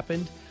 just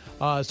happened.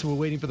 So we're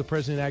waiting for the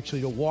president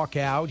actually to walk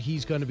out.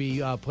 He's going to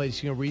be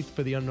placing a wreath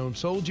for the unknown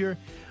soldier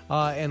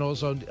and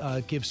also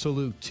give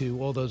salute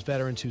to all those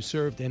veterans who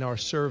served and are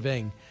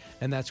serving.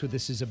 And that's what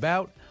this is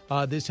about.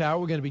 This hour,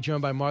 we're going to be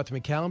joined by Martha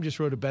MacCallum. Just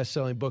wrote a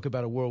best-selling book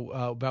about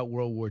about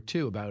World War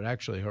II, about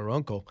actually her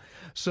uncle.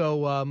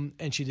 So,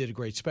 and she did a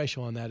great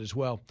special on that as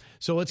well.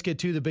 So let's get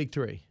to the big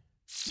three.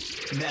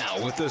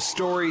 Now, with the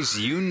stories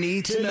you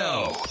need to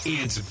know,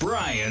 it's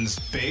Brian's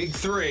Big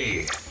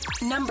Three.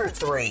 Number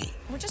 3.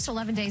 We're just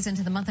 11 days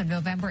into the month of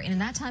November, and in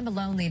that time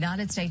alone, the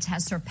United States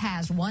has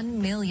surpassed 1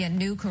 million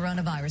new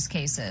coronavirus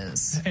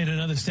cases. And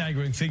another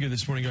staggering figure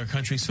this morning, our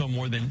country saw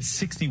more than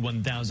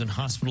 61,000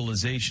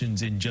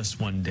 hospitalizations in just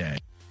one day.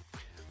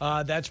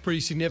 That's pretty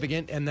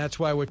significant, and that's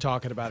why we're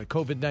talking about it.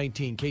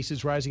 COVID-19,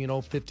 cases rising in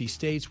all 50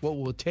 states. What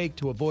will it take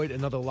to avoid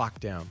another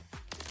lockdown?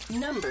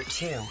 Number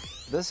 2.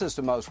 This is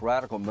the most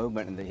radical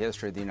movement in the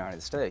history of the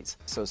United States.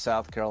 So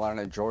South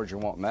Carolina and Georgia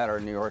won't matter.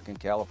 New York and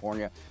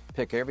California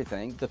pick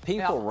everything. The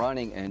people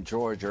running in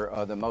Georgia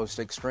are the most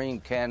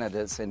extreme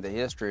candidates in the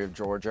history of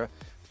Georgia.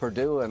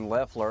 Perdue and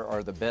Loeffler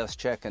are the best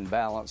check and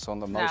balance on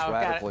the most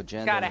radical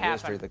agenda in the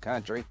history of the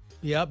country.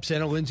 Yep,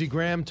 Senator Lindsey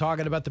Graham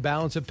talking about the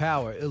balance of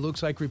power. It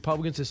looks like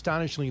Republicans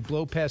astonishingly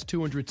blow past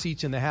 200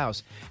 seats in the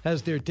House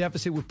as their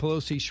deficit with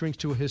Pelosi shrinks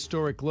to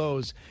historic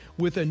lows.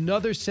 With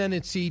another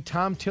Senate seat,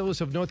 Tom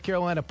Tillis of North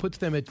Carolina puts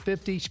them at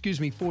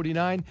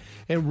 49.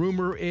 And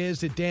rumor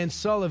is that Dan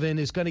Sullivan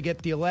is going to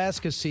get the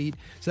Alaska seat.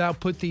 So that'll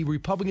put the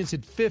Republicans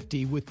at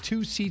 50 with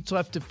 2 seats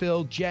left to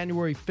fill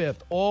January 5th.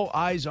 All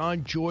eyes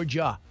on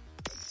Georgia.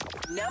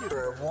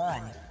 Number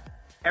 1.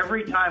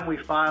 Every time we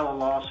file a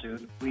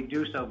lawsuit, we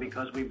do so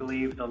because we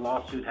believe the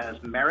lawsuit has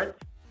merit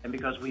and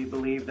because we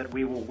believe that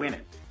we will win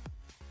it.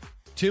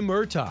 Tim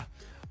Murtaugh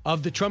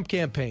of the Trump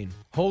campaign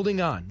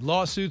holding on.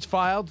 Lawsuits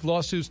filed,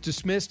 lawsuits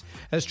dismissed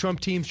as Trump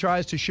team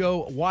tries to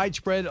show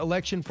widespread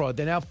election fraud.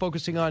 They're now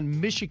focusing on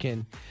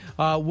Michigan.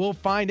 We'll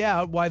find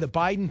out why the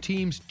Biden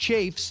team's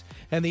chafes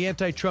and the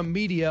anti-Trump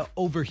media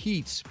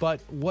overheats.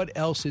 But what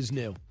else is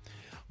new?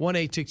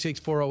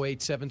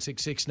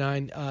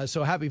 1-866-408-7669.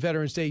 So happy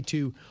Veterans Day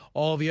to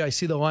all of you. I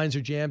see the lines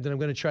are jammed, and I'm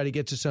going to try to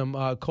get to some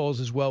calls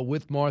as well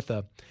with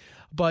Martha.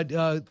 But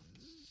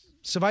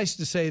suffice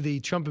to say, the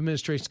Trump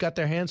administration's got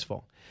their hands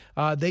full.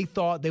 They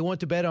thought they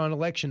went to bed on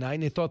election night,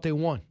 and they thought they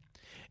won.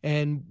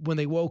 And when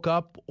they woke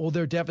up, all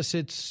their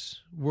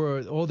deficits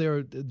were, all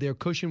their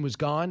cushion was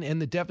gone,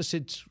 and the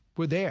deficits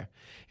were there.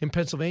 In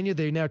Pennsylvania,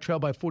 they now trail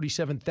by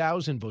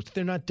 47,000 votes.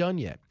 They're not done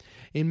yet.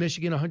 In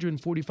Michigan,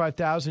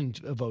 145,000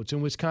 votes.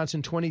 In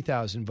Wisconsin,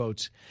 20,000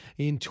 votes.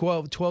 In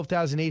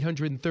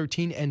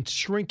 12,813 and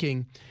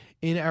shrinking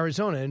in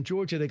Arizona. In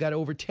Georgia, they got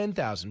over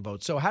 10,000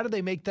 votes. So how do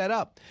they make that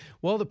up?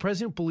 Well, the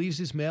president believes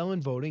his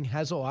mail-in voting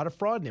has a lot of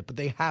fraud in it, but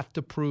they have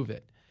to prove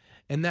it.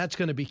 And that's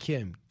going to be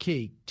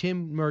key.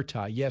 Tim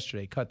Murtaugh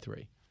yesterday, cut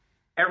 3.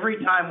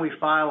 Every time we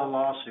file a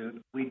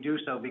lawsuit, we do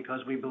so because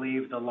we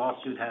believe the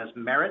lawsuit has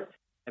merit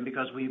and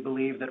because we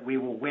believe that we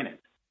will win it.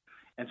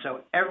 And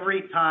so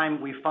every time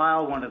we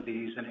file one of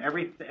these and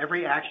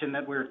every action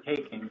that we're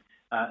taking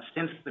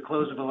since the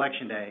close of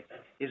Election Day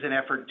is an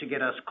effort to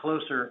get us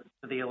closer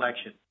to the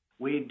election.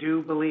 We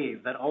do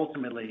believe that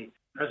ultimately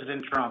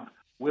President Trump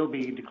will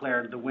be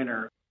declared the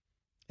winner.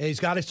 He's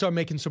got to start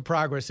making some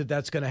progress if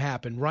that's going to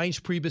happen.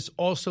 Reince Priebus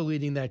also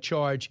leading that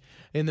charge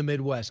in the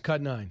Midwest.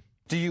 Cut 9.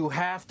 Do you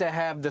have to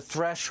have the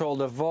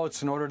threshold of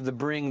votes in order to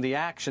bring the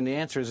action? The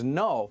answer is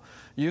no.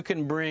 You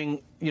can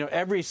bring,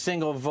 every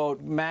single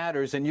vote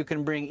matters, and you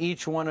can bring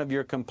each one of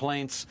your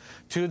complaints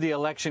to the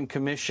Election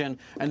Commission,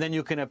 and then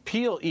you can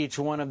appeal each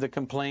one of the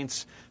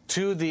complaints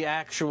to the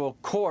actual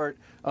court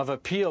of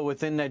appeal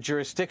within that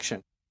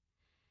jurisdiction.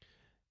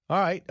 All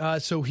right,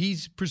 so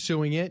he's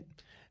pursuing it.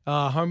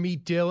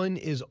 Harmeet Dillon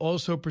is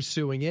also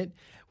pursuing it.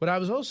 But I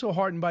was also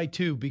heartened by,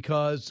 too,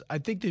 because I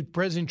think that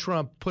President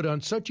Trump put on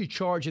such a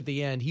charge at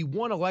the end. He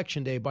won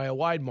Election Day by a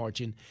wide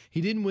margin.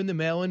 He didn't win the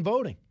mail-in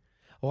voting.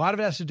 A lot of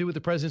it has to do with the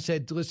president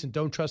said, listen,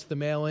 don't trust the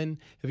mail-in.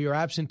 If you're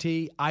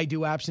absentee, I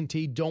do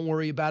absentee. Don't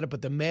worry about it.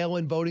 But the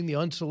mail-in voting, the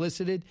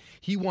unsolicited,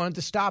 he wanted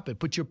to stop it.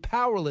 But you're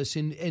powerless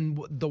in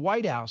the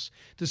White House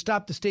to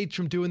stop the states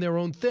from doing their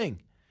own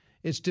thing.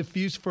 It's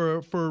diffuse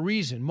for a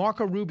reason.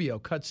 Marco Rubio,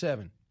 cut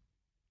 7.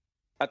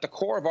 At the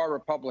core of our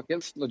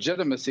republic's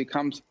legitimacy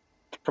comes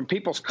from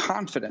people's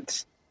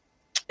confidence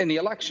in the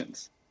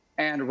elections.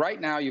 And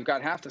right now, you've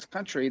got half this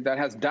country that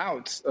has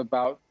doubts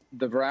about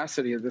the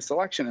veracity of this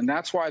election. And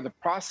that's why the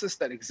process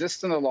that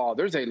exists in the law,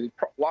 there's a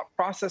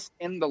process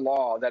in the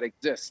law that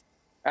exists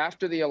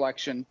after the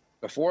election,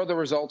 before the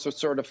results are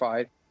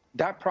certified.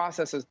 That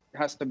process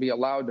has to be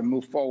allowed to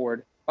move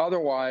forward.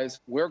 Otherwise,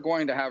 we're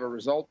going to have a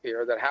result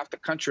here that half the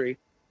country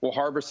will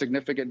harbor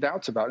significant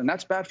doubts about. And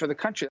that's bad for the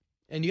country.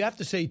 And you have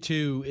to say,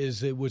 too,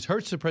 is it was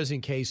hurts the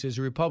president cases.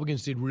 The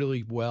Republicans did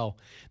really well.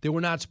 They were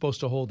not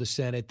supposed to hold the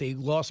Senate. They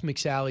lost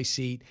McSally's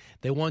seat.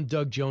 They won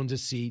Doug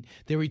Jones' seat.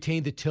 They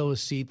retained the Tillis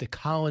seat, the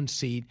Collins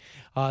seat,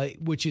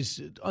 which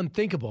is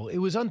unthinkable. It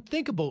was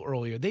unthinkable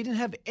earlier. They didn't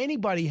have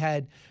anybody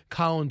had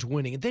Collins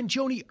winning. And then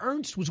Joni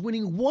Ernst was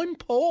winning one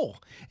poll,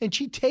 and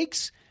she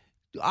takes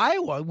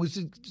Iowa. It was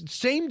the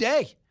same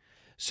day.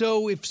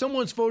 So if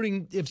someone's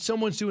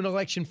doing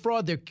election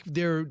fraud,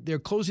 they're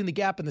closing the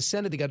gap in the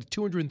Senate. They got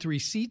 203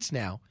 seats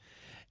now,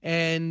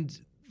 and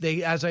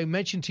they, as I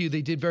mentioned to you,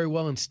 they did very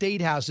well in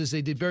state houses.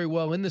 They did very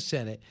well in the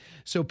Senate.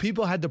 So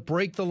people had to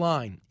break the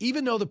line,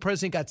 even though the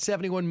president got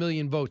 71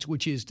 million votes,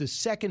 which is the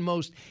second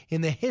most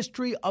in the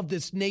history of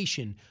this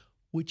nation,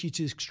 which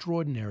is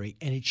extraordinary,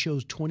 and it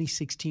shows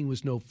 2016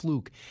 was no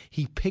fluke.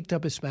 He picked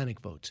up Hispanic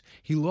votes.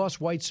 He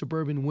lost white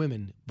suburban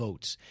women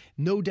votes.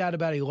 No doubt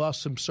about it, he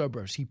lost some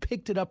suburbs. He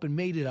picked it up and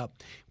made it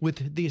up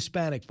with the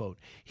Hispanic vote.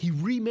 He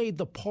remade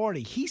the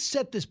party. He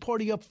set this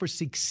party up for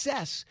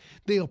success.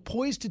 They are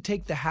poised to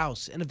take the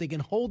House, and if they can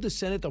hold the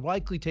Senate, they'll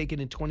likely take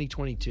it in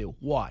 2022.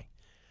 Why?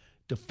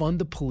 Defund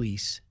the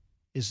police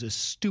is the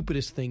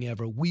stupidest thing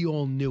ever. We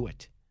all knew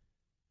it.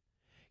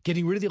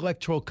 Getting rid of the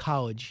Electoral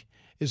College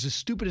is the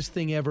stupidest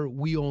thing ever.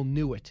 We all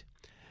knew it.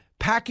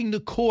 Packing the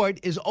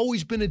court has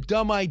always been a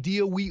dumb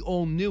idea. We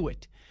all knew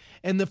it.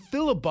 And the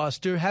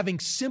filibuster, having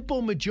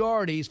simple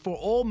majorities for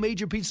all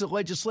major pieces of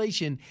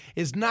legislation,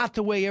 is not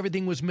the way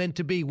everything was meant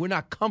to be. We're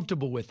not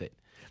comfortable with it.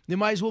 There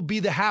might as well be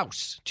the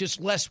House,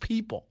 just less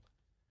people.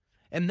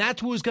 And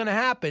that's what was going to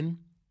happen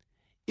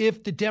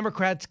if the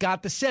Democrats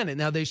got the Senate.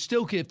 Now, they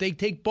still could, if they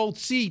take both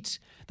seats,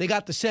 they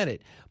got the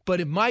Senate.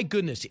 But my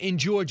goodness, in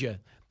Georgia,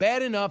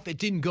 bad enough it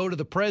didn't go to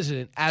the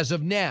president as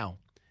of now.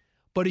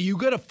 But are you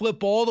going to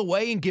flip all the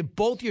way and give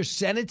both your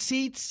Senate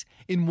seats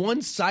in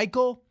one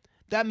cycle?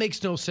 That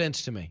makes no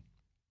sense to me.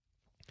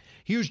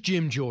 Here's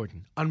Jim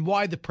Jordan on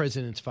why the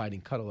president's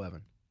fighting. Cut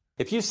 11.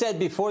 If you said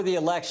before the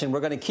election,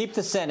 we're going to keep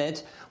the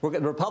Senate,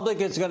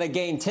 Republicans are going to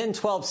gain 10,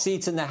 12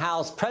 seats in the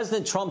House,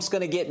 President Trump's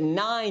going to get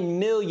 9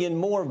 million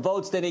more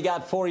votes than he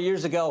got 4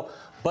 years ago,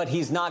 but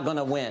he's not going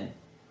to win.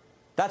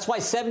 That's why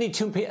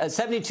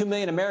 72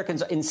 million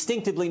Americans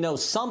instinctively know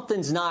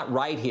something's not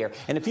right here.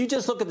 And if you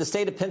just look at the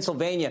state of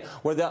Pennsylvania,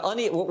 where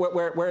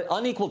where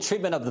unequal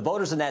treatment of the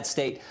voters in that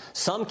state,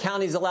 some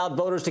counties allowed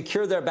voters to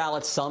cure their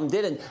ballots, some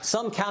didn't.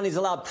 Some counties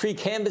allowed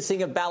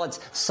pre-canvassing of ballots,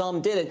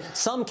 some didn't.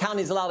 Some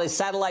counties allowed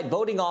satellite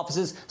voting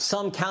offices,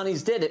 some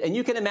counties did it. And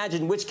you can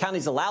imagine which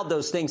counties allowed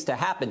those things to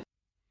happen.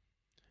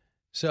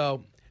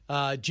 So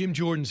Jim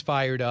Jordan's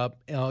fired up.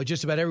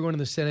 Just about everyone in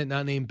the Senate,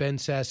 not named Ben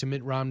Sass and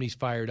Mitt Romney's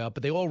fired up,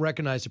 but they all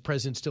recognize the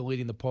president's still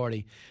leading the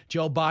party.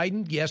 Joe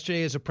Biden,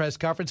 yesterday as a press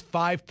conference,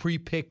 5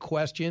 pre-picked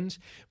questions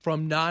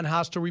from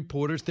non-hostile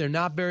reporters. They're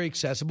not very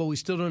accessible. We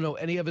still don't know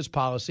any of his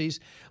policies,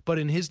 but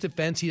in his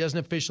defense, he doesn't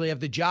officially have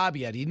the job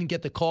yet. He didn't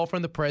get the call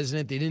from the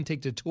president. They didn't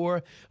take the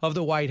tour of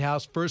the White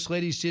House. First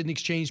ladies didn't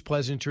exchange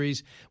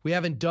pleasantries. We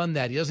haven't done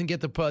that. He doesn't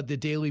get the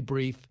daily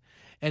brief.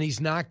 And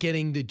he's not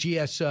getting the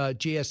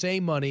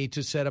GSA money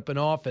to set up an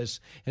office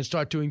and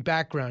start doing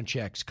background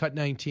checks. Cut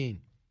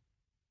 19.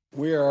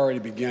 We are already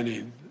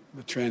beginning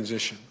the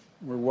transition.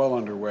 We're well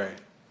underway.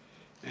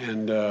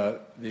 And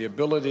the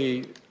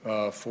ability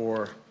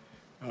for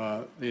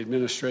the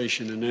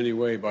administration in any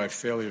way by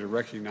failure to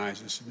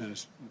recognize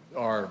this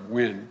our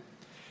win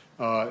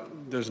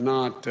does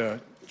not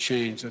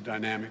change the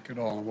dynamic at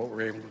all in what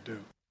we're able to do.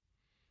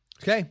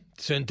 Okay,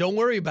 so don't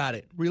worry about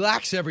it.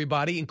 Relax,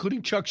 everybody,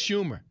 including Chuck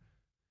Schumer.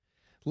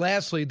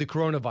 Lastly, the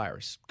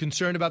coronavirus.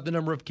 Concerned about the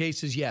number of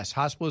cases? Yes.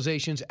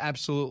 Hospitalizations?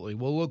 Absolutely.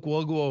 We'll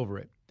go over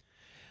it.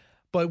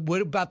 But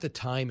what about the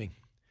timing?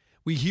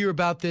 We hear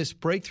about this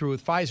breakthrough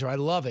with Pfizer. I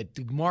love it.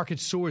 The market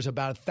soars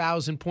about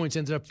 1,000 points,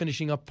 ended up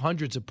finishing up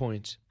hundreds of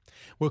points.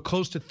 We're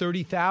close to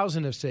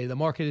 30,000 of say. The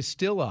market is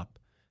still up.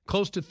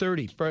 Close to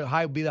 30.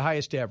 Would be the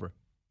highest ever.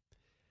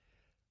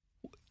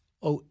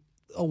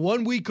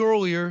 1 week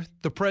earlier,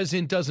 the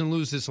president doesn't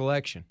lose this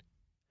election.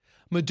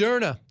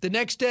 Moderna, the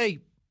next day,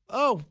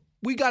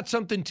 we got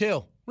something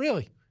too.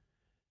 Really?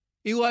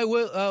 Eli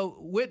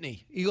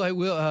Whitney. Eli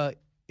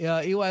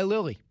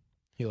Lilly.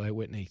 Eli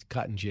Whitney.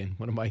 Cotton gin.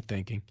 What am I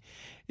thinking?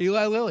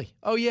 Eli Lilly.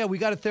 Oh, yeah, we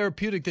got a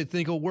therapeutic that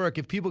think will work.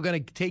 If people are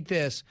going to take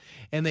this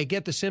and they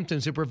get the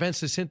symptoms, it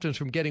prevents the symptoms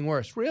from getting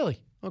worse. Really?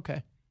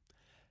 Okay.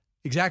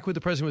 Exactly what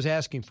the president was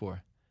asking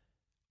for.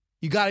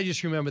 You got to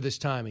just remember this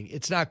timing.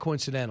 It's not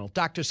coincidental.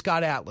 Dr.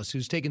 Scott Atlas,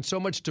 who's taken so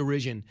much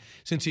derision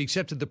since he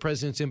accepted the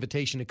president's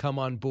invitation to come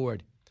on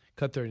board.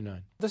 Cut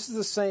 39. This is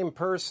the same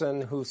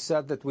person who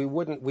said that we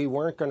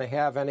weren't going to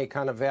have any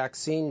kind of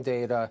vaccine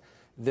data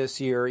this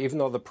year, even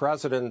though the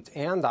president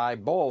and I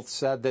both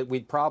said that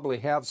we'd probably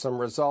have some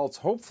results,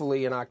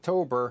 hopefully in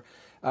October,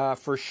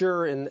 for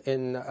sure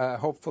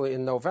hopefully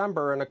in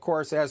November. And of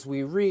course, as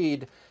we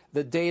read,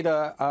 the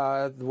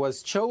data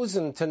was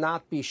chosen to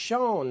not be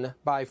shown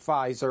by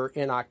Pfizer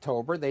in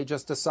October. They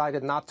just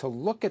decided not to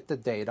look at the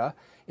data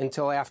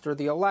until after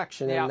the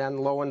election. Yeah. And then,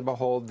 lo and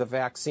behold, the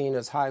vaccine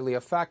is highly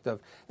effective.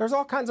 There's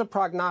all kinds of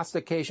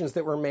prognostications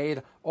that were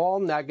made, all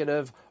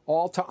negative,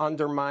 all to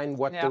undermine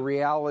what the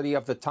reality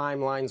of the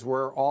timelines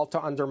were, all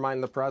to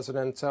undermine the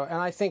president. So, and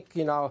I think,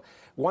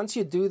 once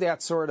you do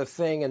that sort of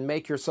thing and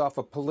make yourself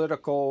a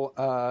political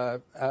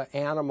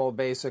animal,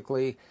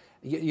 basically,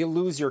 you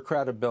lose your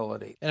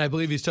credibility. And I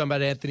believe he's talking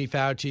about Anthony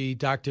Fauci,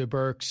 Dr.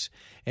 Birx,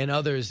 and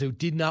others who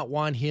did not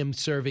want him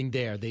serving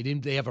there.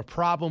 They have a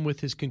problem with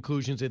his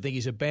conclusions. They think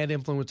he's a bad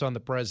influence on the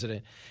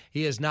president.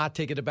 He has not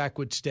taken a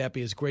backward step.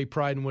 He has great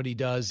pride in what he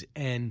does,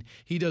 and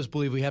he does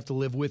believe we have to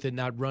live with it,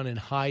 not run and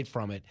hide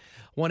from it.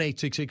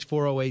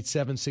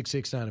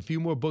 1-866-408-7669. A few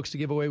more books to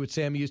give away with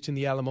Sam Houston,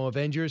 the Alamo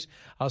Avengers.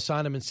 I'll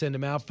sign them and send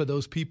them out for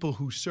those people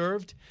who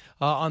served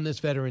on this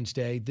Veterans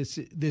Day. This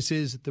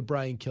is the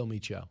Brian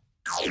Kilmeade Show.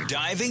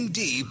 Diving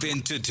deep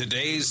into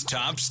today's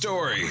top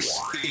stories,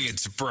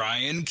 it's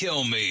Brian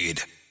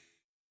Kilmeade.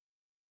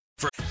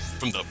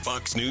 From the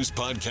Fox News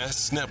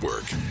Podcasts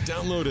Network.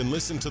 Download and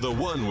listen to The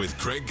One with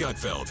Craig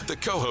Gutfeld, the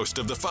co-host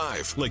of The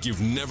Five, like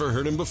you've never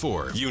heard him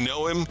before. You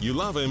know him, you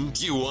love him,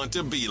 you want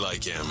to be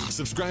like him.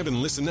 Subscribe and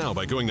listen now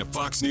by going to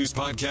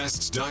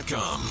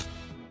foxnewspodcasts.com.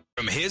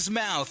 From his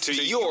mouth to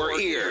your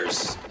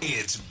ears,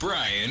 it's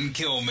Brian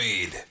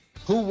Kilmeade.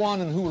 Who won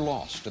and who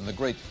lost in the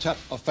great Tet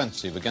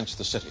Offensive against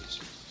the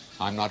cities?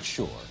 I'm not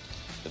sure.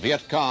 The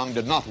Viet Cong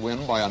did not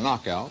win by a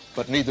knockout,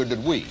 but neither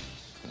did we.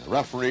 And the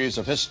referees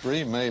of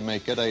history may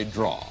make it a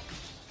draw.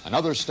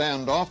 Another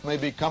standoff may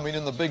be coming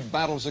in the big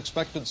battles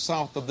expected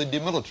south of the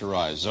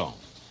demilitarized zone.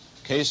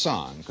 Khe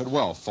Sanh could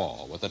well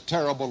fall with a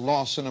terrible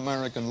loss in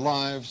American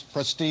lives,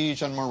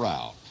 prestige, and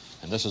morale.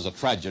 And this is a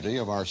tragedy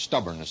of our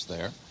stubbornness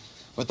there.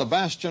 But the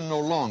bastion no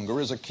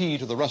longer is a key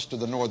to the rest of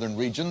the northern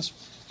regions,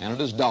 and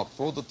it is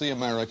doubtful that the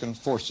American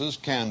forces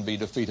can be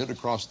defeated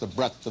across the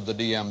breadth of the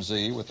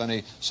DMZ with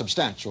any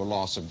substantial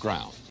loss of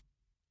ground.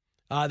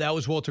 That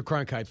was Walter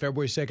Cronkite,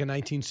 February 2nd,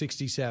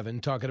 1967,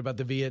 talking about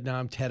the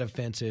Vietnam Tet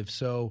Offensive.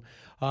 So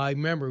I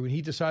remember when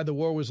he decided the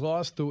war was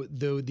lost,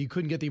 you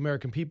couldn't get the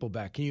American people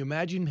back. Can you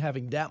imagine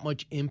having that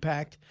much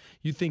impact?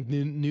 You think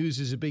news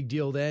is a big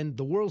deal then?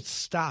 The world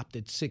stopped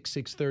at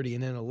 6:30,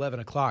 and then 11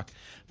 o'clock.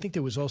 I think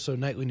there was also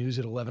nightly news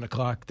at 11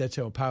 o'clock. That's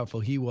how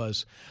powerful he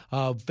was.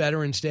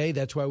 Veterans Day,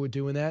 that's why we're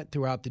doing that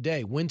throughout the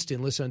day.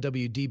 Winston, listen on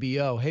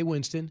WDBO. Hey,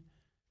 Winston.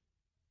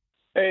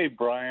 Hey,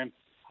 Brian.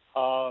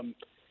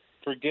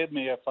 Forgive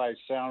me if I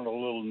sound a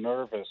little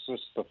nervous. This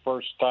is the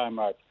first time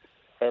I've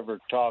ever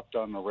talked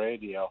on the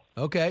radio.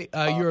 Okay.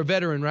 You're a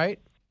veteran, right?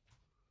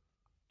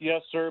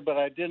 Yes, sir, but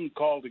I didn't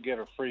call to get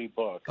a free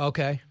book.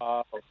 Okay.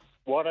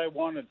 What I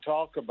want to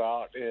talk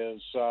about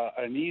is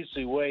an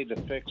easy way to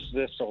fix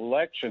this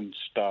election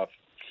stuff.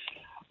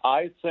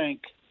 I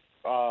think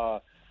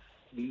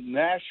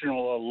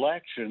national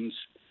elections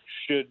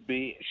should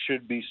be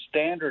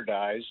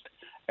standardized,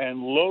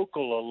 and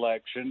local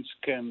elections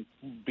can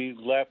be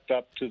left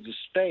up to the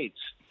states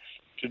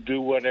to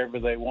do whatever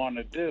they want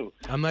to do.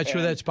 I'm not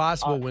sure that's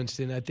possible,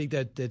 Winston. I think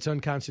that's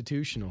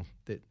unconstitutional.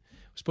 That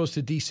we're supposed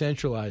to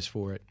decentralize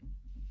for it.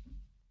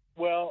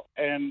 Well,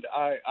 and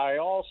I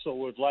also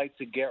would like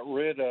to get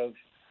rid of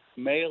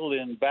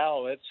mail-in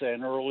ballots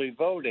and early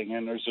voting,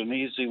 and there's an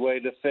easy way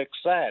to fix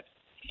that.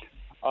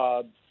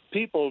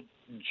 People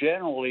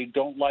generally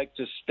don't like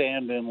to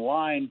stand in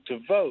line to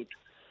vote,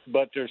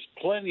 but there's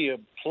plenty of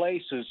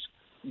places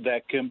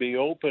that can be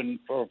open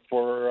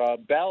for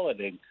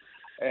balloting.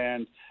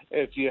 And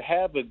if you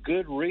have a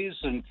good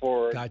reason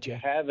for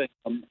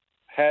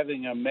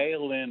having a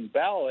mail-in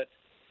ballot,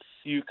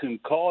 you can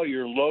call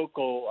your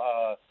local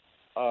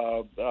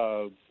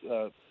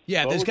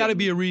yeah, there's got to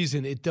be a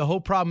reason. The whole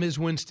problem is,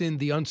 Winston,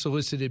 the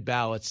unsolicited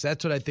ballots.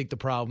 That's what I think the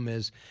problem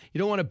is. You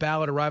don't want a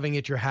ballot arriving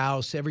at your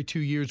house. Every 2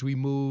 years we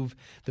move.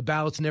 The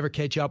ballots never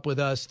catch up with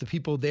us. The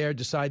people there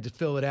decide to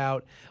fill it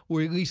out,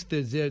 or at least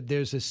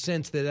there's a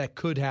sense that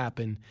could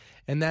happen.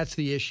 And that's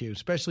the issue,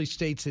 especially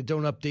states that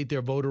don't update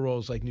their voter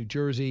rolls like New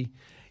Jersey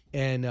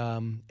and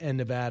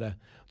Nevada.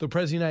 The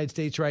President of the United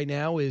States right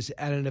now is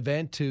at an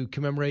event to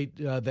commemorate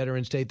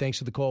Veterans Day. Thanks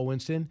for the call,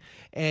 Winston.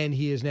 And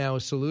he is now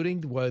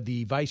saluting.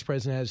 The Vice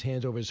President has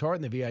hands over his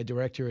heart, and the VA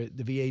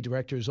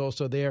director is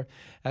also there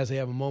as they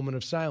have a moment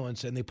of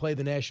silence. And they play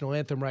the national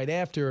anthem right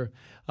after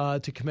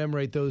to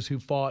commemorate those who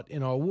fought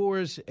in our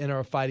wars and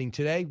are fighting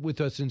today.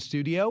 With us in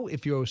studio,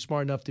 if you're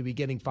smart enough to be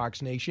getting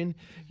Fox Nation,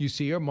 you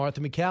see her,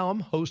 Martha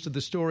MacCallum, host of The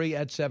Story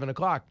at 7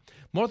 o'clock.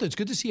 Martha, it's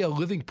good to see a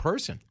living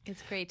person.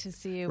 It's great to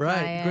see you, right.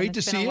 Brian. Great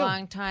to see you. It's been a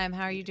long time.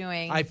 How are you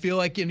doing? I feel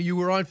like you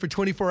were on for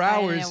 24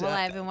 hours. Well,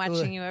 I've been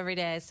watching you every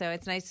day, so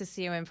it's nice to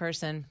see you in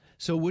person.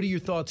 So what are your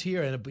thoughts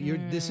here? And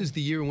this is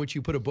the year in which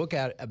you put a book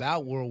out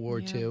about World War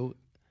II.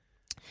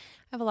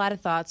 I have a lot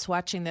of thoughts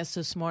watching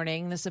this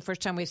morning. This is the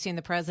first time we've seen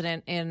the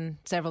president in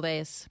several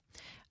days.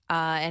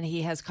 And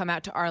he has come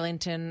out to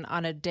Arlington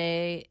on a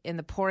day in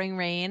the pouring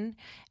rain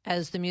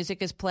as the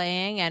music is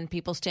playing and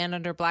people stand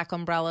under black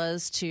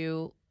umbrellas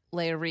to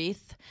lay a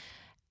wreath.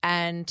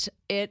 And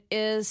it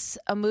is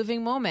a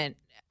moving moment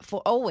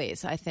for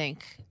always, I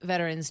think,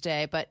 Veterans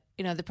Day. But,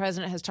 the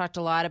president has talked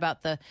a lot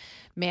about the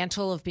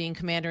mantle of being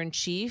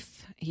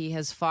commander-in-chief. He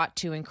has fought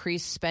to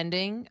increase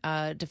spending,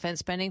 defense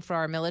spending for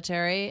our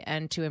military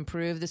and to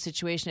improve the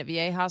situation at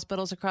VA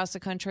hospitals across the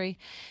country.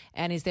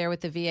 And he's there with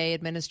the VA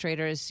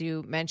administrator, as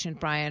you mentioned,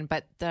 Brian.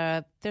 But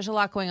there's a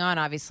lot going on,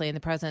 obviously, in the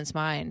president's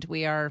mind.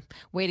 We are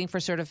waiting for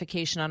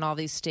certification on all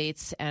these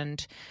states.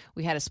 And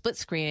we had a split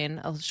screen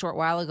a short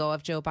while ago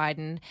of Joe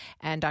Biden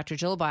and Dr.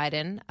 Jill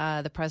Biden,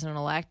 the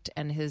president-elect,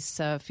 and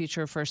his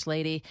future first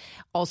lady,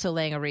 also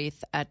laying a wreath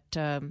at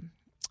a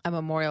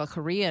memorial,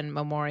 Korean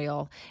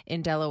memorial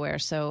in Delaware.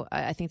 So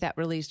I think that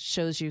really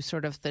shows you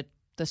sort of the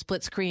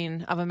split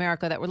screen of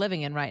America that we're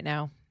living in right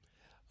now.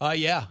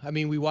 Yeah. I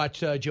mean, we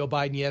watched Joe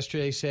Biden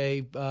yesterday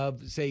say,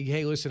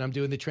 hey, listen, I'm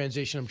doing the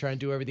transition. I'm trying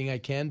to do everything I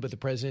can. But the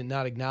president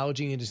not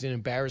acknowledging it is an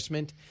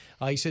embarrassment.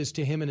 He says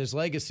to him and his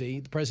legacy.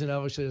 The president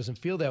obviously doesn't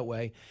feel that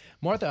way.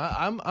 Martha,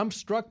 I'm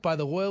struck by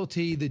the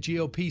loyalty the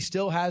GOP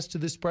still has to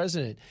this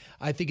president.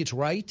 I think it's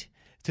right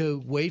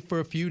to wait for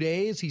a few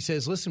days. He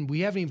says, listen,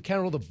 we haven't even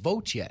counted all the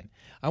votes yet.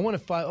 I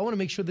want to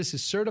make sure this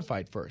is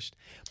certified first.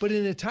 But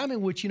in a time in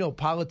which,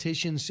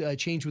 politicians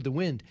change with the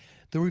wind,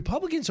 the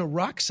Republicans are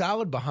rock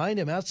solid behind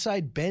him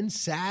outside Ben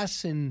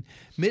Sasse and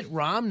Mitt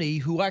Romney,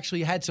 who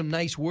actually had some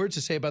nice words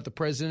to say about the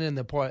president and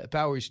the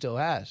power he still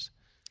has.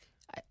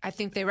 I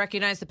think they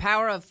recognize the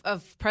power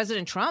of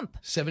President Trump.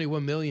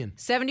 71 million.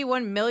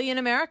 71 million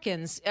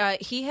Americans.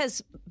 He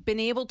has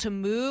been able to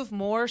move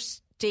more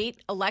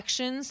state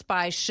elections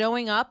by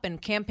showing up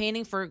and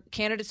campaigning for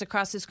candidates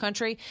across this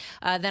country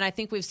than I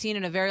think we've seen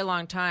in a very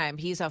long time.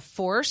 He's a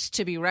force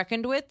to be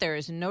reckoned with. There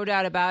is no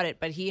doubt about it,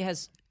 but he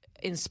has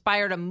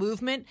inspired a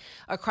movement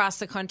across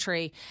the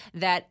country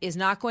that is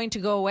not going to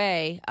go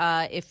away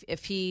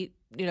if he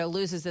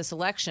loses this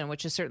election,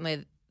 which is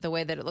certainly the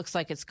way that it looks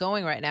like it's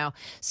going right now.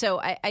 So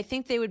I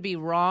think they would be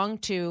wrong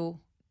to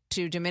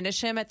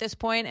diminish him at this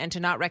point and to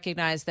not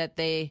recognize that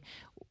they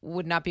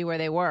would not be where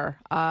they were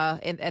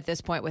at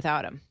this point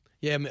without him.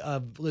 Yeah,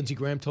 Lindsey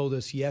Graham told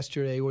us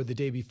yesterday or the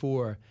day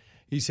before,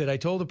 he said, I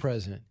told the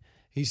president,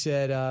 he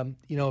said,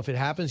 if it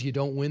happens, you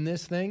don't win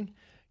this thing,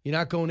 you're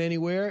not going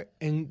anywhere,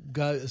 and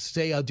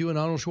say, I'll do an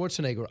Arnold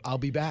Schwarzenegger. I'll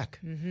be back.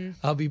 Mm-hmm.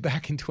 I'll be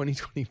back in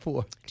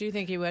 2024. Do you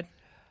think he would?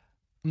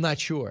 I'm not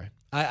sure.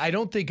 I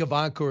don't think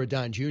Ivanka or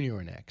Don Jr.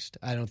 are next.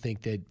 I don't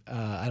think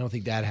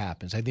that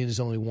happens. I think there's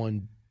only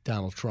one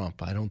Donald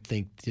Trump. I don't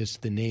think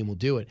just the name will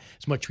do it.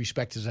 As much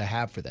respect as I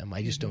have for them,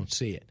 I just don't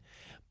see it.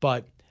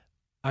 But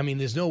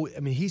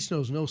he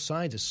shows no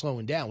signs of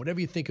slowing down.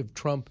 Whatever you think of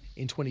Trump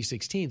in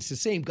 2016, it's the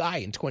same guy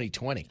in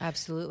 2020.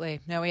 Absolutely.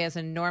 No, he has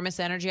enormous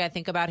energy. I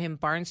think about him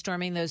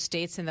barnstorming those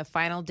states in the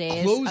final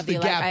days of the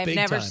election. I've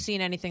never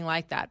seen anything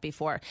like that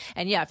before.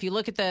 And yeah, if you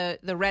look at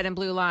the red and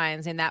blue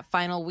lines in that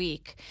final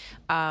week,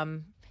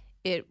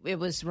 it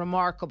was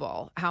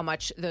remarkable how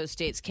much those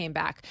states came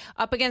back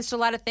up against a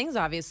lot of things.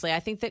 Obviously, I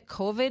think that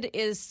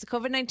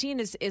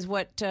COVID-19 is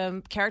what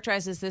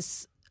characterizes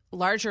this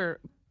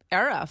larger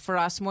era for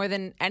us more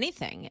than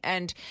anything.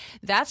 And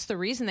that's the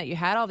reason that you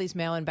had all these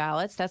mail-in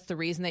ballots. That's the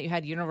reason that you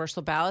had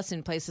universal ballots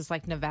in places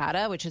like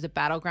Nevada, which is a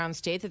battleground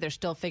state that they're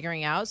still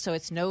figuring out. So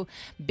it's no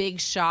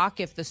big shock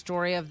if the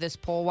story of this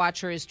poll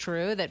watcher is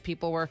true, that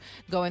people were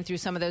going through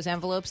some of those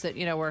envelopes that,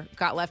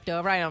 got left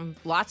over. I know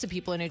lots of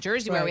people in New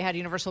Jersey where we had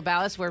universal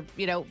ballots where,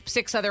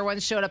 6 other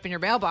ones showed up in your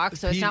mailbox.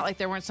 So it's not like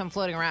there weren't some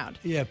floating around.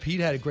 Yeah, Pete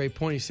had a great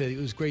point. He said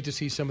it was great to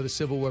see some of the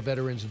Civil War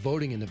veterans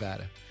voting in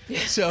Nevada.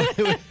 So,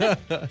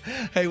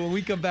 hey, when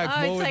we come back,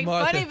 it's like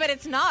Martha. Funny, but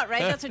it's not,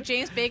 right? That's what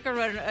James Baker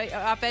wrote an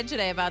op-ed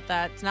today about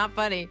that. It's not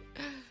funny.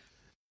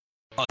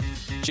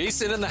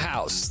 Jason in the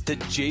House, the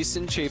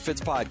Jason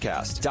Chaffetz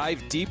podcast.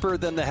 Dive deeper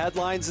than the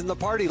headlines and the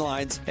party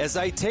lines as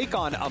I take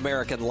on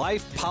American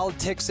life,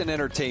 politics, and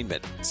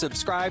entertainment.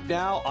 Subscribe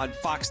now on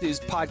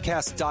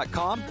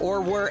FoxNewsPodcast.com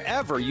or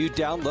wherever you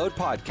download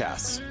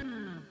podcasts.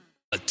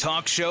 A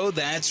talk show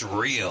that's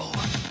real.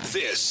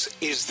 This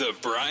is the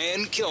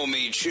Brian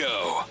Kilmeade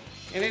Show.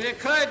 And it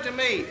occurred to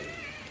me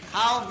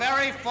how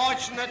very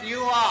fortunate you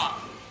are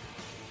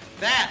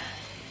that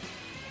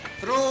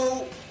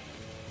through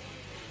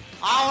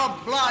our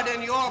blood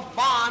and your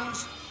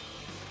bonds,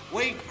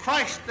 we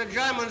crushed the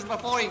Germans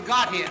before he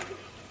got here.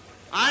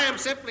 I am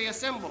simply a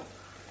symbol.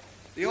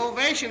 The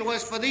ovation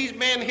was for these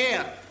men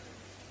here.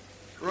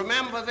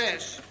 Remember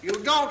this, you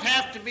don't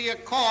have to be a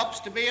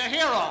corpse to be a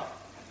hero.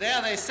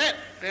 There they sit.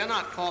 They're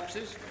not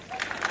corpses.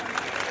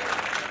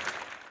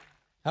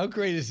 How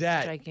great is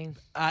that? Striking.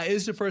 This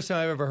is the first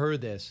time I've ever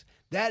heard this.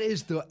 That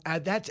is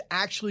that's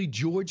actually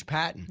George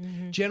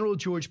Patton, General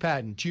George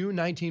Patton, June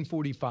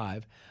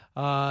 1945.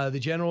 The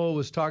general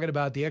was talking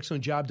about the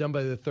excellent job done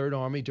by the Third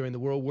Army during the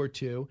World War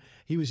II.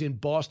 He was in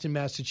Boston,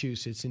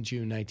 Massachusetts in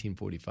June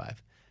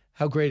 1945.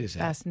 How great is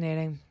that?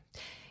 Fascinating.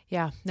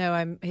 Yeah,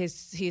 no,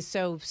 he's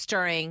so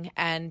stirring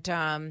and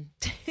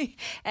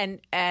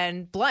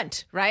and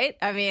blunt, right?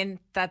 I mean,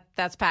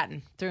 that's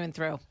Patton through and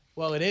through.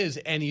 Well, it is,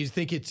 and you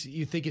think it's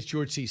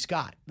George C.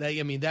 Scott.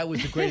 That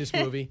was the greatest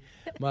movie.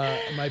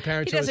 My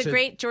parents. He does a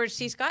great George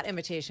C. Scott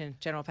imitation,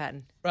 General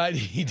Patton. Right,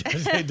 he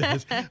does. He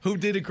does. Who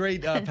did a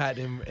great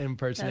Patton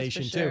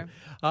impersonation sure.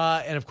 too,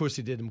 and of course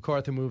he did the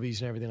MacArthur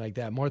movies and everything like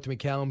that. Martha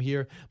McCallum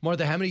here.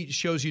 Martha, how many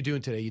shows are you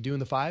doing today? You doing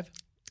the 5?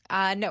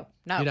 No,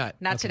 you're not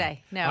okay.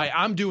 Today. No, all right,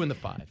 I'm doing the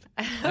 5.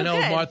 I know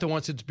Martha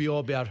wants it to be all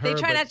about her. They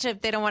try not to.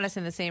 They don't want us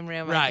in the same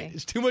room. Right,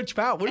 it's too much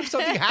power. What if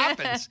something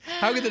happens?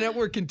 How can the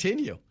network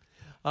continue?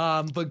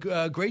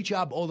 But great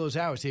job all those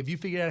hours. Have you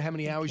figured out how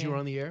many hours you were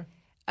on the air?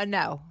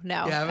 No. You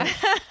haven't?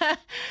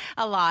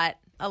 A lot.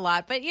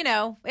 But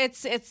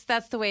it's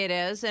that's the way it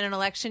is. In an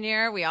election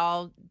year, we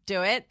all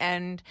do it,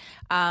 and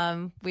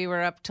we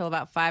were up till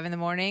about 5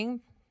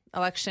 a.m.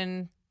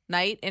 election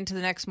night into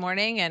the next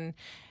morning, and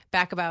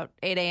back about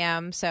 8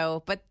 a.m.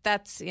 So, but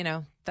that's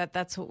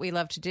that's what we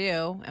love to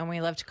do, and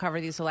we love to cover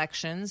these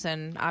elections.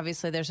 And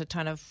obviously, there's a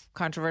ton of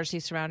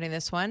controversy surrounding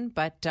this one,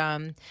 but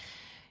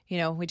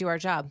we do our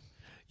job.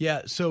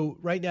 Yeah, so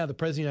right now the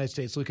President of the United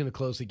States is looking to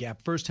close the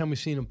gap. First time we've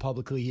seen him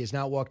publicly, he has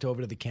not walked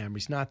over to the camera.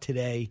 He's not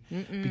today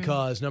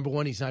because, number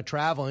one, he's not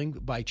traveling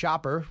by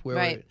chopper.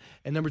 Right.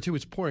 And number two,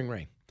 it's pouring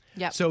rain.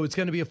 Yep. So it's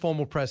going to be a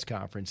formal press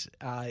conference.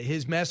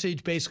 His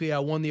message, basically, I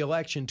won the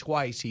election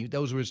twice.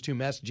 Those were his 2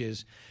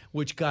 messages,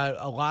 which got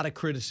a lot of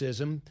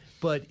criticism.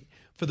 But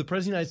for the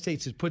President of the United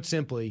States, it's put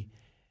simply,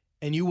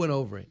 and you went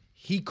over it,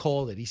 he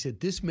called it. He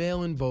said, this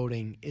mail-in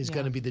voting is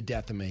going to be the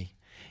death of me.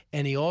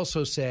 And he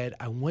also said,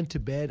 I went to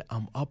bed,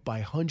 I'm up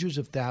by hundreds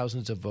of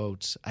thousands of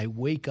votes. I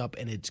wake up,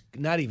 and it's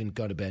not even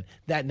go to bed.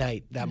 That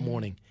night, that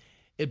morning,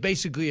 it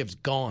basically is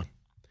gone.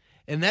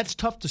 And that's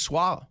tough to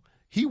swallow.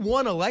 He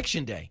won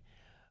Election Day,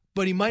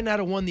 but he might not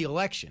have won the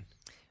election.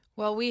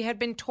 Well, we had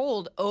been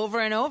told over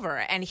and over,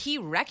 and he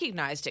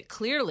recognized it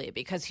clearly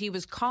because he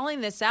was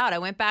calling this out. I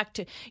went back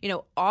to,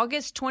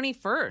 August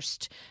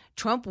 21st.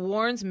 Trump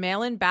warns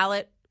mail-in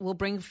ballot will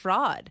bring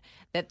fraud,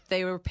 that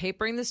they were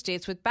papering the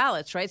states with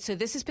ballots, right? So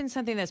this has been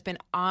something that's been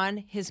on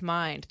his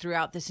mind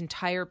throughout this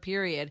entire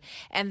period.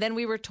 And then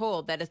we were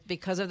told that it's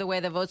because of the way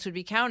the votes would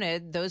be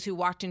counted, those who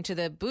walked into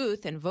the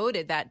booth and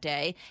voted that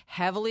day,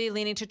 heavily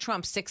leaning to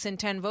Trump, 6 in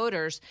 10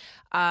 voters,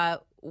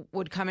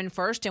 would come in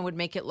first and would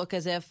make it look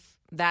as if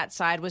that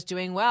side was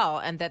doing well,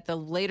 and that the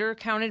later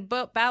counted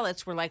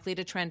ballots were likely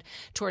to trend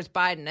towards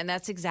Biden. And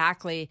that's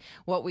exactly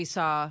what we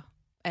saw,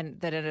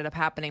 and that ended up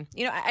happening.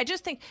 I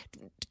just think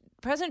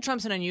President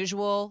Trump's an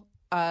unusual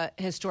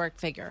historic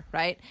figure,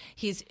 right?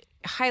 He's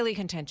highly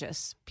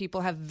contentious.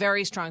 People have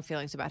very strong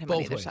feelings about him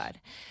on either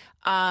side.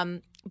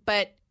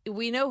 But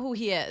we know who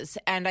he is,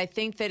 and I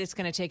think that it's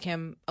going to take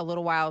him a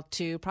little while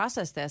to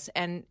process this,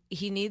 and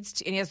he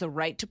has the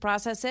right to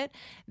process it.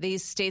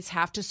 These states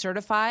have to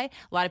certify. A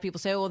lot of people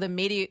say, well, the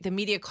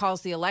media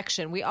calls the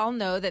election. We all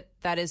know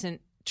that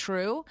isn't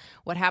true.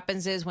 What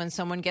happens is when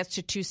someone gets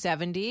to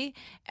 270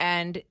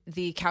 and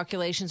the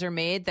calculations are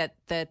made that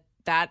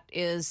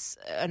is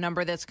a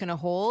number that's going to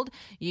hold,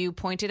 you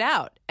point it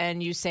out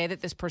and you say that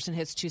this person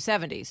hits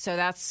 270. So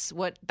that's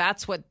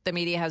what the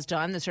media has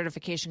done. The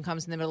certification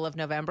comes in the middle of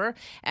November,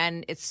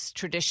 and it's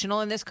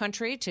traditional in this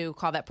country to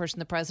call that person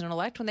the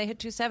president-elect when they hit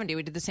 270.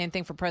 We did the same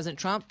thing for President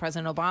Trump,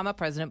 President Obama,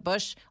 President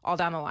Bush, all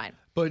down the line.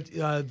 But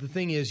the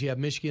thing is, you have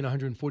Michigan,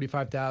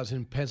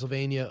 145,000,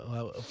 Pennsylvania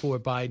for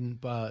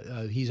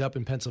Biden. He's up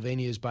in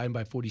Pennsylvania as Biden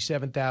by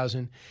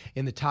 47,000.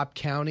 In the top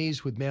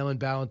counties with mail-in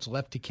ballots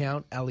left to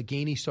count,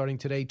 Allegheny starting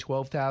today,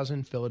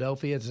 12,000.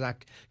 Philadelphia, it's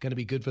not going to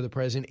be good for the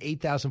president.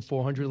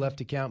 8,400 left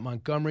to count.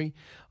 Montgomery,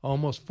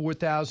 almost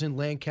 4,000.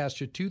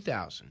 Lancaster,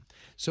 2,000.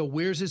 So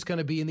where's this going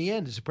to be in the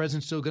end? Is the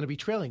president still going to be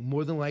trailing?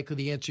 More than likely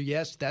the answer,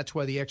 yes. That's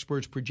why the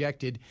experts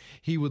projected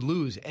he would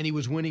lose. And he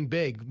was winning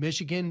big.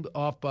 Michigan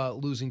off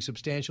losing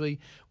substantially.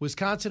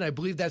 Wisconsin, I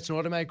believe that's an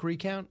automatic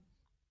recount.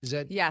 Is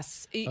that?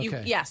 Yes.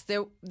 Okay. Yes.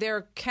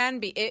 There can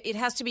be. It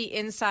has to be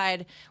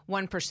inside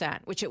 1%,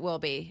 which it will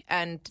be.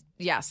 And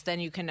yes, then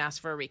you can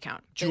ask for a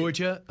recount.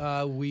 Georgia,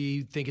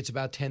 we think it's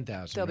about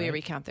 10,000. There'll be a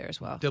recount there as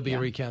well. There'll be a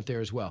recount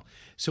there as well.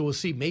 So we'll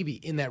see. Maybe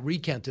in that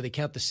recount, do they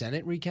count the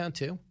Senate recount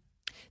too?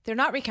 They're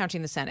not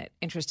recounting the Senate,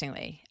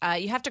 interestingly.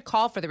 You have to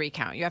call for the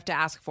recount. You have to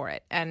ask for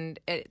it. And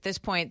at this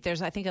point,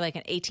 there's, I think, like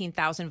an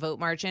 18,000 vote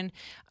margin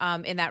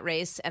in that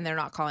race, and they're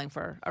not calling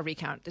for a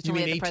recount. It's you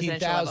only mean at the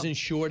presidential level. 18,000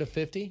 short of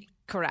 50?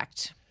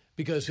 Correct.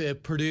 Because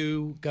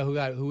Purdue,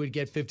 who would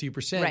get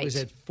 50%, was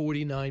at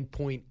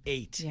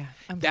 49.8. Yeah,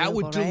 that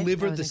would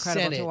deliver right? That was the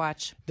incredible Senate. To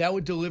watch. That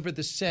would deliver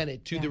the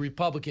Senate to the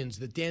Republicans.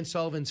 The Dan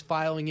Sullivan's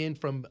filing in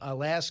from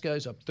Alaska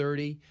is up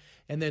 30.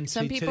 And then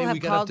some people have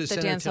called the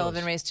Dan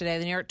Sullivan race today.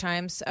 The New York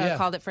Times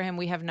called it for him.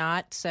 We have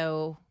not,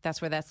 so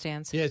that's where that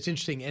stands. Yeah, it's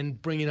interesting.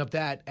 And bringing up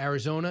that,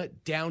 Arizona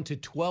down to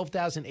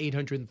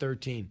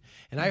 12,813.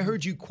 And I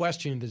heard you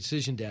question the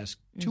decision desk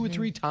 2 or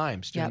 3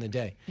 times during the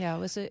day. Yeah, it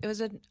was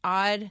an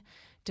odd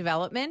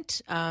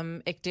development.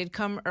 It did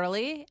come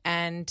early,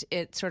 and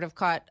it sort of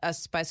caught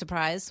us by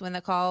surprise when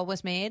the call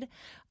was made.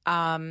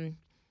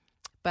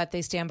 But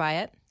they stand by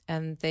it,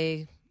 and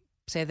they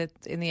say that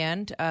in the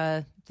end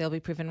they'll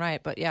be proven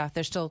right. But yeah,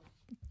 there's still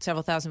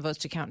several thousand votes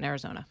to count in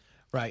Arizona.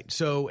 Right.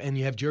 So, and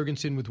you have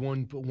Jurgensen with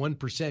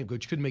 1%,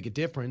 which could make a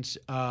difference.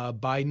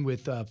 Biden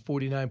with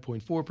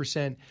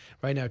 49.4%.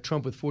 Right now,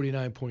 Trump with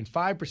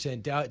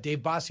 49.5%. Dave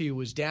Bossie, who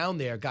was down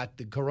there, got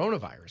the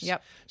coronavirus.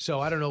 Yep. So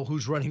I don't know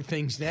who's running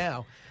things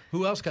now.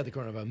 Who else got the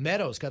coronavirus?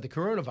 Meadows got the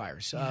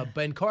coronavirus.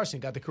 Ben Carson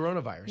got the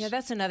coronavirus. Yeah,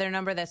 that's another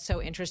number that's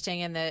so interesting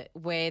in the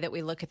way that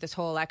we look at this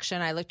whole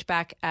election. I looked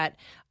back at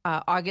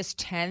August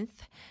 10th,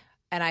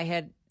 and I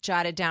had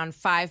jotted down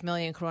 5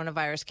 million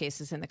coronavirus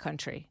cases in the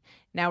country.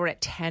 Now we're at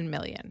 10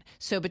 million.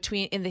 So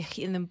between in the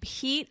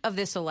heat of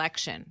this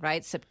election,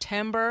 right,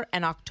 September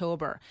and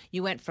October,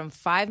 you went from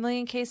 5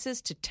 million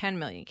cases to 10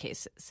 million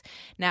cases.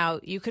 Now,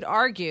 you could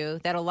argue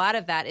that a lot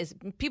of that is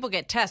people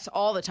get tests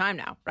all the time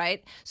now,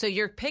 right? So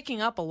you're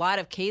picking up a lot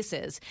of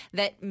cases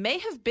that may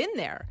have been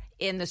there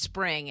in the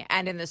spring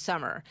and in the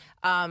summer,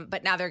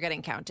 but now they're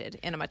getting counted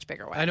in a much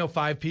bigger way. I know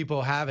 5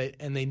 people have it,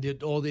 and they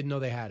didn't know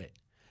they had it.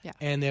 Yeah.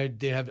 And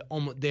they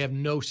have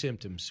no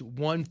symptoms.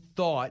 One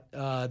thought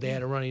they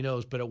had a runny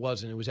nose, but it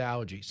wasn't. It was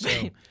allergies. So,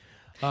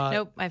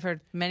 nope, I've heard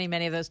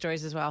many of those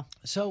stories as well.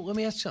 So let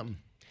me ask something.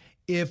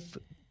 If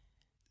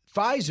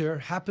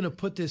Pfizer happened to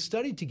put this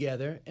study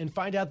together and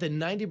find out that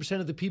 90%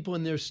 of the people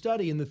in their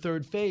study in the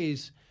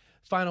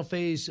final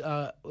phase,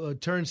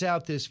 turns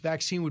out this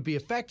vaccine would be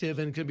effective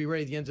and it could be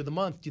ready at the end of the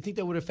month, do you think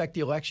that would affect the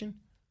election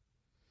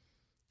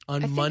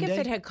on Monday? I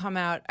think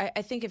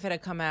if it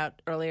had come out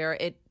earlier,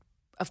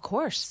 Of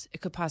course,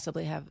 it could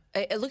possibly have.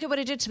 Look at what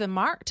it did to the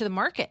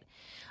market.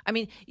 I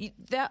mean,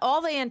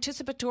 all the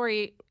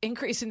anticipatory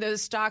increase in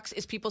those stocks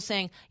is people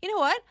saying, you know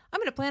what, I'm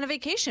going to plan a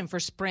vacation for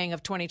spring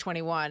of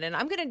 2021, and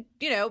I'm going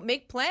to,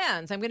 make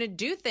plans. I'm going to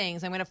do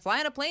things. I'm going to fly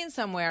on a plane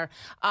somewhere.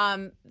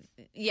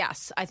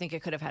 Yes, I think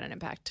it could have had an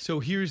impact. So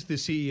here's the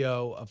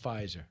CEO of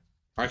Pfizer.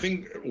 I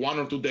think 1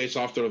 or 2 days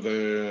after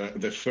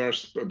the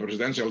first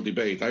presidential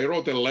debate, I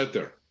wrote a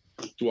letter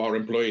to our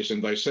employees,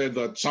 and I said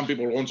that some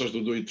people want us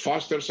to do it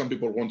faster, some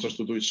people want us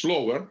to do it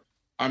slower.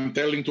 I'm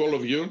telling to all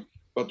of you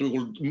that we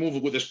will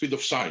move with the speed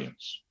of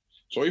science.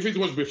 So if it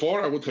was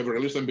before, I would have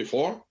released them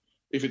before.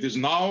 If it is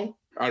now,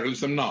 I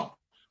release them now.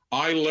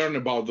 I learned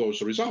about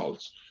those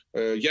results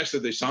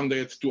yesterday,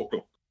 Sunday at 2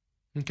 o'clock.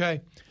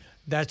 Okay,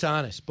 that's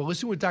honest. But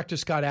listen to what Dr.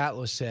 Scott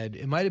Atlas said.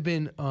 It might have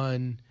been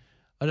on,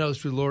 I know it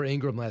was with Laura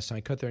Ingraham last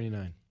night, Cut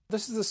 39.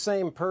 This is the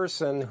same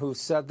person who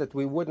said that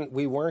we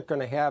weren't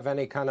going to have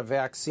any kind of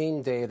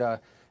vaccine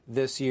data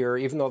this year,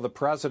 even though the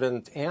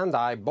president and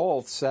I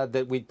both said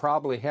that we'd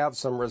probably have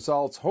some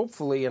results,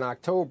 hopefully in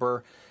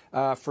October,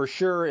 for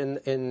sure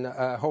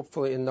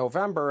hopefully in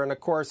November. And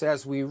of course,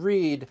 as we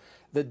read,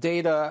 the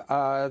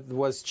data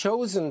was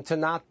chosen to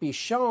not be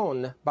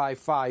shown by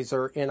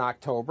Pfizer in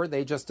October.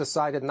 They just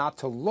decided not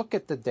to look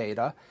at the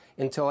data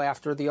until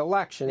after the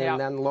election. Yeah.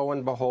 And then, lo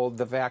and behold,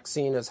 the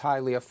vaccine is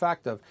highly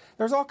effective.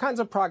 There's all kinds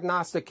of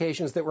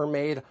prognostications that were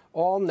made,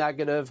 all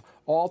negative,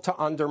 all to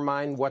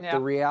undermine what the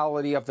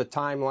reality of the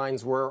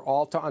timelines were,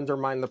 all to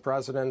undermine the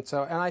president.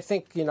 So, and I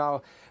think,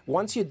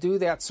 once you do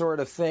that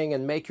sort of thing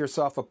and make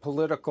yourself a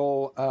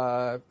political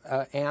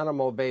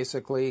animal,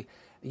 basically,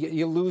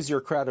 you lose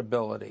your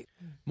credibility.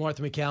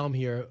 Martha MacCallum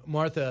here.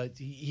 Martha,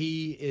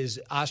 he is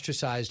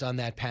ostracized on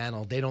that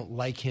panel. They don't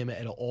like him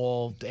at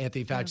all.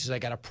 Anthony Fauci says, I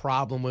got a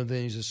problem with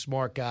him. He's a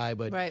smart guy,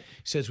 but he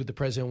says what the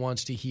president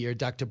wants to hear.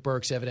 Dr.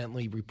 Birx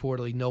evidently,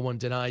 reportedly, no one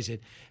denies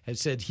it, has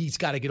said he's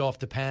got to get off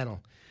the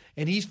panel.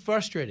 And he's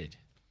frustrated.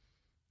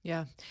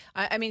 Yeah.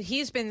 I mean,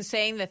 he's been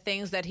saying the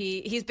things that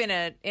he's been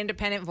an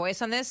independent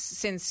voice on this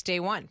since day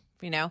one.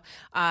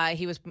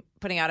 He was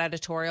putting out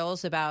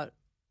editorials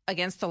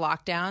against the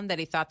lockdown, that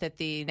he thought that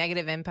the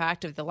negative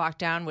impact of the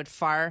lockdown would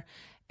far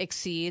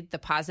exceed the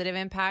positive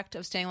impact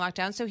of staying locked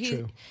down. So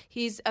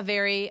he's a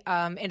very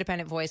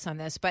independent voice on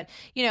this. But,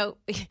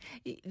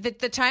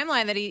 the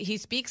timeline that he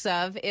speaks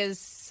of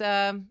is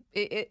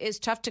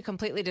tough to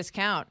completely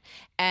discount.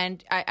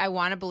 And I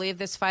want to believe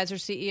this Pfizer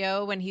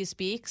CEO when he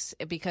speaks,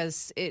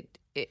 because it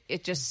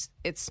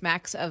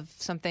smacks of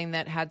something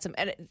that had some.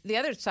 And the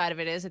other side of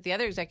it is that the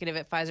other executive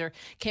at Pfizer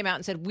came out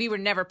and said, we were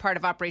never part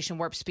of Operation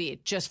Warp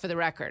Speed, just for the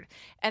record.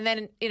 And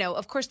then,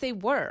 of course they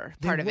were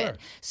part of it.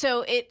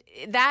 So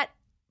that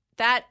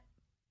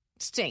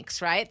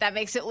stinks, right? That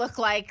makes it look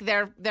like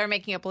they're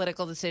making a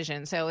political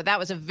decision. So that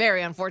was a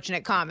very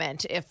unfortunate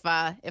comment if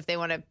they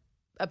want to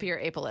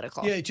appear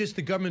apolitical. Yeah, just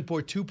the government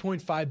bought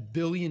 2.5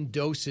 billion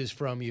doses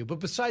from you.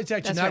 But besides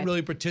that, you're not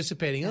really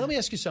participating. And let me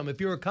ask you something.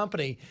 If you're a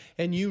company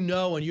and you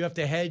have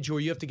to hedge or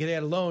you have to get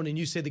out a loan and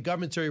you say the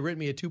government's already written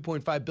me a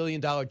 $2.5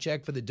 billion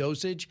check for the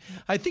dosage,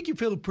 I think you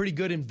feel pretty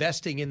good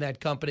investing in that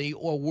company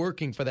or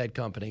working for that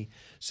company.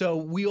 So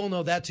we all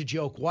know that's a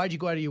joke. Why'd you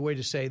go out of your way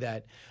to say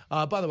that?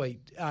 By the way,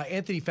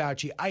 Anthony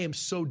Fauci, I am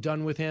so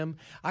done with him.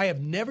 I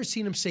have never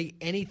seen him say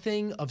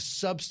anything of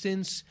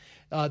substance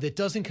that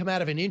doesn't come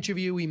out of an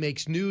interview. He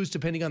makes news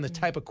depending on the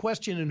type of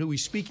question and who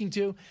he's speaking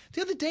to.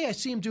 The other day, I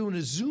see him doing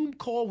a Zoom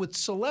call with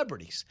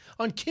celebrities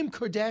on Kim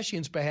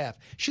Kardashian's behalf.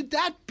 Should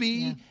that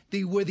be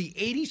where the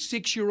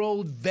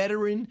 86-year-old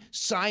veteran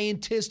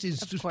scientist is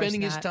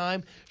spending his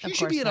time? You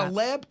should be in a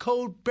lab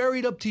coat,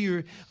 buried up to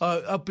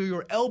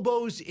your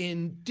elbows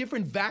in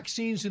different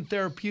vaccines and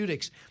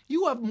therapeutics.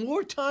 You have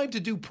more time to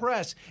do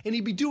press, and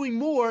he'd be doing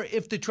more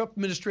if the Trump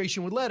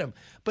administration would let him.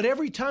 But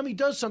every time he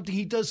does something,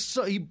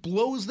 he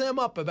blows them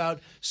up about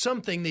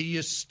something that he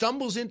just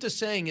stumbles into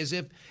saying as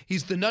if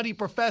he's the nutty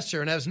professor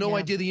and has no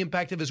idea the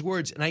impact of his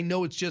words. And I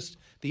know it's just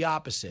the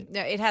opposite.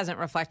 No, it hasn't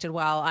reflected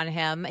well on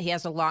him. He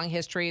has a long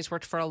history. He's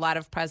worked for a lot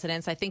of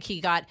presidents. I think he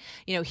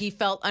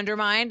felt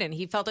undermined and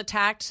he felt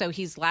attacked, so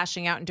he's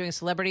lashing out and doing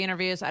celebrity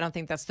interviews. I don't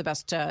think that's the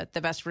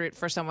best route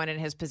for someone in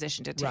his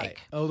position to take. Right.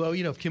 Although,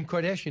 if Kim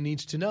Kardashian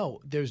needs to know,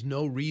 there's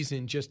no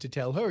reason just to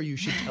tell her. You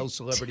should tell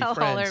celebrity tell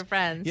friends. All her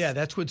friends. Yeah,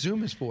 that's what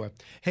Zoom is for.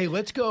 Hey,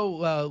 let's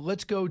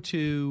go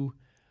to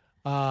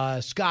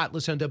Scott.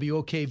 Listen on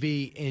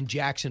WOKV in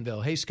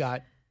Jacksonville. Hey,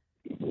 Scott.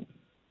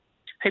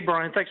 Hey,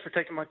 Brian. Thanks for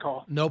taking my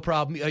call. No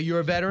problem. You're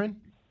a veteran?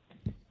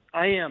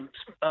 I am.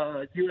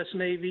 U.S.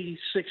 Navy,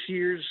 6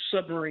 years,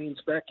 submarines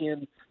back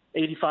in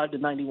 85 to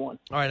 91.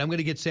 All right, I'm going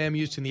to get Sam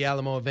Houston, the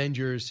Alamo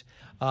Avengers,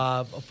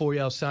 for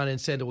you. I'll sign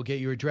and send it. We'll get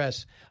your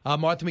address.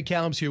 Martha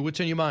MacCallum's here. What's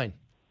on your mind?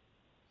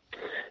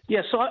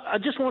 Yeah, so I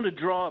just want to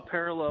draw a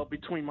parallel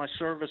between my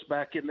service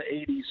back in the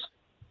 80s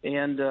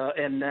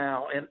and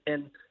now.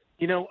 And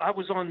I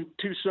was on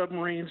 2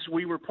 submarines.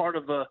 We were part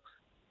of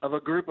a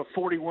group of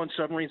 41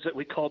 submarines that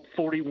we called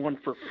 41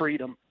 for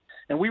Freedom.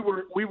 And we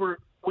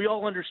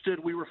all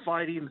understood we were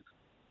fighting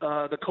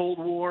the Cold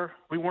War.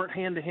 We weren't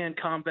hand-to-hand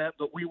combat,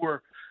 but we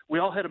were we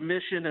all had a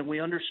mission and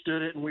we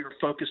understood it and we were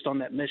focused on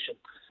that mission.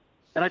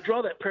 And I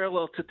draw that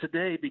parallel to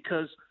today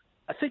because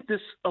I think this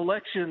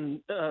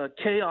election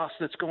chaos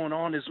that's going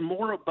on is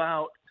more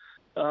about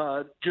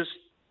just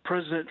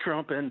President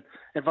Trump and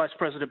Vice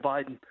President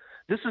Biden.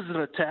 This is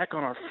an attack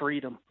on our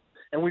freedom.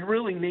 And we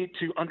really need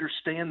to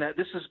understand that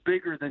this is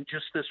bigger than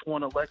just this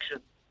one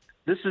election.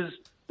 This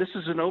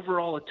is an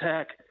overall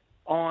attack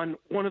on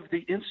one of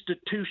the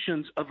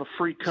institutions of a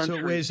free country.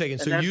 So wait a second.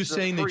 So you're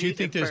saying that you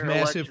think there's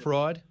massive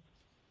fraud?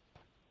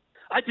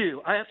 I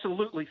do. I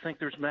absolutely think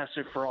there's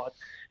massive fraud.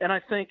 And I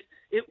think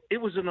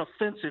it was an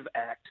offensive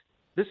act.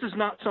 This is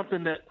not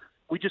something that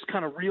we just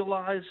kind of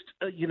realized,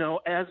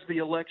 as the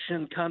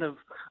election kind of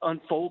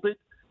unfolded.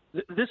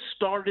 This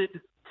started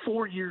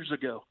 4 years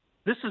ago.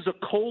 This is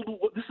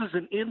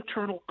an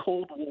internal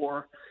Cold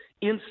War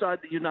inside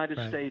the United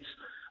States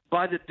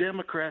by the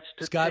Democrats.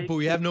 Scott, but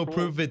we have no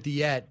proof of it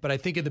yet. But I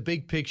think in the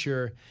big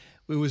picture,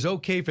 it was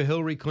okay for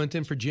Hillary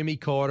Clinton, for Jimmy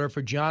Carter,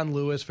 for John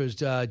Lewis, for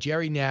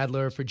Jerry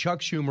Nadler, for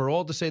Chuck Schumer,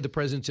 all to say the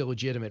president's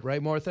illegitimate.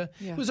 Right, Martha?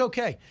 Yeah. It was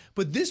okay.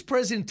 But this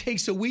president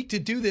takes a week to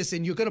do this,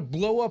 and you're going to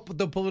blow up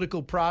the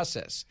political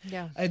process.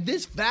 Yeah. And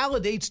this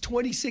validates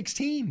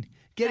 2016.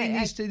 Getting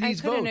these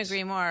votes. I couldn't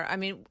agree more. I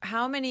mean,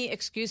 how many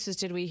excuses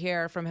did we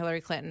hear from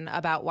Hillary Clinton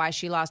about why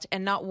she lost?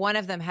 And not one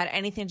of them had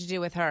anything to do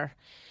with her.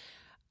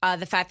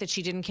 The fact that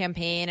she didn't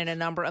campaign in a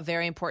number of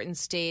very important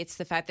states,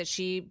 the fact that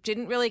she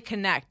didn't really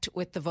connect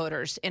with the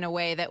voters in a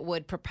way that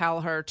would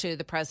propel her to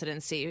the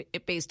presidency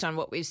based on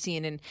what we've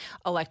seen in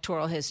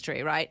electoral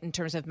history, right, in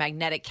terms of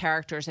magnetic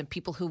characters and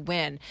people who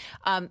win.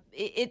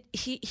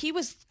 He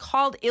was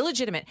called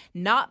illegitimate,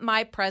 not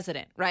my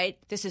president, right?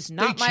 This is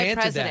not my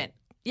president. That.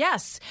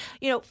 Yes.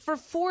 For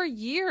 4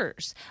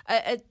 years,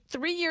 a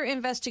 3-year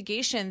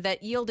investigation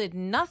that yielded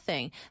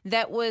nothing,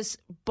 that was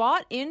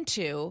bought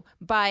into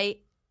by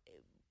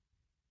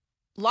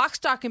lock,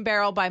 stock, and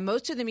barrel by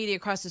most of the media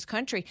across this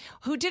country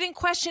who didn't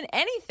question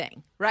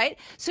anything, right?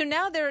 So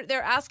now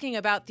they're asking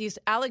about these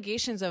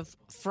allegations of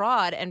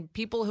fraud and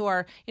people who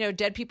are,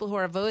 dead people who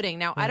are voting.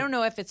 Now, I don't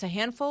know if it's a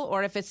handful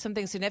or if it's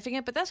something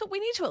significant, but that's what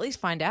we need to at least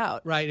find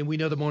out. Right, and we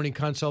know the Morning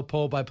Consult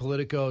poll by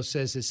Politico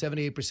says that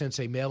 78%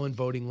 say mail-in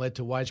voting led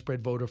to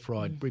widespread voter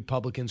fraud.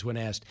 Republicans, when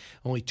asked,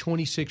 only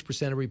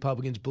 26% of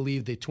Republicans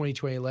believe the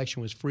 2020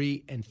 election was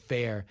free and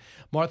fair.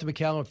 Martha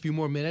MacCallum, a few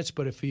more minutes,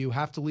 but if you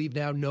have to leave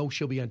now, no,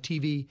 she'll be on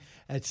TV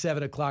at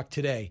 7 o'clock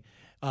today.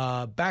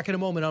 Back in a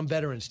moment on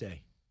Veterans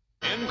Day.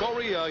 In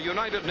Korea,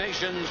 United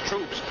Nations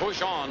troops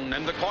push on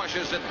in the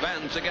cautious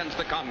advance against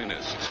the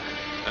communists.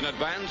 An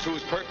advance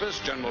whose purpose,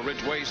 General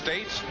Ridgway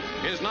states,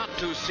 is not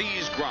to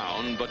seize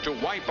ground, but to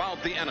wipe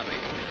out the enemy.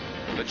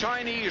 The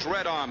Chinese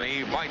Red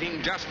Army,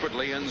 fighting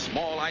desperately in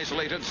small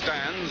isolated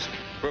stands,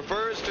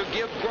 prefers to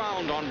give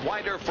ground on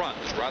wider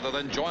fronts rather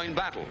than join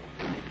battle.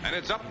 And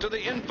it's up to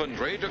the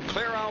infantry to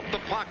clear out the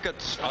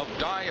pockets of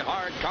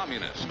die-hard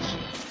communists.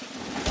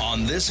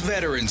 On this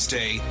Veterans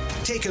Day,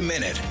 take a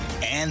minute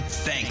and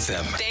thank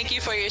them. Thank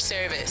you for your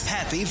service.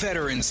 Happy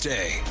Veterans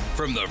Day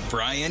from the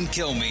Brian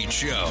Kilmeade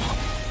Show.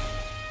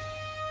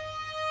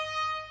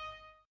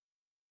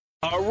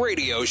 A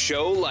radio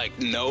show like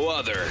no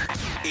other.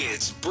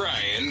 It's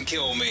Brian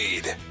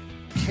Kilmeade.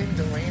 Kim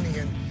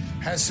Delanian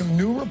has some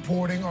new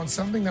reporting on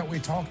something that we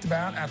talked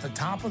about at the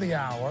top of the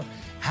hour,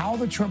 how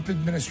the Trump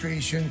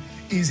administration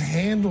is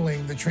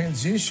handling the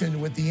transition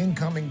with the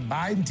incoming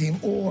Biden team,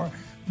 or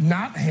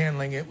not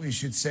handling it, we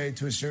should say,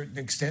 to a certain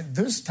extent.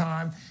 This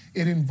time,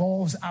 it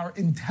involves our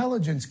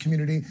intelligence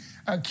community.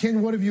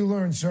 Ken, what have you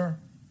learned, sir?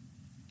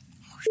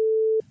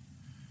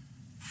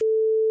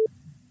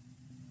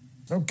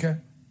 Okay.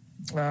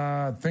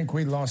 Think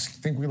we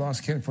lost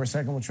Ken for a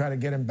second. We'll try to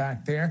get him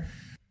back there.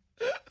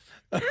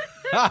 I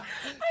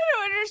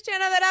don't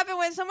understand how that happened.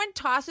 When someone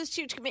tosses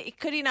to,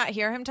 could he not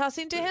hear him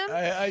tossing to him?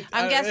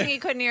 I'm guessing he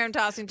couldn't hear him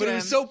tossing to him. But it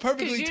was so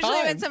perfectly timed.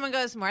 Usually when someone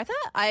goes, Martha,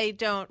 I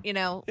don't,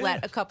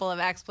 let a couple of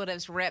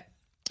expletives rip.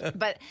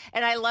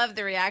 And I love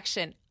the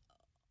reaction.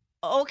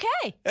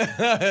 Okay.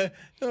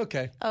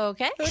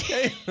 Okay.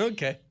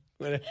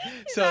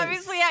 So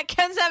obviously,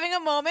 Ken's having a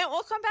moment.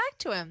 We'll come back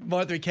to him.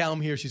 Martha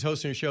MacCallum here. She's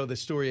hosting her show, The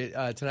Story,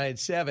 tonight at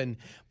 7.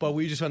 But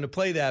we just wanted to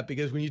play that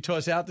because when you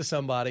toss out to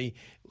somebody,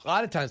 a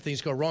lot of times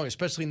things go wrong,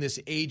 especially in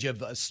this age of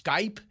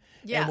Skype.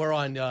 Yeah. And we're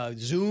on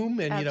Zoom,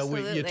 and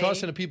you're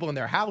tossing to people in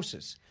their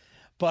houses.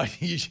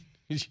 But you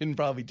shouldn't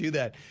probably do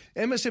that.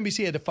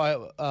 MSNBC had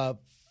to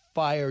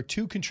fire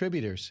 2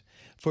 contributors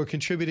for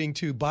contributing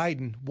to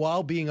Biden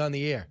while being on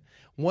the air.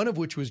 One of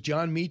which was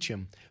John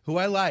Meacham, who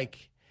I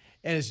like.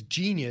 And his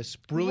genius,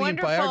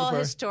 brilliant biographer. Wonderful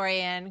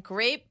historian,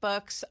 great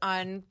books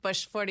on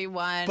Bush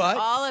 41,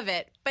 all of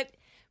it.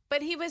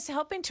 But he was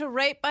helping to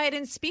write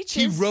Biden's speeches.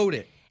 He wrote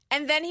it.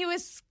 And then he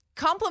was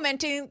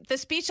complimenting the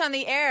speech on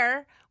the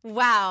air.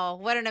 Wow,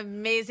 what an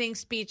amazing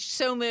speech,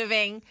 so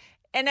moving.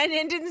 And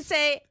then didn't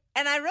say,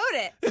 and I wrote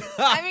it.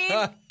 I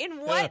mean,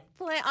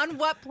 on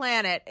what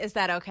planet is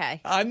that okay?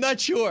 I'm not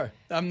sure.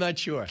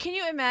 Can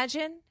you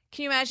imagine?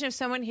 Can you imagine if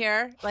someone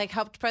here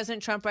helped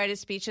President Trump write his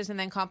speeches and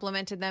then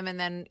complimented them and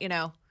then,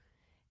 and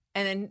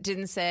then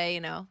didn't say,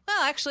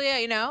 Well, actually,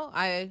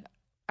 I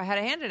had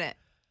a hand in it.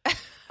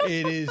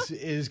 It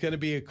is going to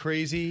be a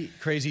crazy,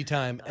 crazy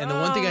time. And the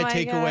one thing I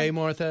take away,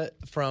 Martha,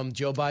 from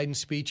Joe Biden's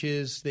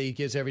speeches that he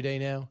gives every day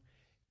now,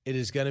 it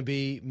is going to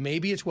be,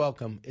 maybe it's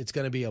welcome, it's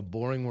going to be a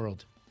boring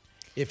world.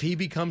 If he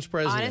becomes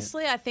president.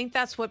 Honestly, I think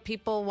that's what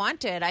people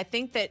wanted. I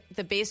think that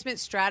the basement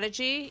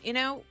strategy,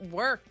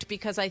 worked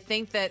because I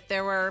think that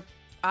there were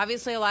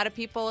obviously a lot of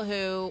people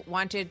who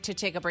wanted to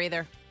take a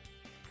breather.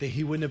 That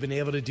he wouldn't have been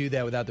able to do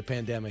that without the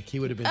pandemic. He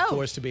would have been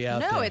forced to be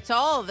out there. No, it's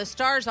all, the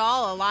stars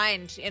all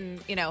aligned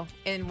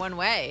in one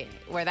way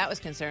where that was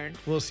concerned.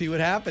 We'll see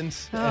what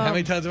happens. How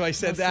many times have I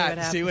said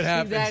that? See what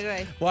happens.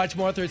 Exactly. Watch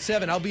Martha at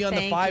 7. I'll be on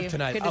the 5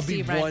 tonight. Good to I'll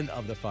see be you, one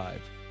of the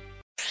 5.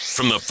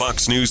 From the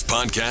Fox News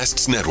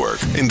Podcasts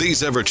Network. In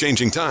these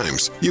ever-changing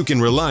times, you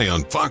can rely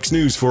on Fox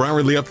News for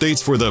hourly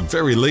updates for the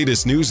very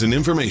latest news and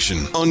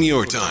information on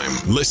your time.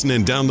 Listen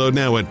and download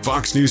now at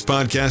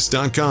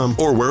foxnewspodcast.com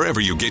or wherever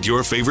you get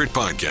your favorite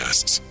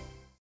podcasts.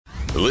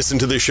 Listen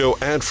to the show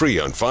ad-free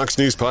on Fox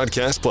News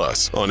Podcast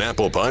Plus, on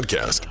Apple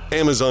Podcast,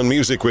 Amazon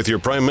Music with your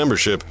Prime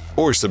membership,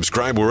 or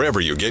subscribe wherever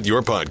you get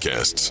your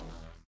podcasts.